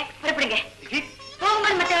வேலைக்கு சொல்லியிருக்கேன், புறப்படுங்க.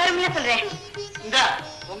 போகும்போது மற்ற வேற சொல்றேன். இந்த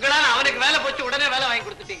உங்களால அவனுக்கு வேலை போச்சு, உடனே வேலை வாங்கி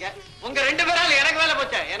கொடுத்துட்டீங்க. உங்க 2 பேரால எனக்கு வேலை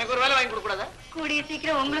போச்சா? எனக்கு ஒரு வேலை வாங்கி கொடுக்க கூடாதா? கூடிய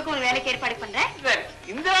சீக்கிரம் உங்களுக்கும் ஒரு வேலைக்கு ஏற்பாடு பண்றேன். சரி,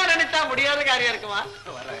 இந்திரா நினைச்சா முடியாத காரியம் இருக்குமா?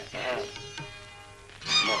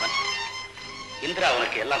 மோகன், இந்திரா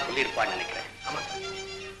உனக்கு எல்லாம் சொல்லியிருப்பான்னு நினைக்கிறேன். ஆமா,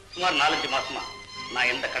 சுமார் 4-5 மாசமா நான்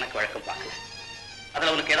எந்த கணக்கு வழக்கம் பார்க்கல.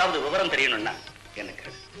 அதுல உனக்கு ஏதாவது விவரம் தெரியணும்னா எனக்கு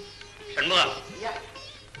சண்முகம்,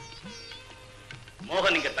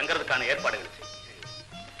 மோகன் இங்க தங்கறதுக்கான ஏற்பாடுகள் செய்.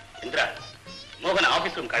 இந்திரா, மோகன்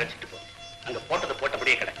ஆபீஸ் ரூம் கழிச்சிட்டு போ. அங்க போட்டதை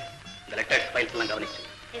போட்டபடியே கிடக்கு. இந்த லெட்டர்ஸ் ஃபைல்ஸ் எல்லாம் கவனிச்சு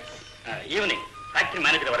ஈவினிங் ஃபேக்டரி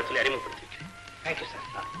மேனேஜரை வர சொல்லி அறிமுகப்படுத்தி. Thank you sir.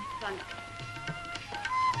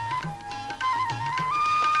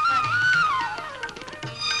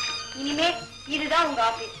 இனிமே இதுதான் உங்க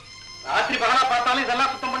ஆபீஸ். ராத்திரி பகலா பார்த்தாலும்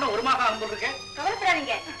இதெல்லாம் சுத்தம் பண்ண 1 மாசம் ஆகும் இருக்கேன்.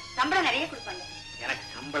 கவலைப்படாதீங்க, சம்பளம் நிறைய கொடுப்பாங்க. எனக்கு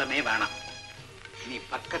சம்பளமே வேணாம். நீ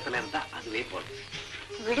பக்கத்துல இருந்தா அதுவே போதும்.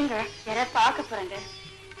 விடுங்க, யாராவது பார்க்க போறாங்க.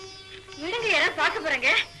 விடுங்க, யாராவது பார்க்க போறாங்க.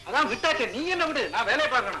 அதான் விட்டாச்சு, நீ என்ன விடு, நான் வேலையை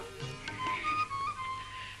பார்க்கணும்.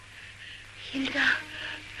 இந்திரா,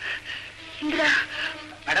 இந்திரா.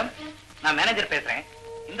 மேடம், நான் மேனேஜர் பேசுறேன்.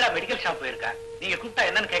 இந்திரா மெடிக்கல் ஷாப் போயிருக்கா. நீங்க கூப்பிட்டா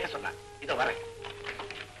என்னன்னு கேட்க சொன்னா. இதோ வரேன்.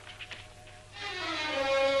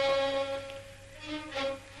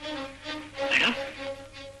 மேடம்,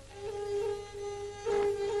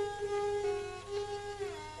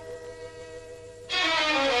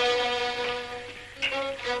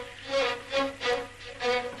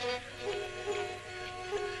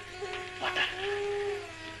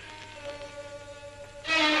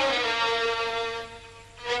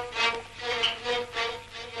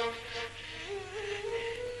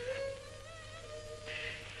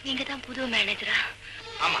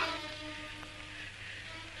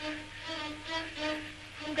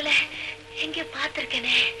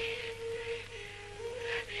 பார்த்திருக்கேனே.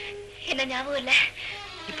 என்ன ஞாபகம் இல்ல?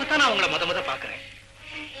 இப்பதான் நான் உங்களை முத பாக்குறேன்.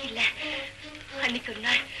 இல்ல, அன்னைக்கு ஒரு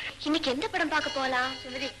நாள். இன்னைக்கு எந்த படம் பார்க்க போகலாம்?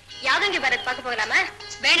 சுமதி, யாதங்கி பாரத் பார்க்க போகலாமா?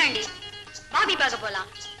 வேணாண்டி, பாபி பார்க்க போலாம்.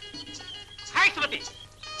 ஹாய் சுமதி.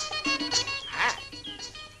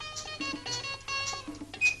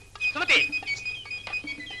 சுமதி,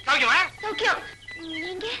 சௌக்கியமா? சௌக்கியம்.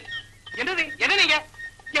 நீங்க என்னது? என்ன நீங்க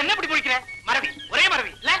என்ன இப்படி முடிக்கிற? மறதி, ஒரே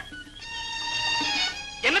மறதி இல்ல?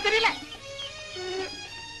 என்ன தெரியல?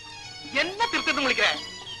 என்ன திருத்தத்து முடிக்கிற?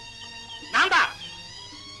 நான் தான்.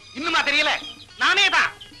 இன்னுமா தெரியல? நானே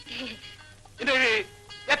தான்.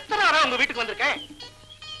 எத்தனை வரை உங்க வீட்டுக்கு வந்திருக்கேன்.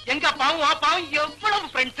 எங்க அப்பாவும் அப்பாவும்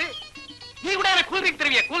எவ்வளவு ஃப்ரெண்ட்ஸ். நீ கூட எனக்கு கூல்ட்ரிங்க்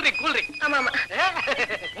தருவிய? கூல்ட்ரிங்க். ஆமா ஆமா.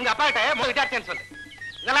 உங்க அப்பா கிட்ட விசாரிச்சேன்னு சொல்லு.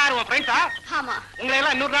 இதெல்லாம் உன் ஃப்ரெண்ட்ஸா? ஆமா. உங்களை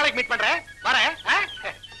எல்லாம் 100 நாளைக்கு மீட் பண்றேன். வரேன்.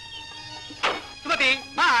 சுமதி,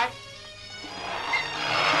 பாய்.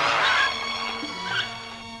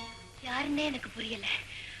 யாருன்னே எனக்கு புரியல.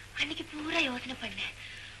 அன்னைக்கு பூரா யோசனை பண்ணேன்.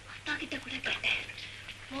 அப்பா கிட்ட கூட கேட்டேன்.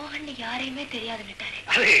 மோகன் யாரையுமே தெரியாதுன்னுட்டாரு.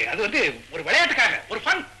 அது வந்து ஒரு விளையாட்டுக்காக, ஒரு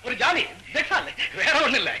ஃபன், ஒரு ஜாலி, வேற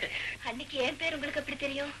ஒண்ணு இல்ல. அன்னைக்கு என் பேர் உங்களுக்கு எப்படி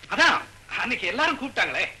தெரியும்? அதான் அன்னைக்கு எல்லாரும்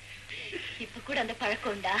கூப்பிட்டாங்களே. இப்ப கூட அந்த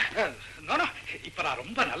பழக்கம் உண்டா? இப்ப நான்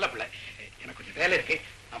ரொம்ப நல்ல பிள்ளை. எனக்கு கொஞ்சம் வேலை இருக்கு,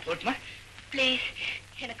 நான் போட்டுமா? ப்ளீஸ்,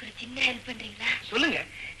 எனக்கு ஒரு சின்ன ஹெல்ப் பண்றீங்களா? சொல்லுங்க.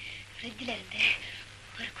 ஃப்ரிட்ஜ்ல இருந்து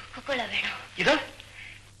ஒரு கொக்கோ கோலா வேணும். இதோ.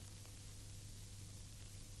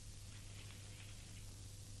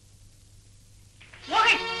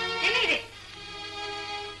 மோகன், என்ன இது?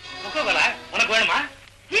 கொக்கோ கோலா உனக்கு வேணுமா?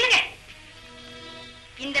 இல்லங்க,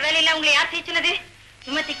 இந்த வேலையில உங்களை யார் செய்ய?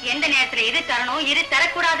 சுமதிக்கு எந்த நேரத்துல எது தரணும் எது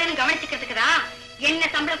தரக்கூடாதுன்னு கவனிச்சுக்கிறதுக்கு தான் என்ன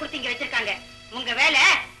சம்பளம் கொடுத்து இங்க வச்சிருக்காங்க. உங்க வேலை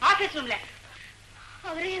ஆபீஸ் ரூம்ல.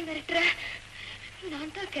 அவரையும் மிரட்டுற?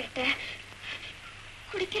 நான் தான் கேட்டேன்.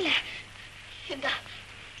 குடிக்கல. இந்தா.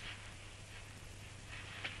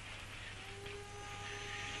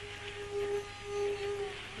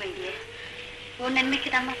 உன் நன்மைக்கு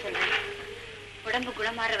தாமா சொல்றேன். உடம்பு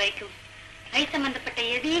குணமாற வரைக்கும் கை சம்பந்தப்பட்ட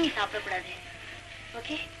எதையும் நீ சாப்பிடக்கூடாது.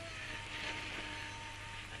 ஓகே?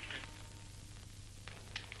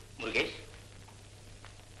 முருகேஷ்,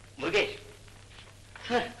 முருகேஷ்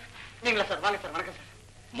சார், நீங்களா சார்? வாங்க சார். வணக்கம் சார்.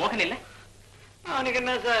 மோகன் இல்ல? அவனுக்கு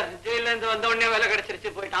என்ன சார், ஜெயில இருந்து வந்த உடனே வேலை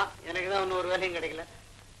கிடைச்சிருச்சு, போயிட்டான். எனக்கு தான் இன்னும் ஒரு வேலையும் கிடைக்கல.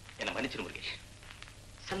 என்ன மன்னிச்சிரு முருகேஷ்.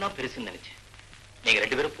 சொன்னா பெருசுன்னு நினைச்சேன். நீங்க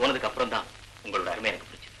 2 பேரும் போனதுக்கு அப்புறம் தான் உங்களோட அருமை எனக்கு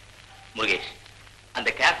பிடிச்சது. முருகேஷ், அந்த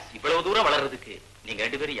கேப்ஸ் இவ்வளவு தூரம் வளர்றதுக்கு நீங்க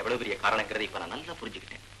 2 பேரும் எவ்வளவு பெரிய காரணங்கிறதை இப்ப நான் நல்லா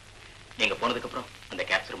புரிஞ்சுக்கிட்டேன். நீங்க போனதுக்கு அப்புறம் அந்த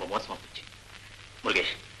கேப்ஸ் ரொம்ப மோசமா போச்சு.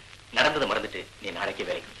 முருகேஷ், நடந்ததை மறந்துட்டு நீ நாளைக்கே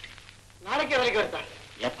வேலைக்கு வந்துட்டு. நாளைக்கே வேலைக்கு வருதா?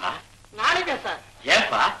 ஏப்பா? நாளைக்கா சார்?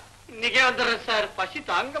 ஏப்பா? இன்னைக்கே வந்துடுறேன் சார், பசி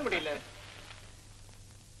தாங்க முடியல.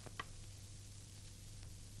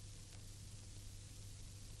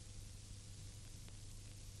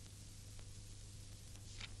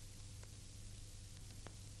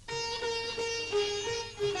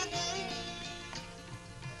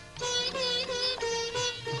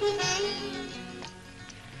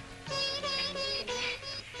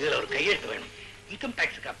 இதுல ஒரு கையெழுத்து வேணும். இன்கம்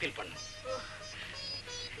டாக்ஸுக்கு அப்பீல் பண்ணும்.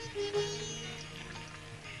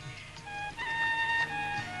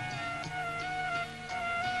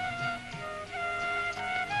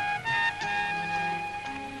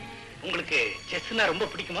 உங்களுக்கு செஸ்னா ரொம்ப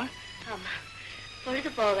பிடிக்குமா? ஆமா. பொழுது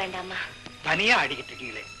போக வேண்டாமா? தனியா ஆடிக்கிட்டு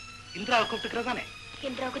இருக்கீங்களே, இந்திராவை கூப்பிட்டுக்கிறதானே?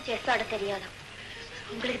 இந்திராவுக்கு செஸ் ஆட தெரியாதா?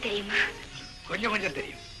 உங்களுக்கு தெரியுமா? கொஞ்சம் கொஞ்சம்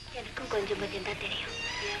தெரியும். எனக்கும் கொஞ்சம் கொஞ்சம் தான் தெரியும்.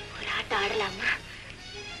 ஒரு ஆட்டம் ஆடலாமா?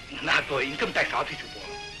 நான் இப்போ இன்கம் டாக்ஸ் ஆபீஸுக்கு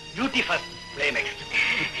போகணும். Duty first, play next.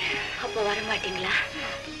 அப்போ வர மாட்டீங்களா?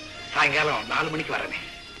 சாயங்காலம் 4 மணிக்கு வரேனே.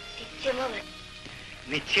 நிச்சயமா வர.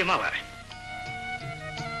 நிச்சயமா வரேன்.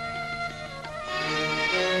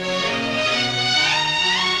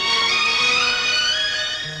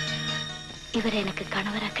 இவர் எனக்கு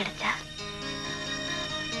கணவரா கிடைச்சா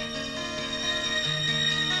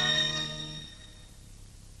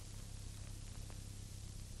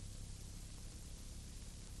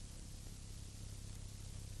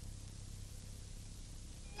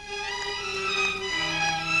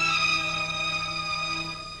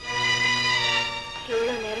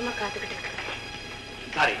எவ்வளவு நேரமா காத்துக்கிட்டு இருக்காங்க.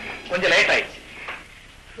 சாரி, கொஞ்சம் லேட் ஆயிடுச்சு.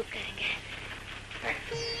 உட்காருங்க.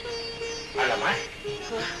 ஆமாமா,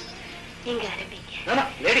 நீங்க ஆரம்பிங்க.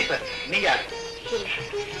 லேடி சார், நீங்க யாரு? இல்ல,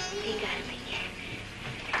 நீங்க ஆரம்பிங்க.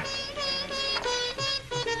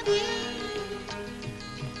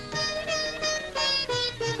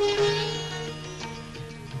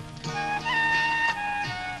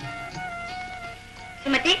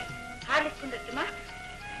 Sumathi, Horlicks கொண்டுமா?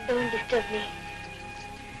 Don't disturb me.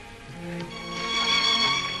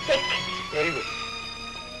 Very good.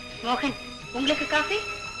 மோகன், உங்களுக்கு காஃபி?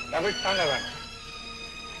 டபுள் தாங்க வேணும்.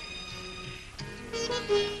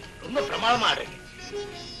 ரொம்ப பிரமாதமா ஆடுறீங்க.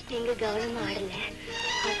 நீங்க கவனமா ஆடல,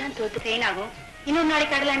 அதான் தோத்து பெயின் ஆகும். இன்னொரு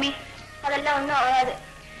நாளைக்கு ஆடலாமே. அதெல்லாம் ஒண்ணும் ஆகாது,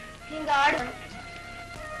 நீங்க ஆடணும்.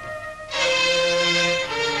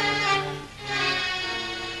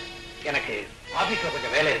 எனக்கு ஆபீஸ்ல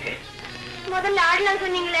கொஞ்சம் வேலை இருக்கு. முதல்ல ஆடலாம்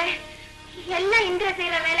சொன்னீங்களே, எல்லாம் இந்திர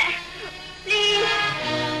செய்யற வேலை. ப்ளீஸ்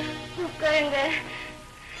உட்காருங்க.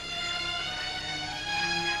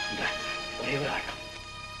 ஒரே ஒரு ஆட்டம்.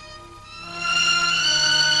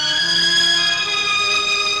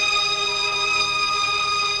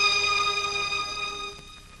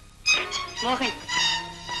 மோகன்,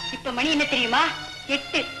 இப்ப மணி என்ன தெரியுமா?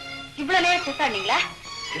 8. இவ்வளவு நேரம் செஸ் ஆடுனீங்களா?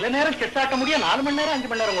 சில நேரம் செஸ் ஆட்ட முடியும், 4 மணி நேரம் 5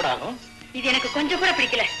 மணி நேரம் கூட ஆகும். இது எனக்கு கொஞ்சம் கூட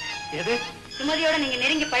பிடிக்கல. எது? சுமதியோட நீங்க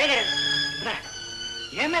நெருங்கி பழகிறது.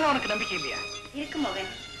 என் மேல உனக்கு நம்பிக்கை இல்லையா? இருக்கு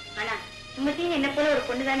மோகன், ஆனா சுமதியும் என்ன போல ஒரு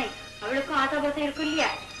பொண்ணு தானே, அவளுக்கும் ஆசாபாசம் இருக்கும் இல்லையா?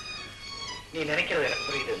 நீ நினைக்கிறது எனக்கு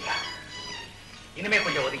புரியுது. இனிமே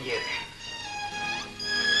கொஞ்சம் ஒதுங்கியே இருக்கு.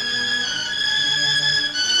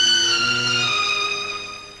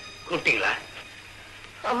 கூப்பிட்டீங்களா?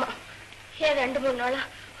 ஆமா, ஏன் 2-3 நாளா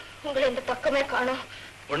உங்களை இந்த பக்கமே காணோம்.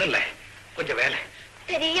 ஒண்ணும் இல்ல, கொஞ்சம் வேலை.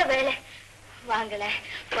 பெரிய வேலை. வாங்கல,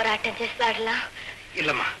 போராட்டம் செஸ் ஆடலாம்.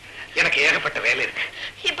 இல்லம்மா, எனக்கு ஏகப்பட்ட வேலை இருக்கு.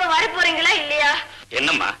 இப்ப வர போறீங்களா இல்லையா?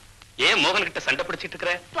 என்னம்மா, ஏன் மோகன் கிட்ட சண்டை பிடிச்சிட்டு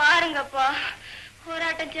இருக்கிற? பாருங்கப்பா,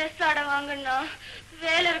 போராட்டம் செஸ் ஆட வாங்கன்னா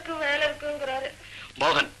வேலை இருக்குங்கிறாரு.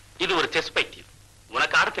 மோகன், இது ஒரு செஸ் பைத்தியம்.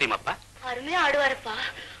 உனக்கு ஆட தெரியுமாப்பா? அருமையா ஆடுவாருப்பா.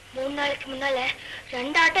 3 நாளைக்கு முன்னால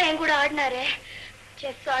 2 ஆட்டம் என் கூட ஆடினாரு.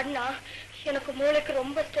 செஸ் ஆடினா எனக்கு மூளைக்கு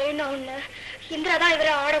ரொம்ப ஸ்ட்ரெயின் ஆகுன்னு இந்திரா தான்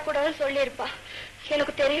இவரை ஆடக்கூடாதுன்னு சொல்லியிருப்பா.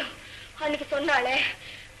 எனக்கு தெரியும், அன்னைக்கு சொன்னாலே.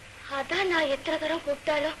 அதான் நான் எத்தனை தரம்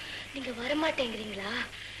கூப்பிட்டாலும் நீங்க வரமாட்டேங்கிறீங்களா?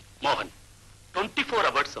 மோகன், 24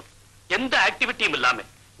 ஹவர்ஸும் எந்த ஆக்டிவிட்டியும் இல்லாம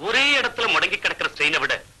ஒரே இடத்துல முடங்கி கிடக்கிற ஸ்ட்ரெயினை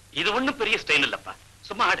விட இது ஒண்ணும் பெரிய ஸ்ட்ரெயின் இல்லப்பா.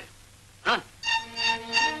 சும்மா ஆடு.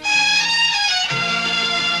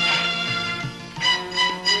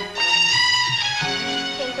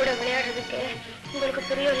 என் கூட விளையாடுறதுக்கு உங்களுக்கு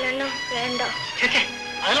புரியலன்னா வேண்டாம்.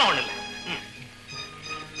 அதெல்லாம் ஒண்ணு இல்ல.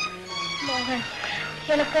 மோகன்,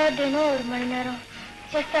 எனக்கா தினம் 1 மணி நேரம்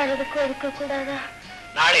செஸ் ஆடுறதுக்கு ஒதுக்க கூடாதா?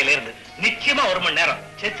 நாளையில இருந்து நிச்சயமா 1 மணி நேரம்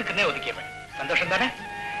செஸ்ஸுக்குன்னே ஒதுக்கியவன். சந்தோஷம் தானே?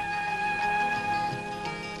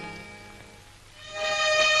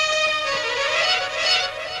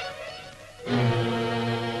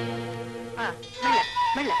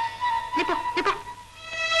 மெல்ல நிப்போ நிப்போ.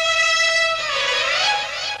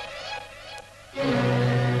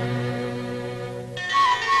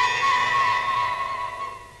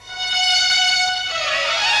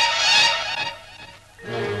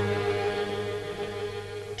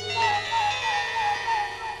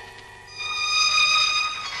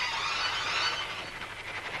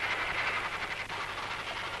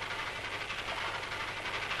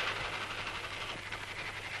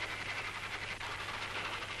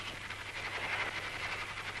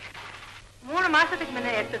 மாசத்துக்கு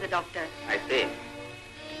முன்ன எடுத்தது டாக்டர்.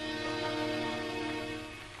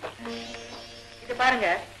 இது பாருங்க,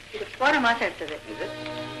 இது போன மாசம் எடுத்தது.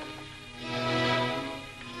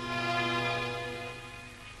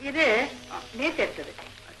 இது நேத்து எடுத்தது.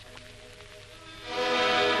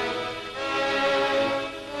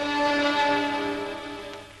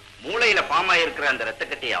 மூளையில பாமா இருக்கிற அந்த ரத்த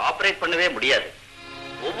கட்டியை ஆபரேட் பண்ணவே முடியாது.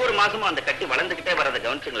 ஒவ்வொரு மாசமும் அந்த கட்டி வளர்ந்துகிட்டே வரதை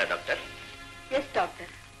கவனிச்சுங்களா டாக்டர்? Yes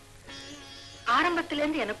doctor. ஆரம்பத்துல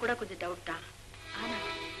இருந்து எனக்கு கூட கொஞ்சம் டவுட் தான். ஆனா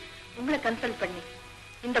உங்களை கன்சல்ட் பண்ணி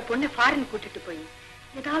இந்த பொண்ணு ஃபாரின் கூட்டிட்டு போய்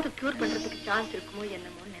ஏதாவது கியூர் பண்றதுக்கு சான்ஸ் இருக்குமோ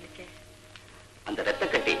என்னமோன்னு நினைக்கிறேன். அந்த ரத்த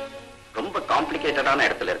கட்டி ரொம்ப காம்ப்ளிகேட்டடான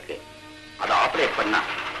இடத்துல இருக்கு. அதை ஆபரேட் பண்ணா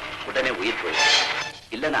உடனே உயிர் போயிடும்.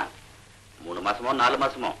 இல்லனா 3 மாசமோ 4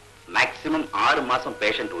 மாசமோ மேக்சிமம் 6 மாசம்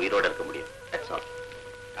பேஷண்ட் உயிரோட இருக்க முடியும். That's all.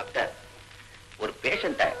 டாக்டர், ஒரு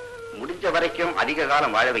பேஷண்ட்டை முடிஞ்ச வரைக்கும் அதிக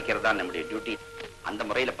காலம் வாழ வைக்கிறது தான் நம்முடைய டியூட்டி. அந்த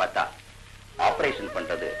முறையில பார்த்தா ஆபரேஷன்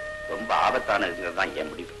பண்றது ரொம்ப ஆபத்தானதுங்கிறது தான் என்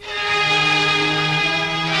முடிவு.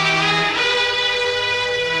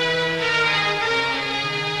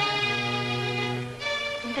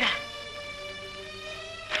 இந்திரா,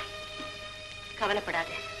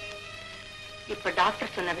 கவலைப்படாதே. இப்ப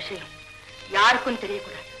டாக்டர் சொன்ன விஷயம் யாருக்கும்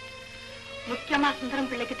தெரியக்கூடாது. முக்கியமா சுந்தரம்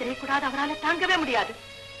பிள்ளைக்கு தெரியக்கூடாது. அவரால் தாங்கவே முடியாது.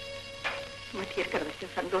 சுமதி இருக்கிற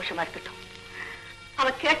விஷயம் சந்தோஷமா இருக்கட்டும். அவ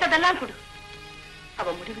கேட்டதெல்லாம் கொடு.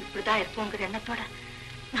 அவ முடிவு இப்படிதான் இருப்போங்கிற எண்ணத்தோட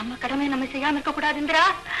நம்ம கடமை நம்ம செய்யாம இருக்க கூடாது. இந்திரா,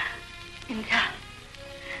 இந்திரா,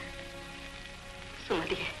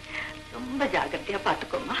 சுமதியை ரொம்ப ஜாகிரதையா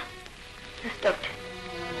பாத்துக்கோமா. டாக்டர்.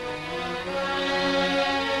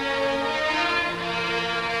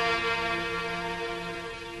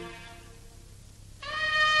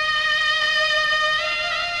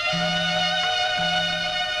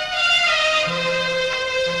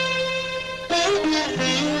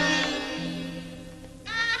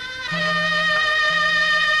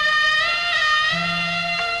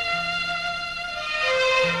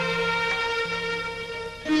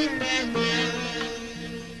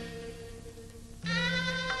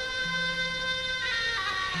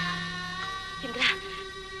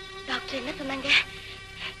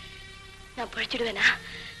 நான் பழிச்சிடுவேனா?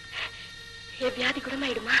 என் வியாதி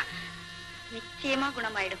குணமாயிடுமா? நிச்சயமா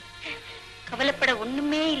குணமாயிடும். கவலைப்பட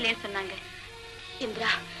ஒண்ணுமே இல்லைன்னு சொன்னாங்க. இந்திரா,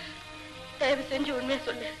 தயவு செஞ்சு உண்மையை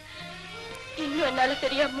சொல்லு. இன்னும் என்னால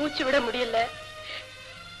சரியா மூச்சு விட முடியல,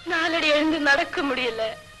 நாலடி எழுந்து நடக்க முடியல.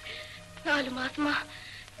 4 மாசமா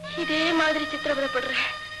இதே மாதிரி சித்திரவதைப்படுறேன்.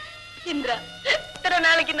 இந்திரா, இத்தனை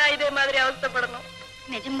நாளைக்கு நான் இதே மாதிரி அவஸ்தைப்படணும்?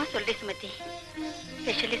 நிஜமா சொல்றேன் சுமதி.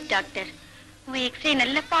 ஸ்பெஷலிஸ்ட் டாக்டர் உன் எக்ஸ்ரே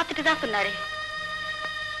நல்லா பார்த்துட்டு தான் சொன்னாரு.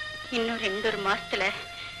 இன்னும் 2 மாசத்துல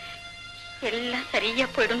எல்லாம் சரியா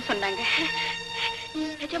போயிடும் சொன்னாங்க.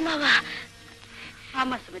 நிஜமாவா?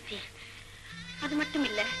 ஆமா சுமதி. அது மட்டும்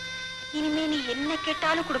இல்ல, இனிமே நீ என்ன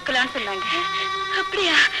கேட்டாலும் கொடுக்கலான்னு சொன்னாங்க.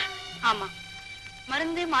 அப்படியா? ஆமா.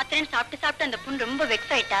 மருந்து மாத்திரைன்னு சாப்பிட்டு அந்த புண் ரொம்ப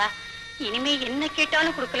வெக்ஸ் ஆயிட்டா, இனிமே என்ன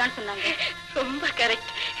கேட்டாலும் கொடுக்கலான்னு சொன்னாங்க. ரொம்ப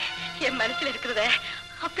கரெக்ட். என் மனசுல இருக்கிறத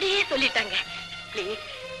அப்படியே சொல்லிட்டாங்க. பிளீஸ்,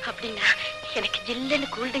 அப்படின்னா எனக்கு ஜில்லுன்னு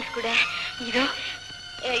கூல்ட்ரிங்க்ஸ் கூட. இதோ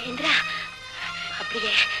இந்திரா,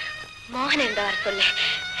 அப்படியே மோகன் இருந்தார் சொல்லு.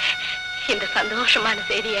 இந்த சந்தோஷமான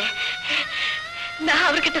செய்திய நான்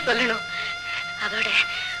அவர்கிட்ட சொல்லணும். அதோட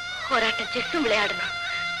போராட்டம் செஸ்ஸும் விளையாடணும்.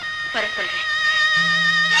 வர சொல்றேன்.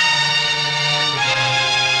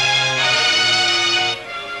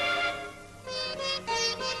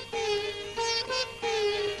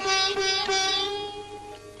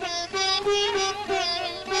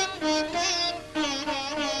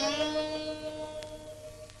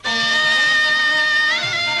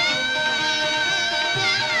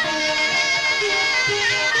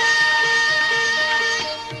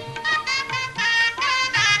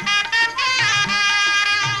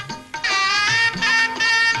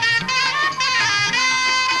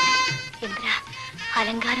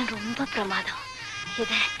 அலங்காரம் ரொம்ப பிரமாதம்.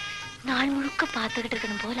 இத நாள் முழுக்க பார்த்துக்கிட்டு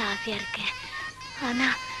இருக்கணும் போல ஆசையா இருக்கேன். ஆனா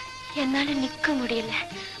என்னால நிக்க முடியல.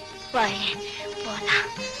 வாயே போலாம்.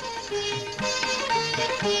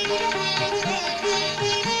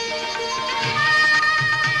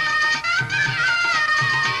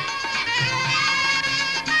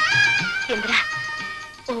 இந்திரா,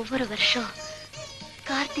 ஒவ்வொரு வருஷம்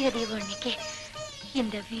கார்த்திகை தீபம் அன்னைக்கு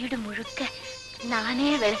இந்த வீடு முழுக்க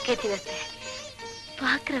நானே விளக்கேற்றி வைப்பேன்.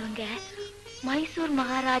 பாக்குறவங்க மைசூர்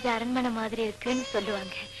மகாராஜா அரண்மனை மாதிரி இருக்குன்னு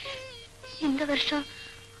சொல்லுவாங்க. இந்த வருஷம்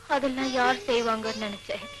அதெல்லாம் யார் செய்வாங்கன்னு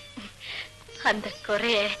நினைச்சேன். அந்த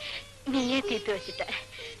குறைய நீயே தீர்த்து வச்சுட்ட.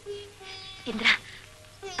 இந்திரா,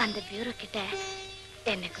 அந்த பியூரோ கிட்ட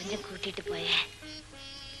என்னை கொஞ்சம் கூட்டிட்டு போய.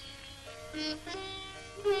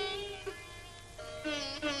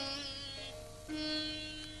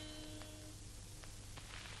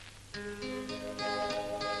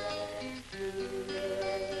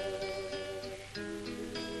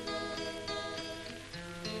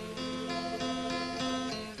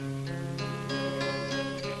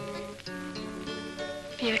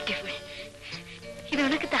 பியூட்டிஃபுல். இது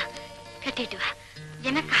உனக்கு தான். கட்டிட்டு வா.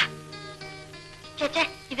 எனக்கா? சேச்சே,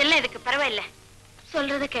 இதெல்லாம் இதுக்கு பரவாயில்ல.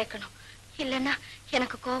 சொல்றத கேட்கணும், இல்லைன்னா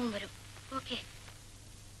எனக்கு கோபம் வரும். ஓகே.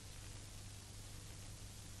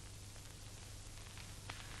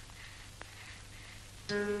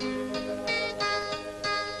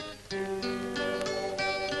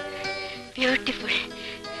 பியூட்டிஃபுல்.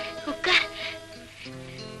 உட்கார்.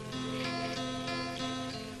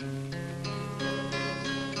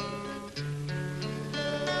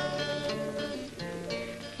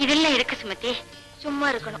 இதெல்லாம் இருக்கு சுமதி, சும்மா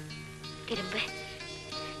இருக்கணும். திரும்ப.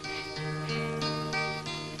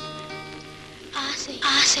 ஆசை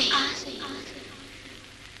ஆசை ஆசை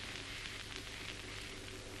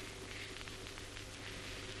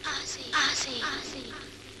ஆசை ஆசை ஆசை.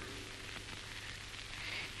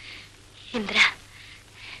 இந்திரா,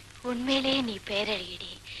 உண்மையிலே நீ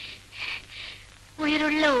பேரழகிடி.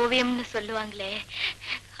 உயிருள்ள ஓவியம்னு சொல்லுவாங்களே,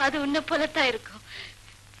 அது உன்னை போலத்தான் இருக்கும்.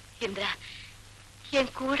 இந்திரா,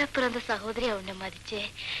 என் கூட பிறந்த சகோதரியா உன்னை மதிச்சு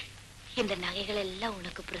இந்த நகைகள் எல்லாம்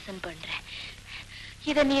உனக்கு பிரசன்ட் பண்றேன்.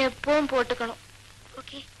 இத நீ எப்பவும் போட்டுக்கணும்.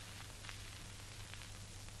 ஓகே?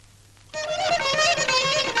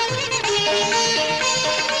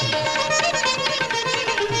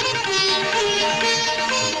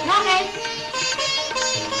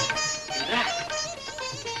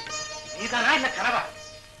 நீதானா இல்ல கனவா?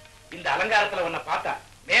 இந்த அலங்காரத்துல உன்னை பார்த்தா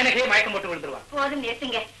மேனகே மயக்கம் போட்டு விழுந்துருவா. போதும்,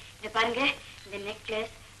 நிறுத்துங்க. இத பாருங்க, இந்த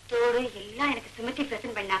நெக்லஸ் தோடு எல்லாம் எனக்கு சுமத்தி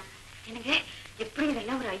பிரசன்ட் பண்ணா. எனக்கு எப்படி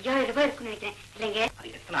இதெல்லாம் ஒரு 5000 ரூபாய் இருக்குன்னு நினைக்கிறேன். இல்லைங்க,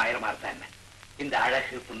 அது எத்தனை ஆயிரமா இருந்தா என்ன? இந்த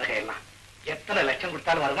அழகு புன்னகை எல்லாம் எத்தனை லட்சம்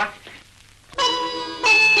கொடுத்தாலும் வருமா?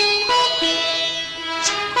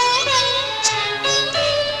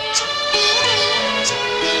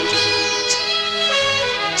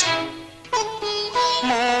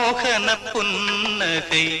 மோகன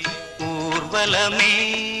புன்னகை ஊர்வலமே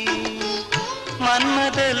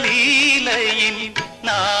மன்மத லீலையின்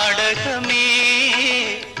நாடகமே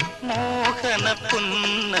மோகன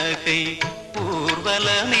புன்னகை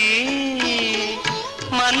ஊர்வலமே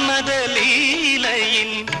மன்மத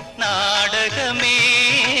லீலையின் நாடகமே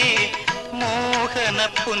மோகன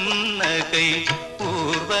புன்னகை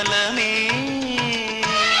ஊர்வலமே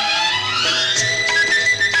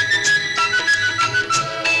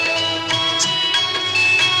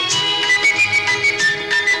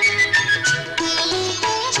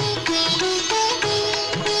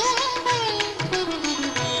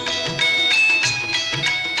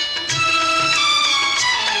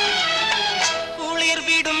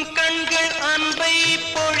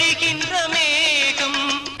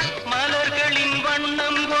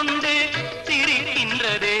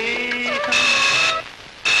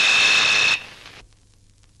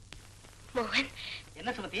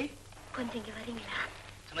என்ன சுமதி, கொஞ்சம் இங்க வரீங்களா?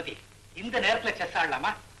 சுமதி, இந்த நேரத்துல செஸ்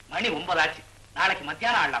ஆடலாமா? மணி 9 ஆச்சு. நாளைக்கு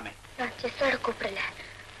மத்தியானம் ஆடலாமே. நான் செஸ் ஆட கூப்பிடல,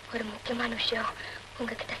 ஒரு முக்கியமான விஷயம்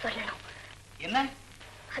உங்ககிட்ட சொல்லணும். என்ன?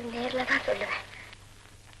 அது நேர்ல தான் சொல்லுவேன்.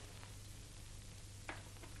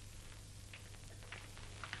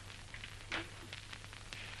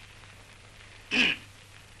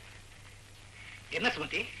 என்ன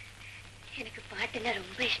சுமதி? எனக்கு பாட்டுல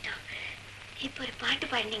ரொம்ப இஷ்டம். இப்ப ஒரு பாட்டு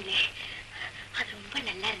பாடினீங்களே, அது ரொம்ப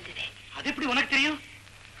நல்லா இருந்தது. அது எப்படி உனக்கு தெரியும்?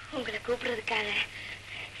 உங்களை கூப்பிடுறதுக்காக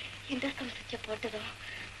இந்துஸ்தான் சுவிட்ச போட்டதும்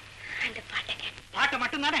அந்த பாட்டை பாட்டை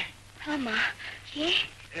மட்டும் தானே? ஆமா. ஏன்?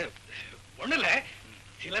 ஒண்ணு இல்ல,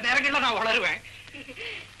 சில நேரங்கள்ல நான் வளருவேன்.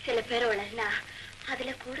 சில பேர் வளர்னா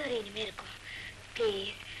அதுல கூட ஒரு இனிமே இருக்கும்.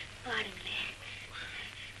 Please பாடுங்களேன்,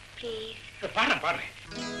 please. பாடுறேன்.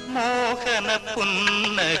 மோகன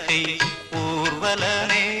புன்னகை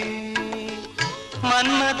ஊர்வலமே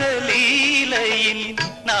மன்மத லீலையின்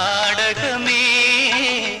நாடகமே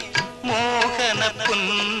மோகன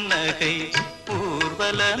புன்னகை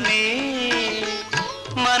ஊர்வலமே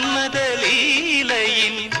மன்மத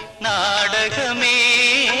லீலையின் நாடகமே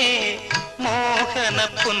மோகன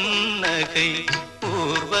புன்னகை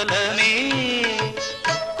ஊர்வலமே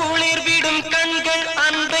குளிர்விடும் கண்கள்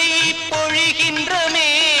அன்பை பொழிகின்ற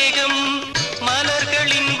மேகம்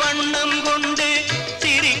மலர்களின் வண்ணம் கொண்டு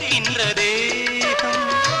சிரிக்கின்ற தேகம்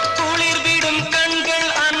குளிர்விடும் கண்கள்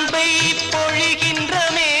அன்பை பொழிகின்ற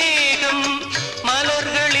மேகம்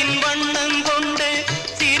மலர்களின் வண்ணம் கொண்டு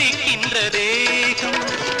சிரிக்கின்ற தேகம்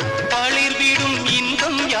பளிர்விடும்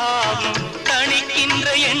இன்பம் யாவும் தணிக்கின்ற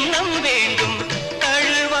எண்ணம் வேண்டும்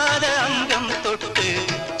தழுவாத அங்கம் தொட்டு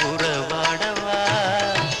உறவாடவா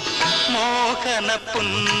மோகன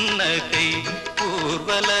புன்னகை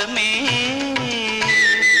ஊர்வலமே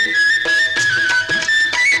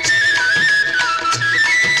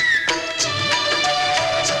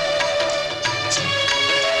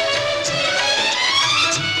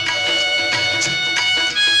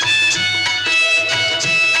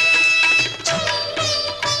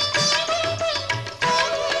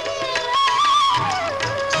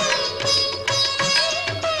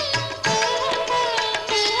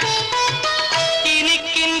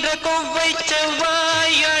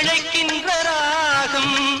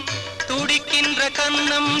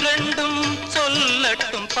கண்ணம் ரெண்டும்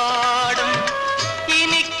சொல்லட்டும் பாடும்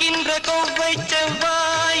இனிக்கின்ற கொவ்வை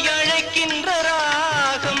செவ்வாய் அழைக்கின்ற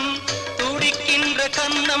ராகம் துடிக்கின்ற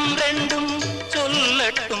கண்ணம் ரெண்டும்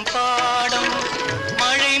சொல்லட்டும் பாடும்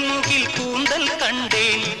மழை முகில் கூந்தல்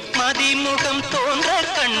கண்டேன் மதிமுகம் தோன்ற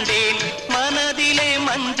கண்டேன் மனதிலே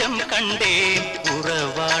மஞ்சம் கண்டேன்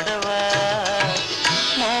உறவாடவா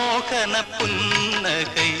மோகன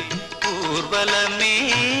புன்னகை ஊர்வலமே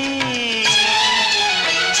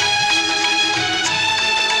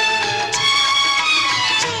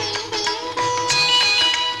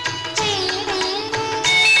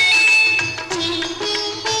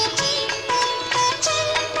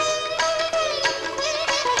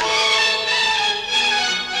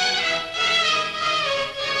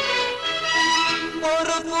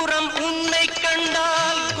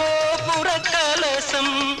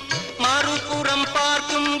மறுபுறம்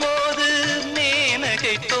பார்க்கும் போது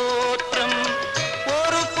மேனகை தோற்றம்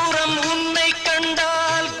ஒரு புறம் உன்னை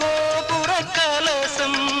கண்டால் கோபுர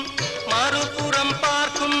கலசம் மறுபுறம்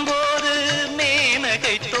பார்க்கும் போது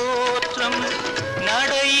மேனகை தோற்றம்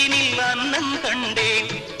நடையினில் அன்னம்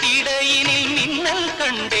கண்டேன் இடையினில் மின்னல்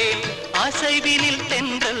கண்டேன் அசைவினில்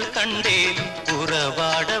தென்றல் கண்டேன்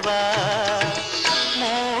உறவாடவா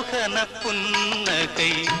மோகன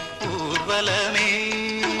புன்னகை ஊர்வலமே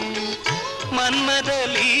மன்மத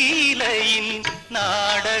லீலையின்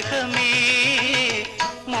நாடகமே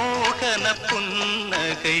மோகன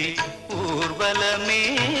புன்னகை ஊர்வலமே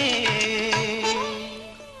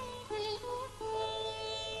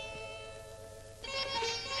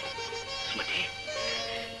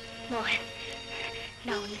மோகன்,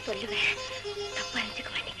 நான் ஒண்ணு சொல்லுவேன், தப்பா நினைச்சுக்க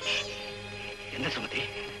மாட்டீங்க. என்ன சுமதி?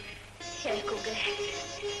 எனக்கு உங்களை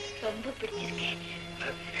ரொம்ப பிடிச்சிருக்கு.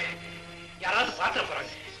 யாராவது பாத்திர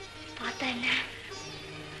போறாங்க. பார்த்தா என்ன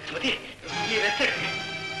சுமதி, நீ ரெஸ்ட் எடுக்க.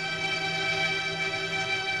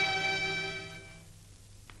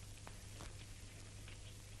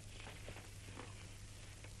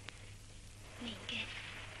 நீங்க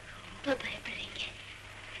ரொம்ப பயப்படுறீங்க.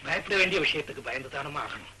 பயப்பட வேண்டிய விஷயத்துக்கு பயந்துதானமா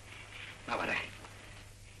ஆகணும். நான் வரேன்.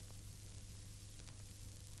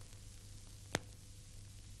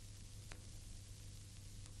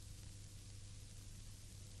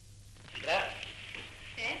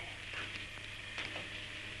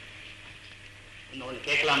 இன்னொன்னு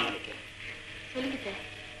கேட்கலாம்னு நினைக்கிறேன். சொல்லுங்க சார்.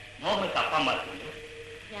 மோகனுக்கு அப்பா அம்மா இருக்காங்க.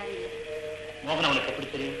 யாரும் இல்லை. மோகன் அவனுக்கு எப்படி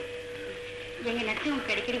தெரியும்? எங்க நட்சம்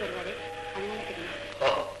உங்களுக்கு அடிக்கடி வருவாரு, அதனால தெரியும்.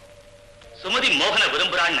 ஓஹோ, சுமதி மோகனை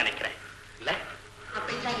விரும்புறான்னு நினைக்கிறேன். இல்ல,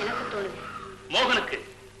 அப்படித்தான் எனக்கு தோணுது. மோகனுக்கு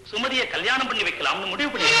சுமதியை கல்யாணம் பண்ணி வைக்கலாம்னு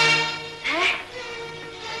முடிவு பண்ணி.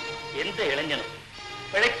 எந்த இளைஞனும்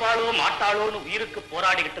பிழைப்பாளோ மாட்டாளோன்னு உயிருக்கு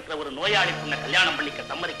போராடிக்கிட்டு இருக்கிற ஒரு நோயாளி பொண்ணை கல்யாணம் பண்ணிக்க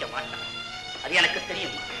சம்மதிக்க மாட்டான். அது எனக்கு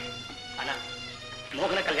தெரியும். ஆனா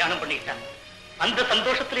மோகனை கல்யாணம் பண்ணிக்கிட்டா அந்த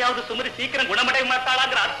சந்தோஷத்திலேயாவது சுமதி சீக்கிரம் குணமடைய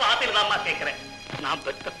மாட்டாளாங்கிற அற்ப ஆசையில் தான்மா கேட்கிறேன். நான்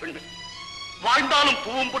பெற்ற பெண்ணு, வாழ்ந்தாலும்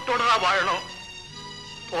பூவும் புட்டோடதான் வாழணும்,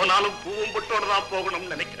 போனாலும் பூவும் புட்டோடதான்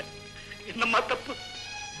போகணும்னு நினைக்கிறேன். என்னம்மா தப்பு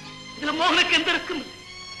இதுல? மோகனுக்கு எந்த இருக்குன்னு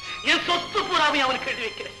என் சொத்து பூராவையும் அவனுக்கு எழுதி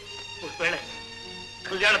வைக்கிறேன். ஒருவேளை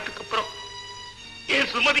கல்யாணத்துக்கு அப்புறம்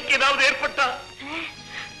என் சுமதிக்கு ஏதாவது ஏற்பட்டா,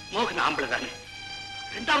 மோகன் ஆம்பளை தானே,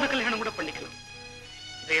 இரண்டாவது கல்யாணம் கூட பண்ணிக்கலாம்.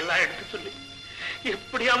 இதையெல்லாம் எடுத்து சொல்லி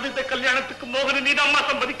எப்படியாவது இந்த கல்யாணத்துக்கு மோகனை நீ அம்மா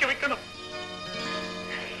சம்மதிக்க வைக்கணும்.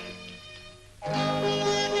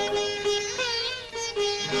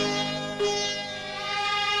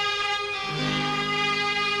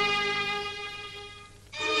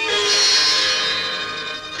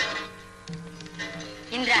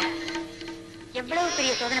 இந்திரா, எவ்வளவு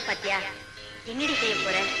பெரிய சோதனை பாத்தியா? என்னடி செய்ய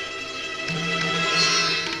போற?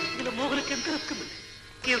 இதுல மோகனுக்கு எந்த இருக்குது?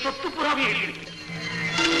 என் சொத்து புறாவே எழுதியிருக்கிறேன்.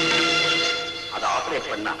 அதை ஆபரேட்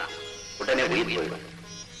பண்ணா உடனே உயிர் போயிடும்.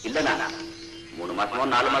 இல்லனா 3 மாசமோ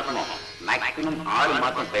 4 மாசமோ மேக்சிமம் 6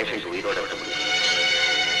 மாசம் பேஷண்ட் உயிரோட விட முடியும்.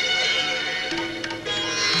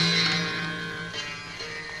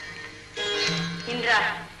 இந்திரா,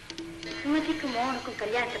 சுமதிக்கு மோகனுக்கும்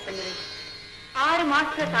கல்யாணத்தை பண்ணுவேன். 6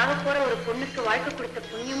 மாசத்துல சாக போற ஒரு பொண்ணுக்கு வாழ்க்கை கொடுத்த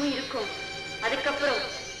புண்ணியமும் இருக்கும். அதுக்கப்புறம்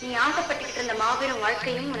நீ ஆசைப்பட்டுக்கிட்டு இருந்த மாபெரும்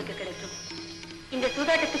வாழ்க்கையும் உனக்கு கிடைக்கும். இந்த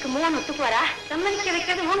சூதாட்டத்துக்கு மோகன் ஒத்துக்குவாரா? சம்மதிக்க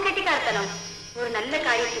வைக்கிறது மோகன் கட்டிக்காரத்தனம். ஒரு நல்ல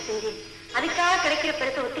காரியத்தை செஞ்சு அதுக்காக கிடைக்கிற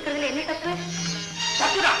பரிசை ஒத்துக்கிறதுல என்ன தப்பு?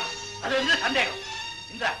 தப்புதான், அது வந்து சந்தேகம்.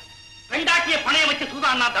 இந்த பெண்டாட்டிய பணைய வச்சு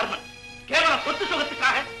சூதாடினா தர்மன். கேவலம் சொத்து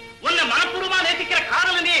சுகத்துக்காக உன்னை மனப்பூர்வமா நேசிக்கிற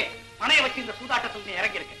காதலனே பணைய வச்சு இந்த சூதாட்டத்தில் நீ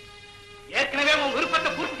இறங்கி இருக்க. ஏற்கனவே உன் விருப்பத்தை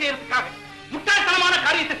பூர்த்தி செய்யறதுக்காக முட்டாள்தனமான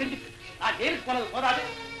காரியத்தை செஞ்சுட்டு நான் ஜெயிலுக்கு போனது போதாது,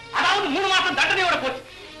 அதாவது 3 மாசம் தண்டனையோட போச்சு.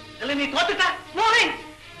 இதுல நீ தோத்துட்ட. மோகன்,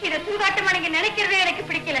 இத சூதாட்டமா நீங்க நினைக்கிறதே எனக்கு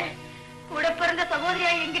பிடிக்கல. கூட பிறந்த சகோதரியா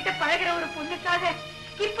என்கிட்ட பழகிற ஒரு பொண்ணுக்காக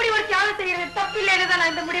இப்படி ஒரு தியாகம் செய்யறது தப்பு இல்லைன்னு தான்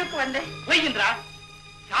நான் இந்த முடிவுக்கு வந்தேன். வைகின்றா,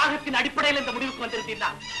 தியாகத்தின் அடிப்படையில் இந்த முடிவுக்கு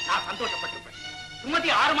வந்திருந்தீங்கன்னா நான் சந்தோஷப்பட்டிருப்பேன்.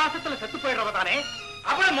 சுமதி 6 மாசத்துல செத்து போயிடுறவதானே,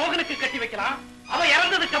 அவளை மோகனுக்கு கட்டி வைக்கலாம். அவ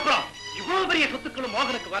இறந்ததுக்கு அப்புறம் இவ்வளவு பெரிய சொத்துக்களும்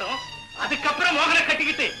மோகனுக்கு வரும். அதுக்கப்புறம் மோகனை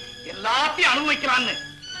கட்டிக்கிட்டு எல்லாத்தையும் அனுபவிக்கலான்னு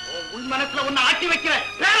உன் மனசுல ஒண்ணு ஆட்டி வைக்கிற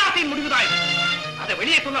பேராசையின் முடிவுதான் இது. அதை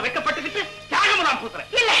வெளியே சொல்ல வைக்கப்பட்டுக்கிட்டு தியாகம் நான் பூசுறேன்.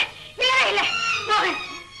 இல்ல இல்ல இல்ல மோகன்,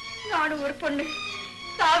 நானும் ஒரு பொண்ணு.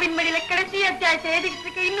 சாவின் மடியில கடைசி அத்தியாயத்தை எழுதிட்டு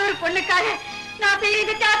இருக்க இன்னொரு பொண்ணுக்காக நான் செய்யற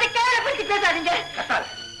இந்த தியாகத்தை கேவலப்படுத்தி பேசாதீங்க. கத்தால்,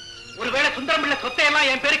 ஒருவேளை சுந்தரம் பிள்ளை சொத்தை எல்லாம்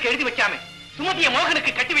என் பேருக்கு எழுதி வச்சாம சுமதிய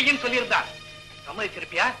மோகனுக்கு கட்டி வையின்னு சொல்லியிருந்தா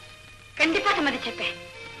சம்மதிச்சிருப்பியா? கண்டிப்பா சம்மதிச்சிருப்பேன்.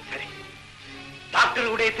 சரி,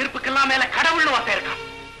 டாக்டருடைய தீர்ப்புக்கெல்லாம் மேல கடவுள்னு வார்த்தை இருக்கான்.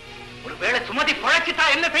 ஒருவேளை சுமதி பழச்சிட்டா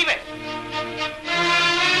என்ன செய்வேன்?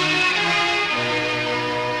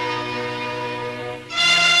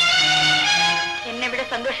 என்னை விட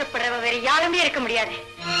சந்தோஷப்படுறவ வேற யாருமே இருக்க முடியாது.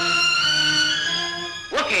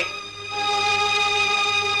 ஓகே.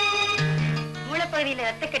 மூலப்பகுதியில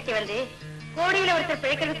ரத்த கட்டி வந்து கோடியில ஒருத்தர்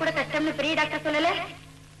பிழைக்கிறது கூட கஷ்டம்னு பெரிய டாக்டர் சொல்லல.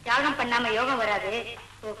 தியாகம் பண்ணாம யோகம் வராது.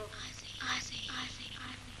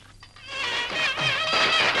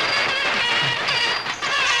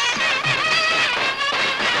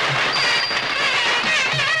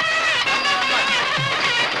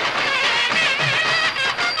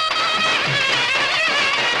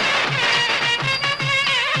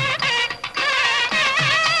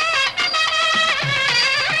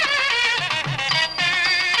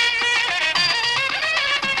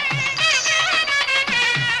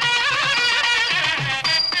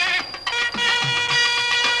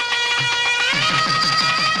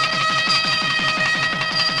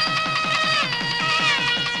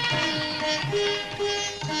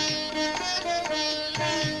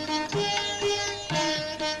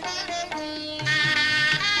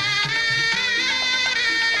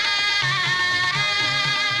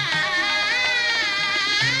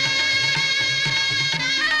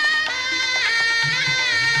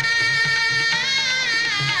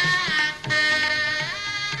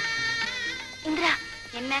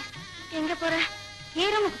 எங்க போற?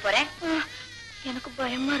 ஈரமுக்கு போறேன். எனக்கு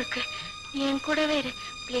பயமா இருக்கு. என் கூடவே இரு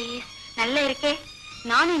ப்ளீஸ். நல்லா இருக்கே.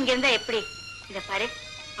 நானும் இங்க இருந்தா எப்படி? இத பாரு,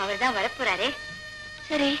 அவர் தான் வரப்போறாரே.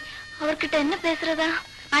 சரி, அவர்கிட்ட என்ன பேசுறதா?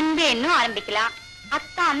 அன்பே இன்னும் ஆரம்பிக்கலாம்,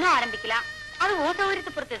 அத்தான்னும் ஆரம்பிக்கலாம். அது ஓ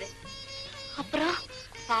சௌகரியத்தை பொறுத்தது. அப்புறம்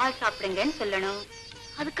பால் சாப்பிடுங்கன்னு சொல்லணும்.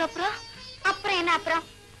 அதுக்கப்புறம் அப்புறம் என்ன? அப்புறம்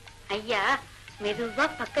ஐயா மெதுவா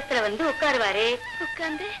பக்கத்துல வந்து உட்காருவாரு.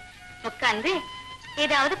 உட்கார்ந்து உட்கார்ந்து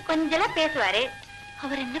ஏதாவது கொஞ்சம் பேசுவாரு.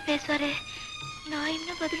 அவர் என்ன பேசுவாரு? நான்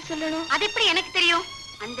என்ன பதில் சொல்லணும்? அது எப்படி எனக்கு தெரியும்?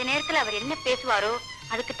 அந்த நேரத்துல அவர் என்ன பேசுவாரோ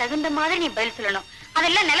அதுக்கு தகுந்த மாதிரி நீ பதில் சொல்லணும்.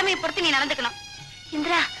 அதெல்லாம் நிலைமையை பொறுத்து நீ நடந்துக்கணும்.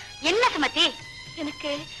 இந்திரா, என்ன சுமதி?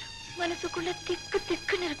 எனக்கு மனசுக்குள்ள திக்கு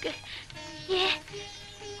திக்குன்னு இருக்கு. ஏன்?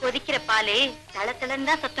 கொதிக்கிற பாலு தள தளன்னு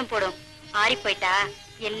தான் சத்தம் போடும். ஆறி போயிட்டா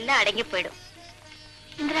எல்லாம் அடங்கி போயிடும்.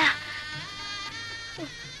 இந்திரா,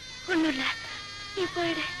 ஒண்ணும் இல்ல, நீ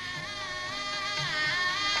போயிடு.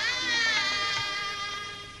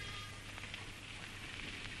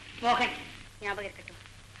 மோகன், ஞாபகம் இருக்கட்டும்.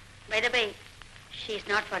 By the way, she is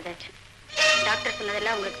not for that. Doctor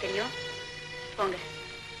சொன்னதெல்லாம் உங்களுக்கு தெரியும். போங்க.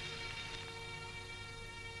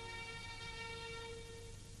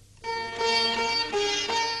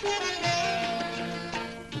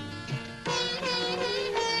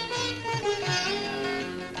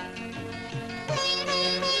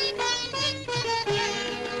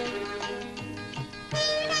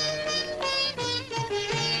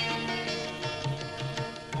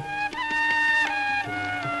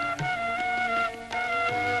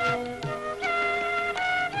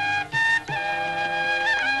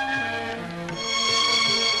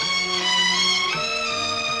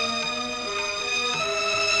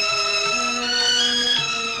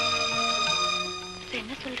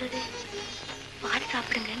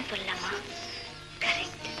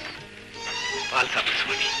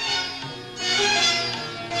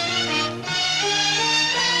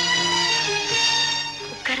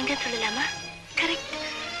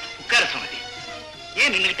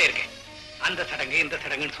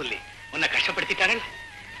 சொல்லி உன்னை கஷ்டப்படுத்திட்டாங்க.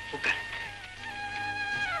 உட்கார்.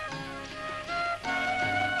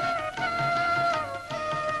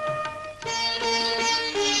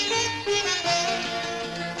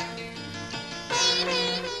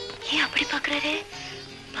 ஏன் அப்படி பாக்குறாரு?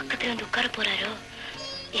 பக்கத்துல வந்து உட்கார போறாரோ?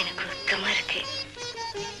 எனக்கு வெக்கமா இருக்கு.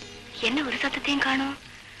 என்ன ஒரு சத்தத்தையும் காணோம்?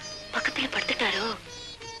 பக்கத்துல படுத்துட்டாரோ?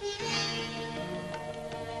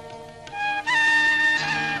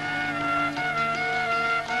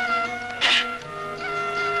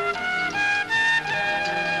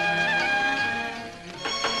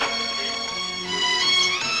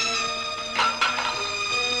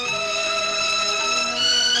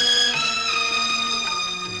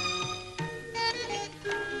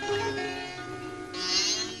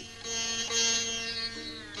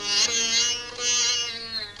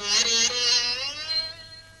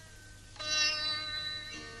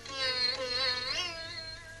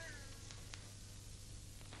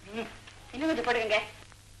 போடுங்க.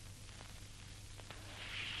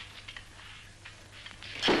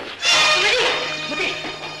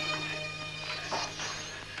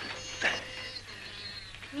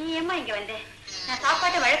 நீ ஏம்மா இங்க வந்த? நான்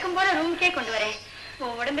சாப்பாட்டை வழக்கம் போல ரூமுக்கே கொண்டு வரேன்.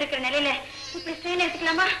 உன் உடம்பு இருக்கிற நிலையில இப்படி ஸ்ட்ரெயின்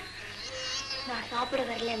எடுத்துக்கலாமா? நான் சாப்பிட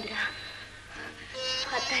வரல இந்திரா.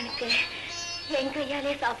 அத்தானுக்கு என்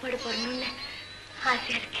கையாலே சாப்பாடு போடணும்னு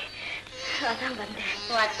ஆசையா இருக்கு. அதான் வந்தேன்.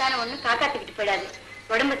 உன் அத்தான ஒண்ணும் காக்காத்துக்கிட்டு போயிடாது.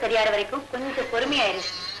 உடம்பு சரியாற வரைக்கும் கொஞ்சம் பொறுமையாயிரு.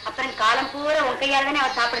 அப்புறம் காலம் பூரா உன் கையால தானே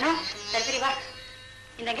அவ சாப்பிடணும். சரி சரி, வா.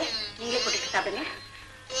 இந்தங்க, நீங்களே போட்டுட்டு சாப்பிடுங்க.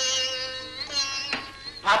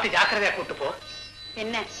 பார்த்து ஜாக்கிரதையா கூட்டு போ.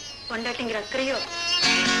 என்ன பொண்டாட்டிங்கிற அக்கறையோ?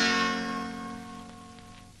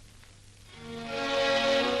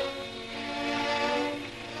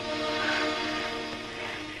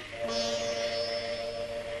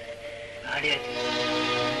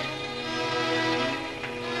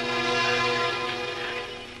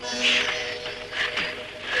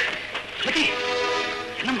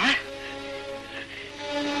 என்னம்மா?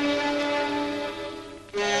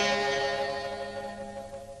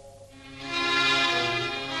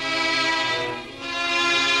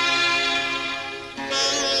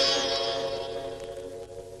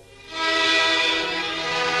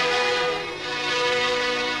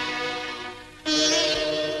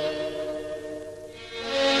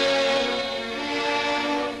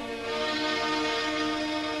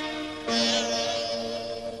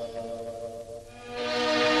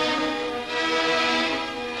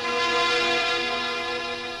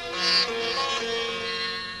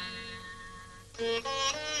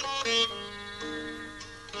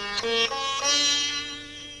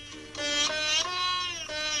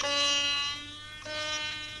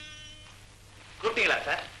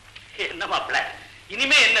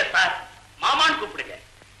 இனிமே என்ன சார், மாமான்னு கூப்பிடுங்க.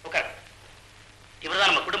 உட்கார். இவர்தான்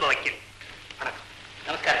நம்ம குடும்ப வக்கீல். வணக்கம்.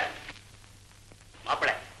 நமஸ்காரம்.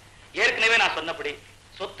 மாப்பிள்ளை, ஏற்கனவே நான் சொன்னபடி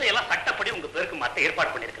சொத்தை எல்லாம் சட்டப்படி உங்க பேருக்கு மாத்த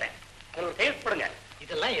ஏற்பாடு பண்ணிருக்கிறேன். அதில் செயல்படுங்க.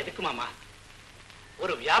 இதெல்லாம் எதுக்கு மாமா?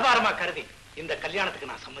 ஒரு வியாபாரமா கருதி இந்த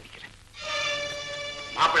கல்யாணத்துக்கு நான் சம்மதிக்கிறேன்.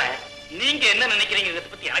 மாப்பிள்ளை, நீங்க என்ன நினைக்கிறீங்க இதை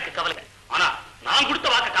பத்தி எனக்கு கவலை. ஆனா நான் கொடுத்த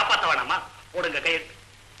வாக்க காப்பாத்த வேணாமா? போடுங்க கையெழுத்து.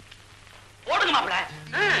 போடுங்க மாப்பிள்ளை.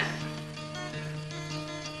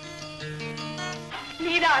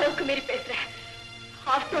 நீதான் அளவுக்கு மீறி பேசுற.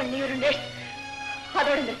 ஆஃப்டர் நீ ஒரு நர்ஸ்,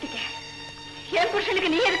 அதோட நிறுத்திக்க. என்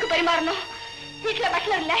புருஷனுக்கு நீ எதுக்கு பரிமாறணும்? வீட்டுல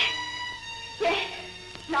பட்லர் இல்ல, ஏன்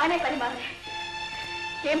நானே பரிமாறேன்.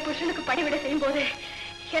 என் புருஷனுக்கு பணிவிட செய்யும் போது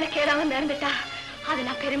எனக்கு ஏதாவது நடந்துட்டா அது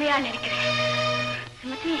நான் பெருமையா நினைக்கிறேன்.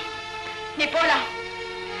 சுமதி, நீ போலாம்.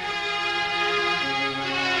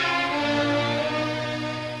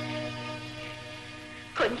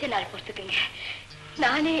 கொஞ்ச நாள் பொறுத்துக்குங்க.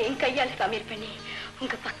 நானே என் கையால் சமையல் பண்ணி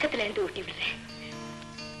உங்க பக்கத்துல இருந்து ஊட்டி விடுறேன்.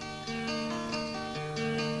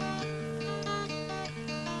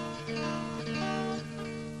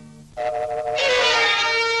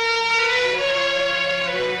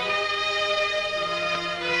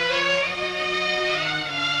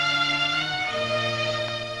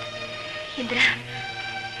 இந்திரா,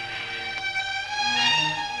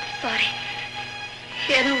 சாரி,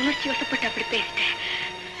 ஏதோ உணர்ச்சி வசப்பட்டு அப்படி பேசிட்டேன்.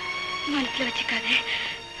 மனசுல வச்சுக்காத.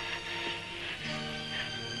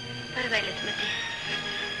 பரவாயில்ல சுமதி,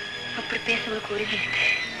 அப்படி பேச உனக்கு உரிமை இருக்கு.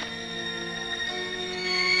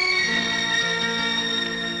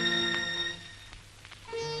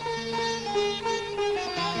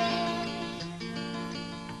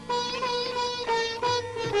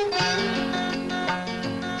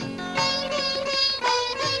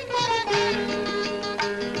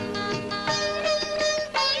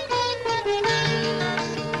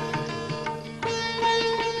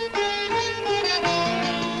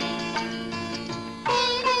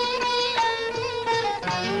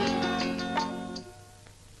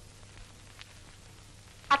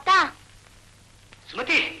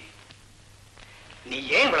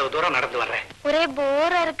 ஒரே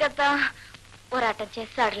போரா இருக்கத்தா. ஒரு ஆட்டம்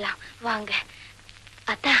செஸ் ஆடலாம் வாங்க.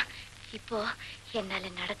 அத்தா, இப்போ என்னால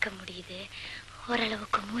நடக்க முடியுது,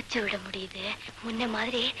 ஓரளவுக்கு மூச்சு விட முடியுது. முன்ன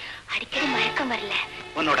மாதிரி அடிக்கடி மயக்கம் வரல.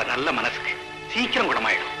 உன்னோட நல்ல மனசுக்கு சீக்கிரம்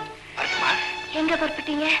குணமாயிடும். எங்க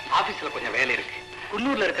புறப்பட்டீங்க? ஆபீஸ்ல கொஞ்சம் வேலை இருக்கு.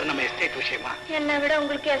 குன்னூர்ல இருக்கிற நம்ம எஸ்டேட் விஷயமா. என்னை விட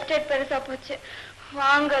உங்களுக்கு எஸ்டேட் பெருசா போச்சு.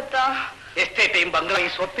 வாங்கத்தா. எஸ்டேட்டையும்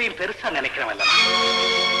பங்களாவையும் சொத்தையும் பெருசா நினைக்கிறவன்.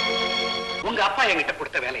 உங்க அப்பா என்கிட்ட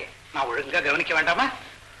கொடுத்த வேலையை நான் ஒழுங்கா கவனிக்க வேண்டாமா?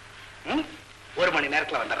 1 மணி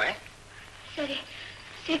நேரத்துல வந்துடுறேன். சரி,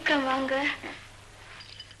 சீக்கிரம் வாங்க.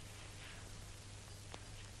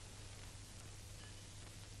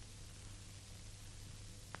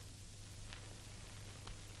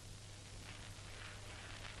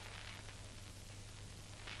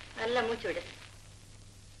 நல்லா மூச்சு விடு.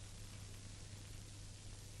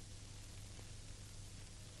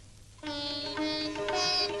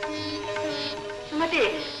 சுமதி,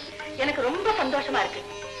 எனக்கு ரொம்ப சந்தோஷமா இருக்கு.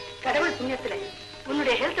 கடவுள் புண்ணியத்துல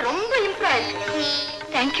உன்னுடைய ஹெல்த் ரொம்ப இம்ப்ரூவ் ஆயிருக்கு.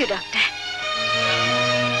 Thank you doctor.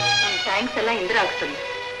 தேங்க்ஸ் எல்லாம் இந்திராவுக்கு சொல்லு.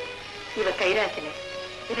 இவ கைராசில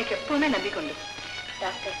எனக்கு எப்பவுமே நம்பிக்கொண்டு.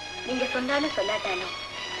 டாக்டர், நீங்க சொன்னாலும் சொல்லாட்டாலும்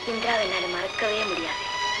இந்திராவை என்னால மறக்கவே முடியாது.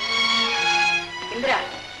 இந்திரா,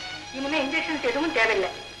 இனிமே இன்ஜெக்ஷன்ஸ் எதுவும்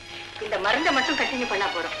தேவையில்லை. இந்த மருந்தை மட்டும் கண்டினியூ பண்ணா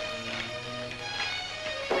போறோம்.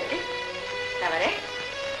 தவறு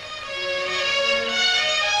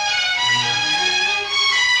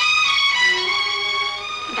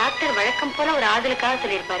டாக்டர் வழக்கம் போல ஒரு ஆதலுக்காக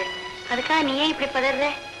சொல்லியிருப்பாரு. அதுக்காக நீ ஏன் இப்படி பதற?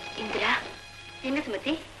 இந்திரா, என்ன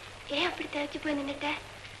சுமதி, ஏன் அப்படி தயாரிச்சு போய் நின்னுட்ட?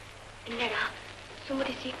 இல்லடா,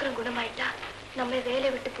 சுமதி சீக்கிரம் குணமாயிட்டா நம்ம வேலை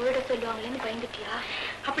விட்டு போயிட சொல்லுவாங்களேன்னு பயந்துட்டியா?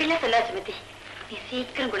 அப்படிலாம் சொல்லாத சுமதி. நீ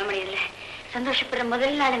சீக்கிரம் குணமடையல, சந்தோஷப்படுற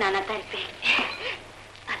முதல் நாள் நானா தான் இருப்பேன்.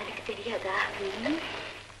 அது எனக்கு தெரியாதா?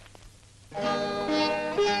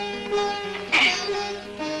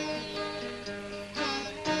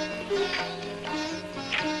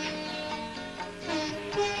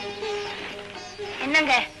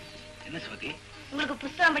 என்னங்க? என்ன சுமதி, உங்களுக்கு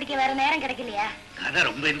புத்தகம் படிக்க வேற நேரம் கிடைக்கலையா? கதை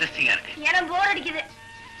ரொம்ப இன்ட்ரெஸ்டிங்கா இருக்கு. எனக்கு போர் அடிக்குது.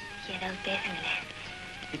 ஏதாவது பேசுங்களேன்.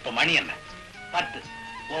 இப்ப மணி என்ன? 10.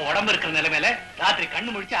 உன் உடம்பு இருக்கிற நிலைமையில ராத்திரி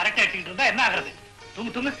கண்ணு முடிச்சு அரட்டை அடிச்சுட்டு இருந்தா என்ன ஆகுறது?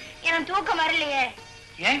 தூங்கு தூங்கு. எனக்கு தூக்கம் வரலையே.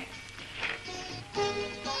 ஏன்?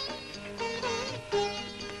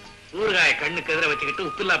 ஊறுகாய கண்ணுக்கு எதிர வச்சுக்கிட்டு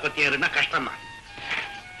உப்பில்லா பத்தி ஏறுனா கஷ்டமா?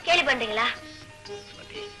 கேள்வி பண்றீங்களா?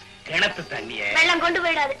 கிணத்து தண்ணிய வெள்ளம் கொண்டு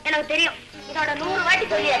போயிடாது, எனக்கு தெரியும். இதோட 100 வாட்டி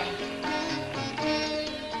சொல்லியாச்சு.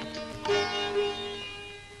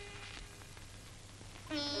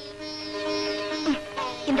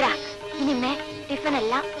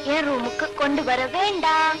 கொண்டு வர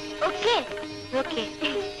வேண்டாம். Okay okay.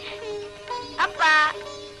 அப்பா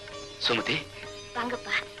சுமதி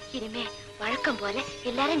வாங்கப்பா. இனிமே வழக்கம் போல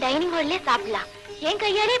எல்லாரும் டைனிங் ஹால்ல சாப்பிடலாம். என்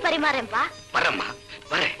கையாலே பரிமாறேன்பா. வரம்மா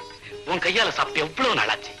வரேன். உன் கையால சாப்பிட்டு எவ்வளவு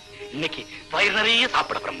நாளாச்சு. இன்னைக்கு வயிறு நிறைய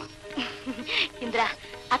சாப்பிட போறம்மா. இந்திரா,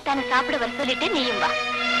 அத்தான சாப்பிட வர சொல்லிட்டு நீயும் வா.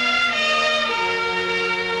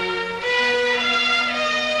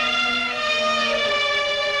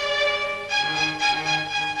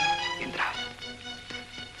 இந்திரா,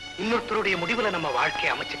 இன்னொருத்தருடைய முடிவுல நம்ம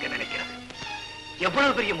வாழ்க்கையை அமைச்சுக்க நினைக்கிறது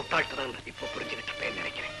எவ்வளவு பெரிய முட்டாள்தனம் இப்போ புரிஞ்சுக்கிட்டு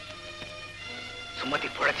நினைக்கிறேன். சுமதி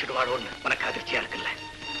புழைச்சிடுவாளோன்னு உனக்கு அதிர்ச்சியா இருக்குல்ல?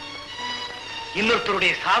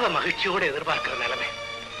 இன்னொருத்தருடைய சாவ மகிழ்ச்சியோடு எதிர்பார்க்கிற நிலைமை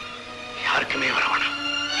யாருக்குமே வரவேணாம்.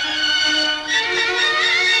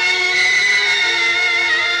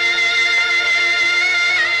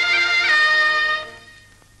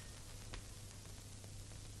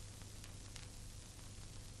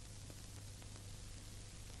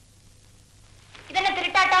 இதென்ன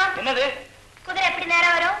திருட்டாட்டம்? என்னது? குதிரை எப்படி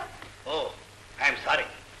நேரம் வரும்? ஓ, ஐ அம் சாரி.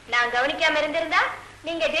 நான் கவனிக்காம இருந்திருந்தா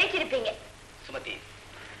நீங்க ஜெயிச்சிருப்பீங்க. சுமதி,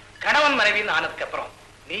 கணவன் மனைவின்னு ஆனதுக்கு அப்புறம்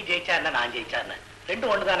நீ ஜெயிச்சா என்ன நான் ஜெயிச்சா என்ன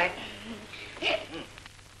ரெண்டும் ஒண்ணுதானே?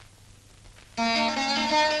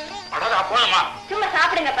 போதுமா? சும்மா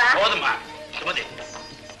சாப்பிடுங்கப்பா. போதுமா? சுமதி,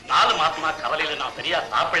 4 மாசமா கவலையில நான் சரியா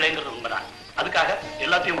சாப்பிடலைங்கிறது உண்மைதான். அதுக்காக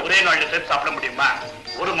எல்லாத்தையும் ஒரே நாள்ல சேர்த்து சாப்பிட முடியுமா?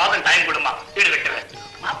 1 மாதம் டைம் கொடுமா, வீடு வைக்கிறேன்.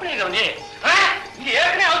 மாப்பிள்ளை கவனி, இங்க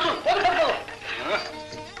ஏற்கனவே அவசரம். போதும்.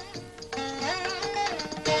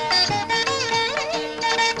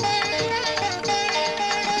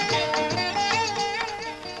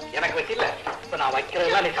 எனக்கு வச்சில்ல, இப்ப நான்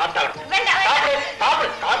வைக்கிறதெல்லாம் நீ சாப்பிட்டாகணும்.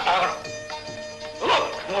 சாப்பிட்டாகணும்.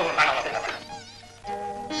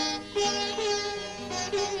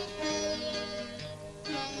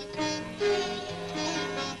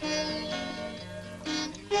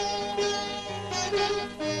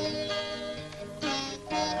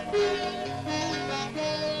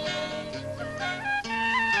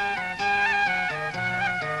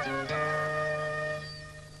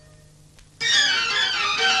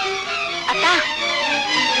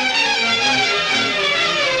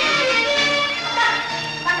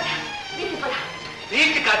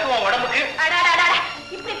 உடம்புக்கு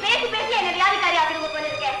இப்படி பேசி பேசி என்ன வியாதிக்காரி ஆக்கிடுங்க போல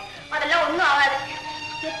இருக்கேன். அதெல்லாம் ஒண்ணும் ஆகாது.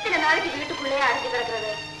 எத்தனை நாளைக்கு வீட்டுக்குள்ளேயே அடைஞ்சு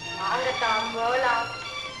கிடக்கிறது? வாங்கத்தான் போலாம்.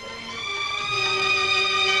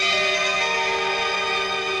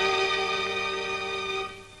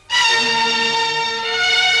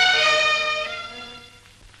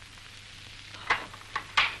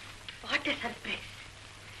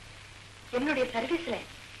 என்னுடைய சர்வீஸ்ல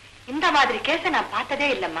இந்த மாதிரி கேஸ நான் பார்த்ததே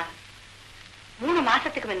இல்லம்மா. 3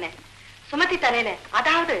 மாசத்துக்கு முன்ன சுமதி தலையில,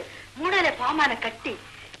 அதாவது மூளையில பாமான கட்டி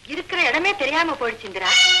இருக்கிற இடமே தெரியாம போயிடுச்சு இந்திரா.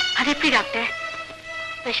 அது எப்படி doctor?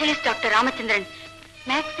 Specialist doctor Ramachandran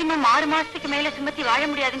maximum 6 மாசத்துக்கு மேல சுமத்தி வாழ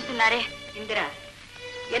முடியாதுன்னு சொன்னாரே. இந்திரா,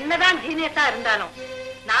 என்னதான் ஜீனியஸா இருந்தாலும்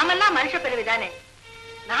நாமெல்லாம் மனுஷ பிறவிதானே.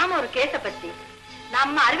 நாம ஒரு கேஸ பத்தி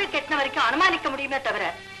நம்ம அறிவு கெட்டின வரைக்கும் அனுமானிக்க முடியுமே தவிர,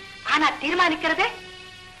 ஆனா தீர்மானிக்கிறதே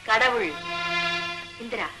கடவுள்.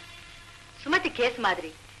 இந்திரா, சுமதி கேஸ் மாதிரி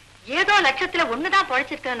ஏதோ லட்சத்துல 1தான்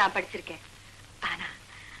பொழைச்சிருக்க நான் படிச்சிருக்கேன். ஆனா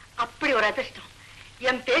அப்படி ஒரு அதிர்ஷ்டம்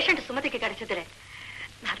என் பேஷண்ட் சுமதிக்கு கிடைச்சதுல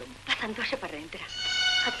நான் ரொம்ப சந்தோஷப்படுறேன் இந்திரா.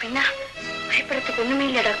 அப்படின்னா பயப்படுறதுக்கு ஒண்ணுமே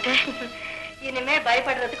இல்ல டாக்டர்? இனிமே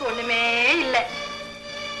பயப்படுறதுக்கு ஒண்ணுமே இல்ல.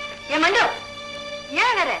 ஏன் மண்டு,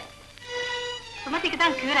 ஏன் வேற? சுமதிக்கு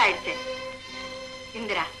தான் கியூர் ஆயிடுச்சு.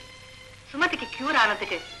 இந்திரா, சுமதிக்கு கியூர்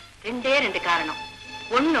ஆனதுக்கு 2 காரணம்.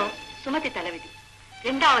 1 சுமதி தலைவிதி,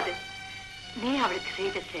 2வது நீ அவளுக்கு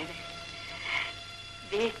செய்த சேவை.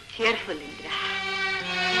 Be cheerful Indira.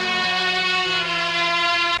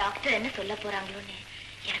 டாக்டர் என்ன சொல்ல போறாங்களோன்னு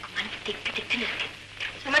எனக்கு மனசு திக்கு திக்குன்னு இருக்கு.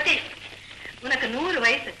 சுமதி, உனக்கு 100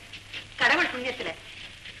 வயசு. கடவுள் புண்ணியத்துல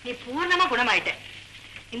நீ பூர்ணமா குணமாயிட்ட.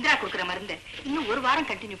 இந்திரா கொடுக்குற மருந்து இன்னும் 1 வாரம்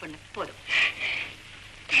கண்டினியூ பண்ணு, போதும்.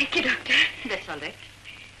 Thank you doctor. That's all right.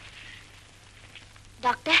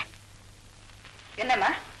 Doctor,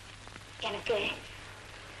 என்னம்மா? எனக்கு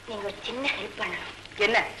நீங்க ஒரு சின்ன ஹெல்ப் பண்ணணும்.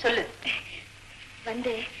 என்ன சொல்லு.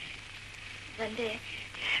 வந்து வந்து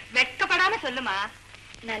வெட்கப்படாம சொல்லுமா.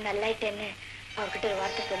 நான் நல்லாயிட்டேன்னு அவர்கிட்ட ஒரு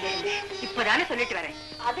வார்த்தை சொல்லிடுங்க. இப்பதானே சொல்லிட்டு வரேன்.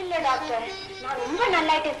 அது இல்ல டாக்டர், நான் ரொம்ப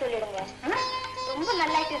நல்லாயிட்டேன் சொல்லிடுங்க. ரொம்ப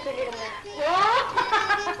நல்லாயிட்டேன் சொல்லிடுங்க.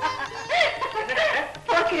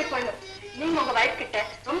 போக்கிரி பொண்ணு, நீங்க உங்க வைஃப் கிட்ட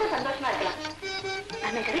ரொம்ப சந்தோஷமா இருக்கலாம்.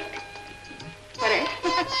 ஆனா கரெக்ட் வரேன்.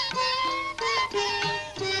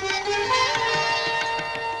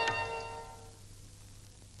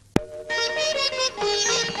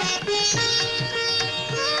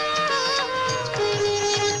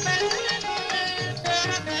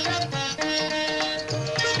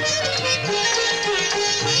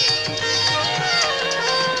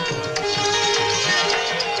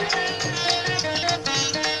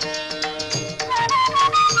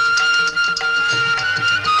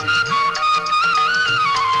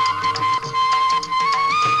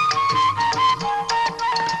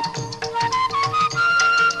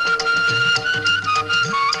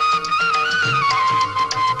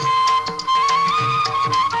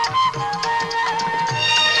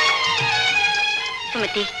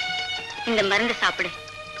 இந்த மருந்து சாப்பிடு.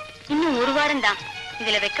 இன்னும் ஒரு வாரம் தான்.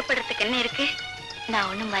 இதுல வெக்கப்படுறதுக்கு என்ன இருக்கு? நான்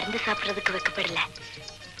ஒண்ணும் மருந்து சாப்பிடுறதுக்கு வெக்கப்படல.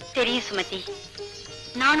 தெரியும் சுமதி,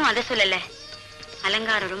 நானும் அதை சொல்லல.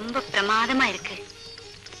 அலங்காரம் ரொம்ப பிரமாதமா இருக்கு.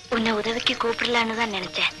 உன்னை உதவிக்கு கூப்பிடலான்னு தான்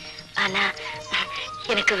நினைச்சேன். ஆனா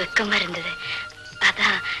எனக்கு வெக்கமா இருந்தது.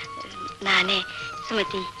 அதான் நானே.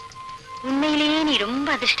 சுமதி, உண்மையிலேயே நீ ரொம்ப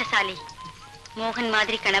அதிர்ஷ்டசாலி. மோகன்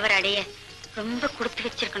மாதிரி கணவர் அடைய ரொம்ப கொடுத்து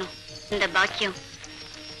வச்சிருக்கணும். இந்த பாக்கியம்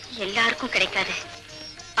எல்லாருக்கும் கிடைக்காது.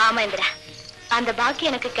 ஆமா இந்திரா, அந்த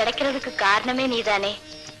பாக்கியம் எனக்கு கிடைக்கிறதுக்கு காரணமே நீதானே.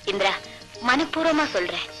 இந்திரா, மனப்பூர்வமா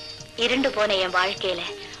சொல்றேன். இருண்டு போன என் வாழ்க்கையில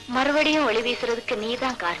மறுபடியும் ஒளி வீசுறதுக்கு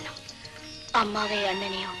நீதான் காரணம். அம்மாவையும்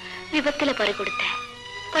அண்ணனையும் விபத்துல பறி கொடுத்த,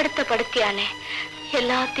 படுத்த படுக்கையானே,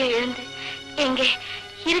 எல்லாத்தையும் எழுந்து எங்கே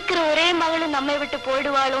இருக்கிற ஒரே மகளும் நம்மை விட்டு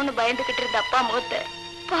போயிடுவாளோன்னு பயந்துகிட்டு இருந்த அப்பா முகத்தை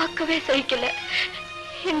பார்க்கவே சகிக்கல.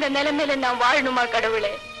 இந்த நிலைமையில நான் வாழணுமா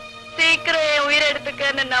கடவுளே? சீக்கிரம் என் உயிரை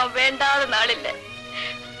எடுத்துக்கன்னு நான் வேண்டாத நாள் இல்லை.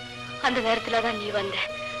 அந்த நேரத்துலதான் நீ வந்த.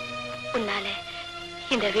 உன்னால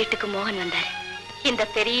இந்த வீட்டுக்கு மோகன் வந்தாரு. இந்த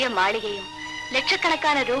பெரிய மாளிகையும்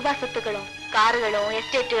லட்சக்கணக்கான ரூபா சொத்துக்களும் கார்களும்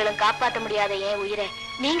எஸ்டேட்டுகளும் காப்பாற்ற முடியாத என் உயிரை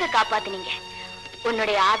நீங்க காப்பாத்தினீங்க.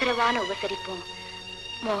 உன்னுடைய ஆதரவான உபசரிப்பும்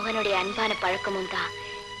மோகனுடைய அன்பான பழக்கமும் தான்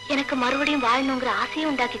எனக்கு மறுபடியும் வாழணுங்கிற ஆசையும்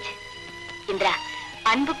உண்டாக்கிச்சு. இந்திரா,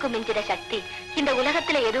 அன்புக்கு மிஞ்சிற சக்தி இந்த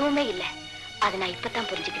உலகத்துல எதுவுமே இல்லை. அதை நான் இப்பதான்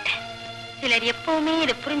புரிஞ்சுக்கிட்டேன். சிலர் எப்பவுமே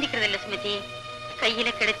இதை புரிஞ்சுக்கிறது இல்ல சுமதி. கையில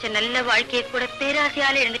கிடைச்ச நல்ல வாழ்க்கையை கூட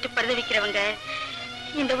பேராசையால எழுந்துட்டு பரிதவிக்கிறவங்க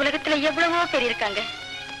இந்த உலகத்துல எவ்வளவோ பேர் இருக்காங்க.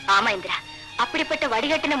 ஆமா இந்திரா, அப்படிப்பட்ட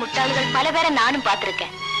வடிகட்டின முட்டாள்கள் பல பேரை நானும்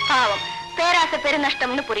பார்த்திருக்கேன். பாவம், பேராசை பெரு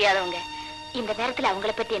நஷ்டம்னு புரியாதவங்க. இந்த நேரத்துல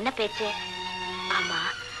அவங்கள பத்தி என்ன பேச்சு? ஆமா,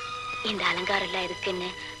 இந்த அலங்காரம் எல்லாம் இருக்குன்னு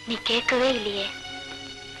நீ கேட்கவே இல்லையே.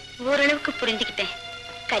 ஓரளவுக்கு புரிஞ்சுக்கிட்டேன்.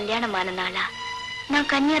 கல்யாணமான நாளா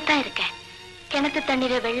நான் கன்னியாத்தான் இருக்கேன். கிணத்து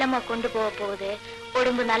தண்ணீரை வெள்ளமா கொண்டு போக போகுது,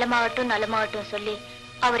 உடம்பு நலமாகட்டும் நலமாகட்டும் சொல்லி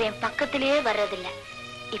அவர் என் பக்கத்திலேயே வர்றதில்லை.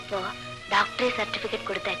 இப்போ டாக்டரே சர்டிபிகேட்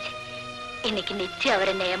கொடுத்தாச்சு. இன்னைக்கு நிச்சயம்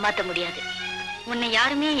அவர் என்னை ஏமாத்த முடியாது. உன்னை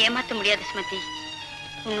யாருமே ஏமாத்த முடியாது சுமதி.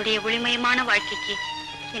 உன்னுடைய ஒளிமயமான வாழ்க்கைக்கு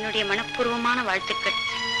என்னுடைய மனப்பூர்வமான வாழ்த்துக்கள்.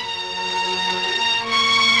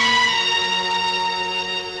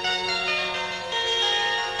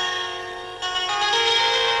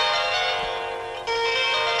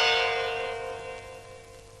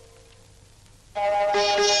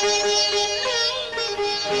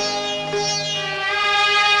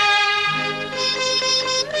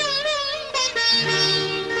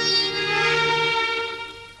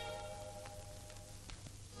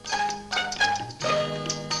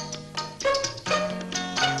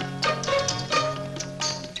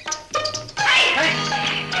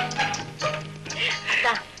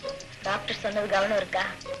 சொன்னது கவனம் இருக்கா?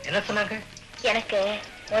 என்ன சொன்னாங்க? எனக்கு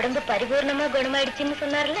உடம்பு பரிபூர்ணமா குணமாயிடுச்சுன்னு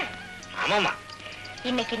சொன்னார்ல. ஆமாமா.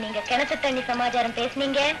 இன்னைக்கு நீங்க கிணத்து தண்ணி சமாச்சாரம்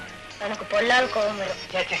பேசுனீங்க, எனக்கு பொல்லாத கோபம் வரும்.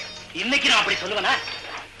 இன்னைக்கு நான் அப்படி சொல்லுவேனா?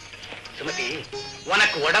 சுமதி,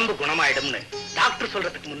 உனக்கு உடம்பு குணமாயிடும்னு டாக்டர்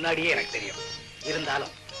சொல்றதுக்கு முன்னாடியே எனக்கு தெரியும்.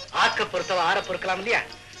 இருந்தாலும் ஆக்க பொறுத்தவ ஆற பொறுக்கலாம் இல்லையா?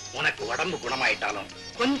 உனக்கு உடம்பு குணமாயிட்டாலும்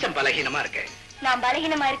கொஞ்சம் பலகீனமா இருக்க. நான்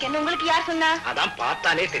பலகீனமா இருக்கேன்னு உங்களுக்கு யார் சொன்னா? அதான்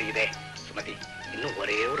பார்த்தாலே தெரியுதே. சுமதி, இன்னும்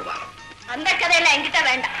ஒரே ஒரு வாரம். அந்த கதையெல்லாம் என்கிட்ட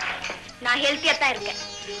வேண்டாம். நான் ஹெல்த்தியா தான் இருக்கேன்.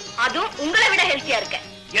 அதுவும் உங்களை விட ஹெல்த்தியா இருக்கேன்.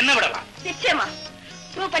 என்ன விடலாம்? நிச்சயமா.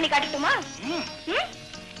 ப்ரூவ் பண்ணி காட்டட்டுமா?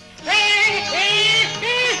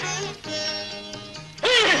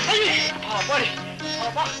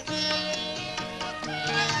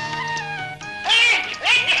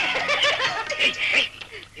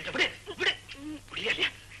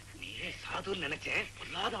 சாதுன்னு நினைச்சேன்,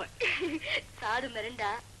 பொல்லாதவன். சாது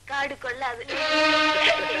மிரண்டா காடு கொள்ளாது.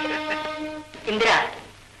 இந்திரா,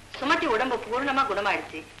 சுமதி உடம்பு பூர்ணமா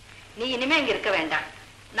குணமாயிடுச்சு. நீ இனிமே இங்க இருக்க வேண்டாம்.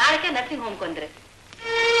 நாளைக்கே நர்சிங் ஹோம்க்கு வந்துரு.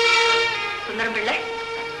 சுந்தரம் பிள்ளை,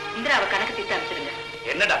 இந்திராவை கணக்கு தீர்த்து அனுப்பிச்சிருங்க.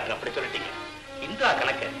 என்ன டாக்டர் அப்படி சொல்லிட்டீங்க? இந்திரா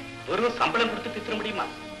கணக்க வெறும் சம்பளம் கொடுத்து தீர்த்த முடியுமா?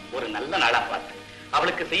 ஒரு நல்ல நாளா பார்த்து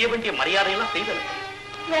அவளுக்கு செய்ய வேண்டிய மரியாதையெல்லாம் செய்தது.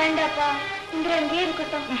 வேண்டாப்பா, இந்திரா இங்கே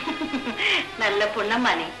இருக்கட்டும். நல்ல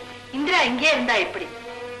பொண்ணம்மா நீ. இந்திரா இங்கே இருந்தா எப்படி?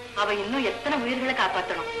 அவ இன்னும் எத்தனை உயிர்களை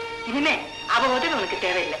காப்பாற்றணும். இனிமே அவ உதவி உனக்கு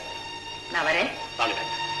தேவையில்லை. நான் வரேன். வாங்க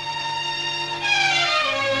டாக்டர்.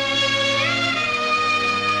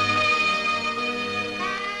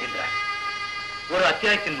 இந்திரா, ஒரு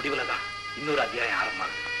அத்தியாயத்தின் முடிவுல தான் இன்னொரு அத்தியாயம்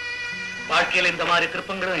ஆரம்பமாகுது. வாழ்க்கையில இந்த மாதிரி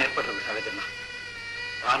திருப்பங்களும் ஏற்படுறது சகஜம்தான்.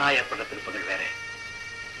 தானா ஏற்படுற திருப்பங்கள் வேற,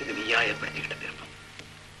 இது நீயா ஏற்படுத்திக்கிட்ட திருப்பம்.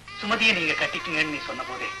 சுமதியை நீங்க கட்டிட்டீங்கன்னு நீ சொன்ன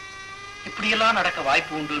போதே இப்படியெல்லாம் நடக்க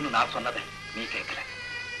வாய்ப்பு உண்டுன்னு நான் சொன்னதை நீ கேட்கல.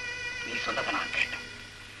 நீ சொன்னதை நான் கேட்டேன்.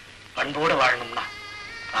 பண்போடு வாழணும்னா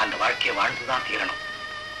நான் அந்த வாழ்க்கையை வாழ்ந்துதான் தீரணும்.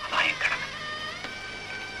 அதான் என் கடமை.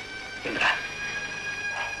 இந்திரா,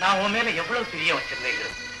 நான் உன் மேல எவ்வளவு பிரிய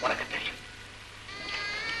வச்சிருந்தேங்கிறது உனக்கு தெரியும்.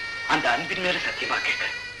 அந்த அன்பின் மேல சத்தியமா கேட்க,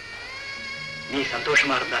 நீ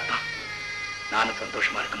சந்தோஷமா இருந்தா தான் நானும்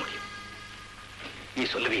சந்தோஷமா இருக்க முடியும். நீ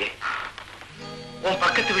சொல்லுவியே, உன்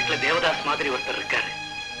பக்கத்து வீட்டுல தேவதாஸ் மாதிரி ஒருத்தர் இருக்காரு,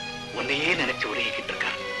 உன்னையே நினைச்சு உருகிக்கிட்டு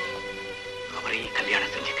இருக்காரு, அவரையும்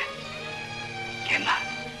கல்யாணம் செஞ்சுக்க. ஏன்னா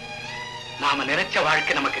நாம நினைச்ச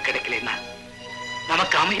வாழ்க்கை நமக்கு கிடைக்கலன்னா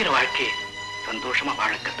நமக்கு அமைகிற வாழ்க்கையை சந்தோஷமா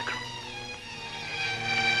வாழ கத்துக்கணும்.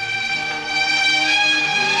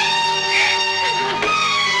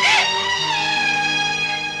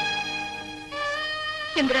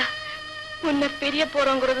 இந்திரா, உன்னை பிரிய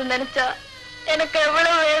போறோங்கிறது நினைச்சா எனக்கு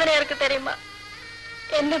எவ்வளவு வேதனையா இருக்கு தெரியுமா?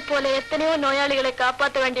 என்ன போல எத்தனையோ நோயாளிகளை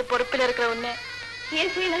காப்பாற்ற வேண்டிய பொறுப்பில் இருக்கிற உன்னை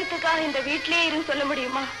என் சுயநலத்துக்காக இந்த வீட்டிலேயே இருந்து சொல்ல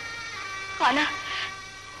முடியுமா? ஆனா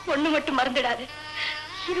ஒண்ணு மட்டும் மறந்துடாது,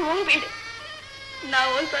 இது உன் வீடு,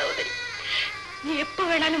 நான் உன் சகோதரி. நீ எப்ப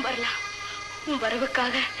வேணாலும் வரலாம். உன்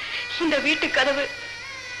வரவுக்காக இந்த வீட்டு கதவு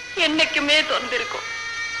என்னைக்குமே திறந்திருக்கும்.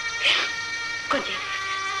 கொஞ்சம்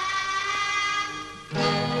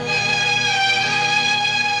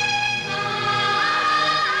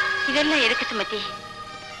இதெல்லாம் எதுக்கு சுமதி?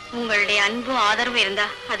 உங்களுடைய அன்பும் ஆதரவும் இருந்தா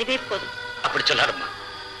அதுவே போதும். அப்படி சொல்லாதம்மா.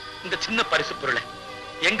 இந்த சின்ன பரிசு பொருளை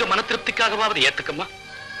எங்க மன திருப்திக்காகவாவது ஏத்துக்கம்மா.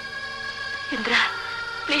 இந்திரா,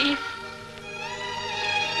 பிளீஸ்.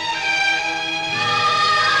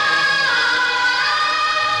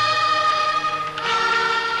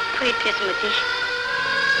 போயிட்டு சுமதி,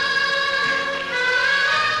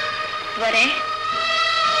 வரேன்.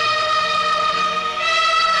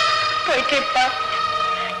 போயிட்டுப்பா.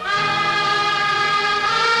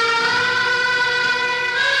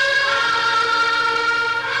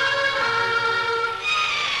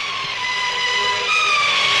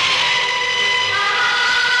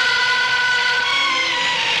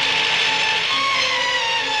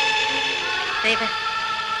 டிரைவர்,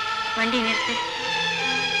 வண்டி நிறுத்து.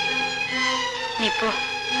 நீ போ.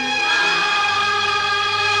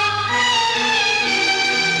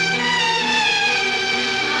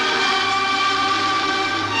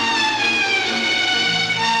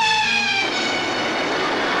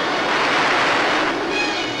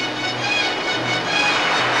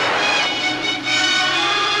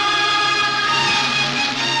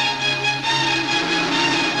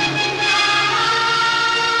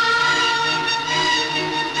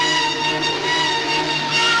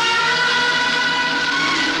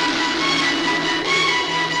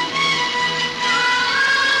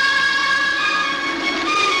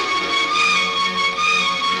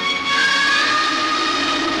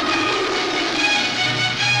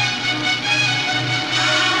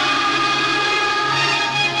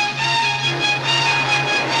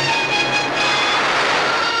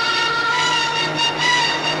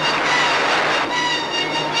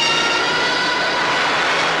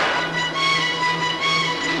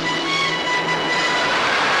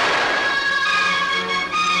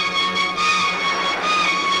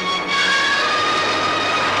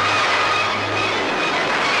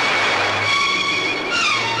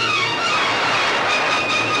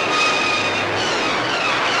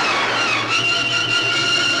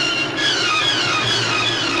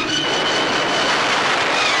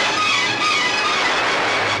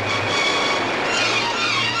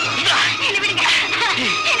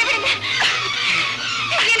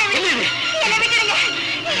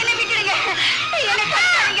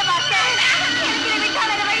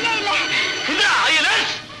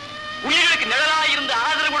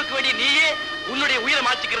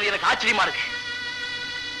 ஆச்சரியமா இருக்கு.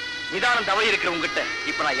 நிதானம் தவறி இருக்கிற உங்ககிட்ட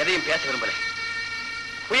இப்ப நான் எதையும் பேச விரும்பல.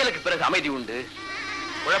 புயலுக்கு பிறகு அமைதி உண்டு,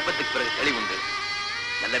 குழப்பத்துக்கு பிறகு தெளிவு உண்டு.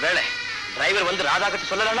 நல்ல வேளை டிரைவர் வந்து ராதா கிட்ட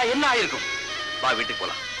சொல்லலன்னா என்ன ஆயிருக்கும்? வா, வீட்டுக்கு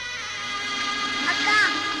போலாம். அக்கா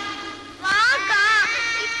வாக்கா,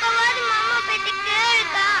 இப்பவாது மாமா பேட்டி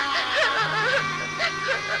கேளுக்கா.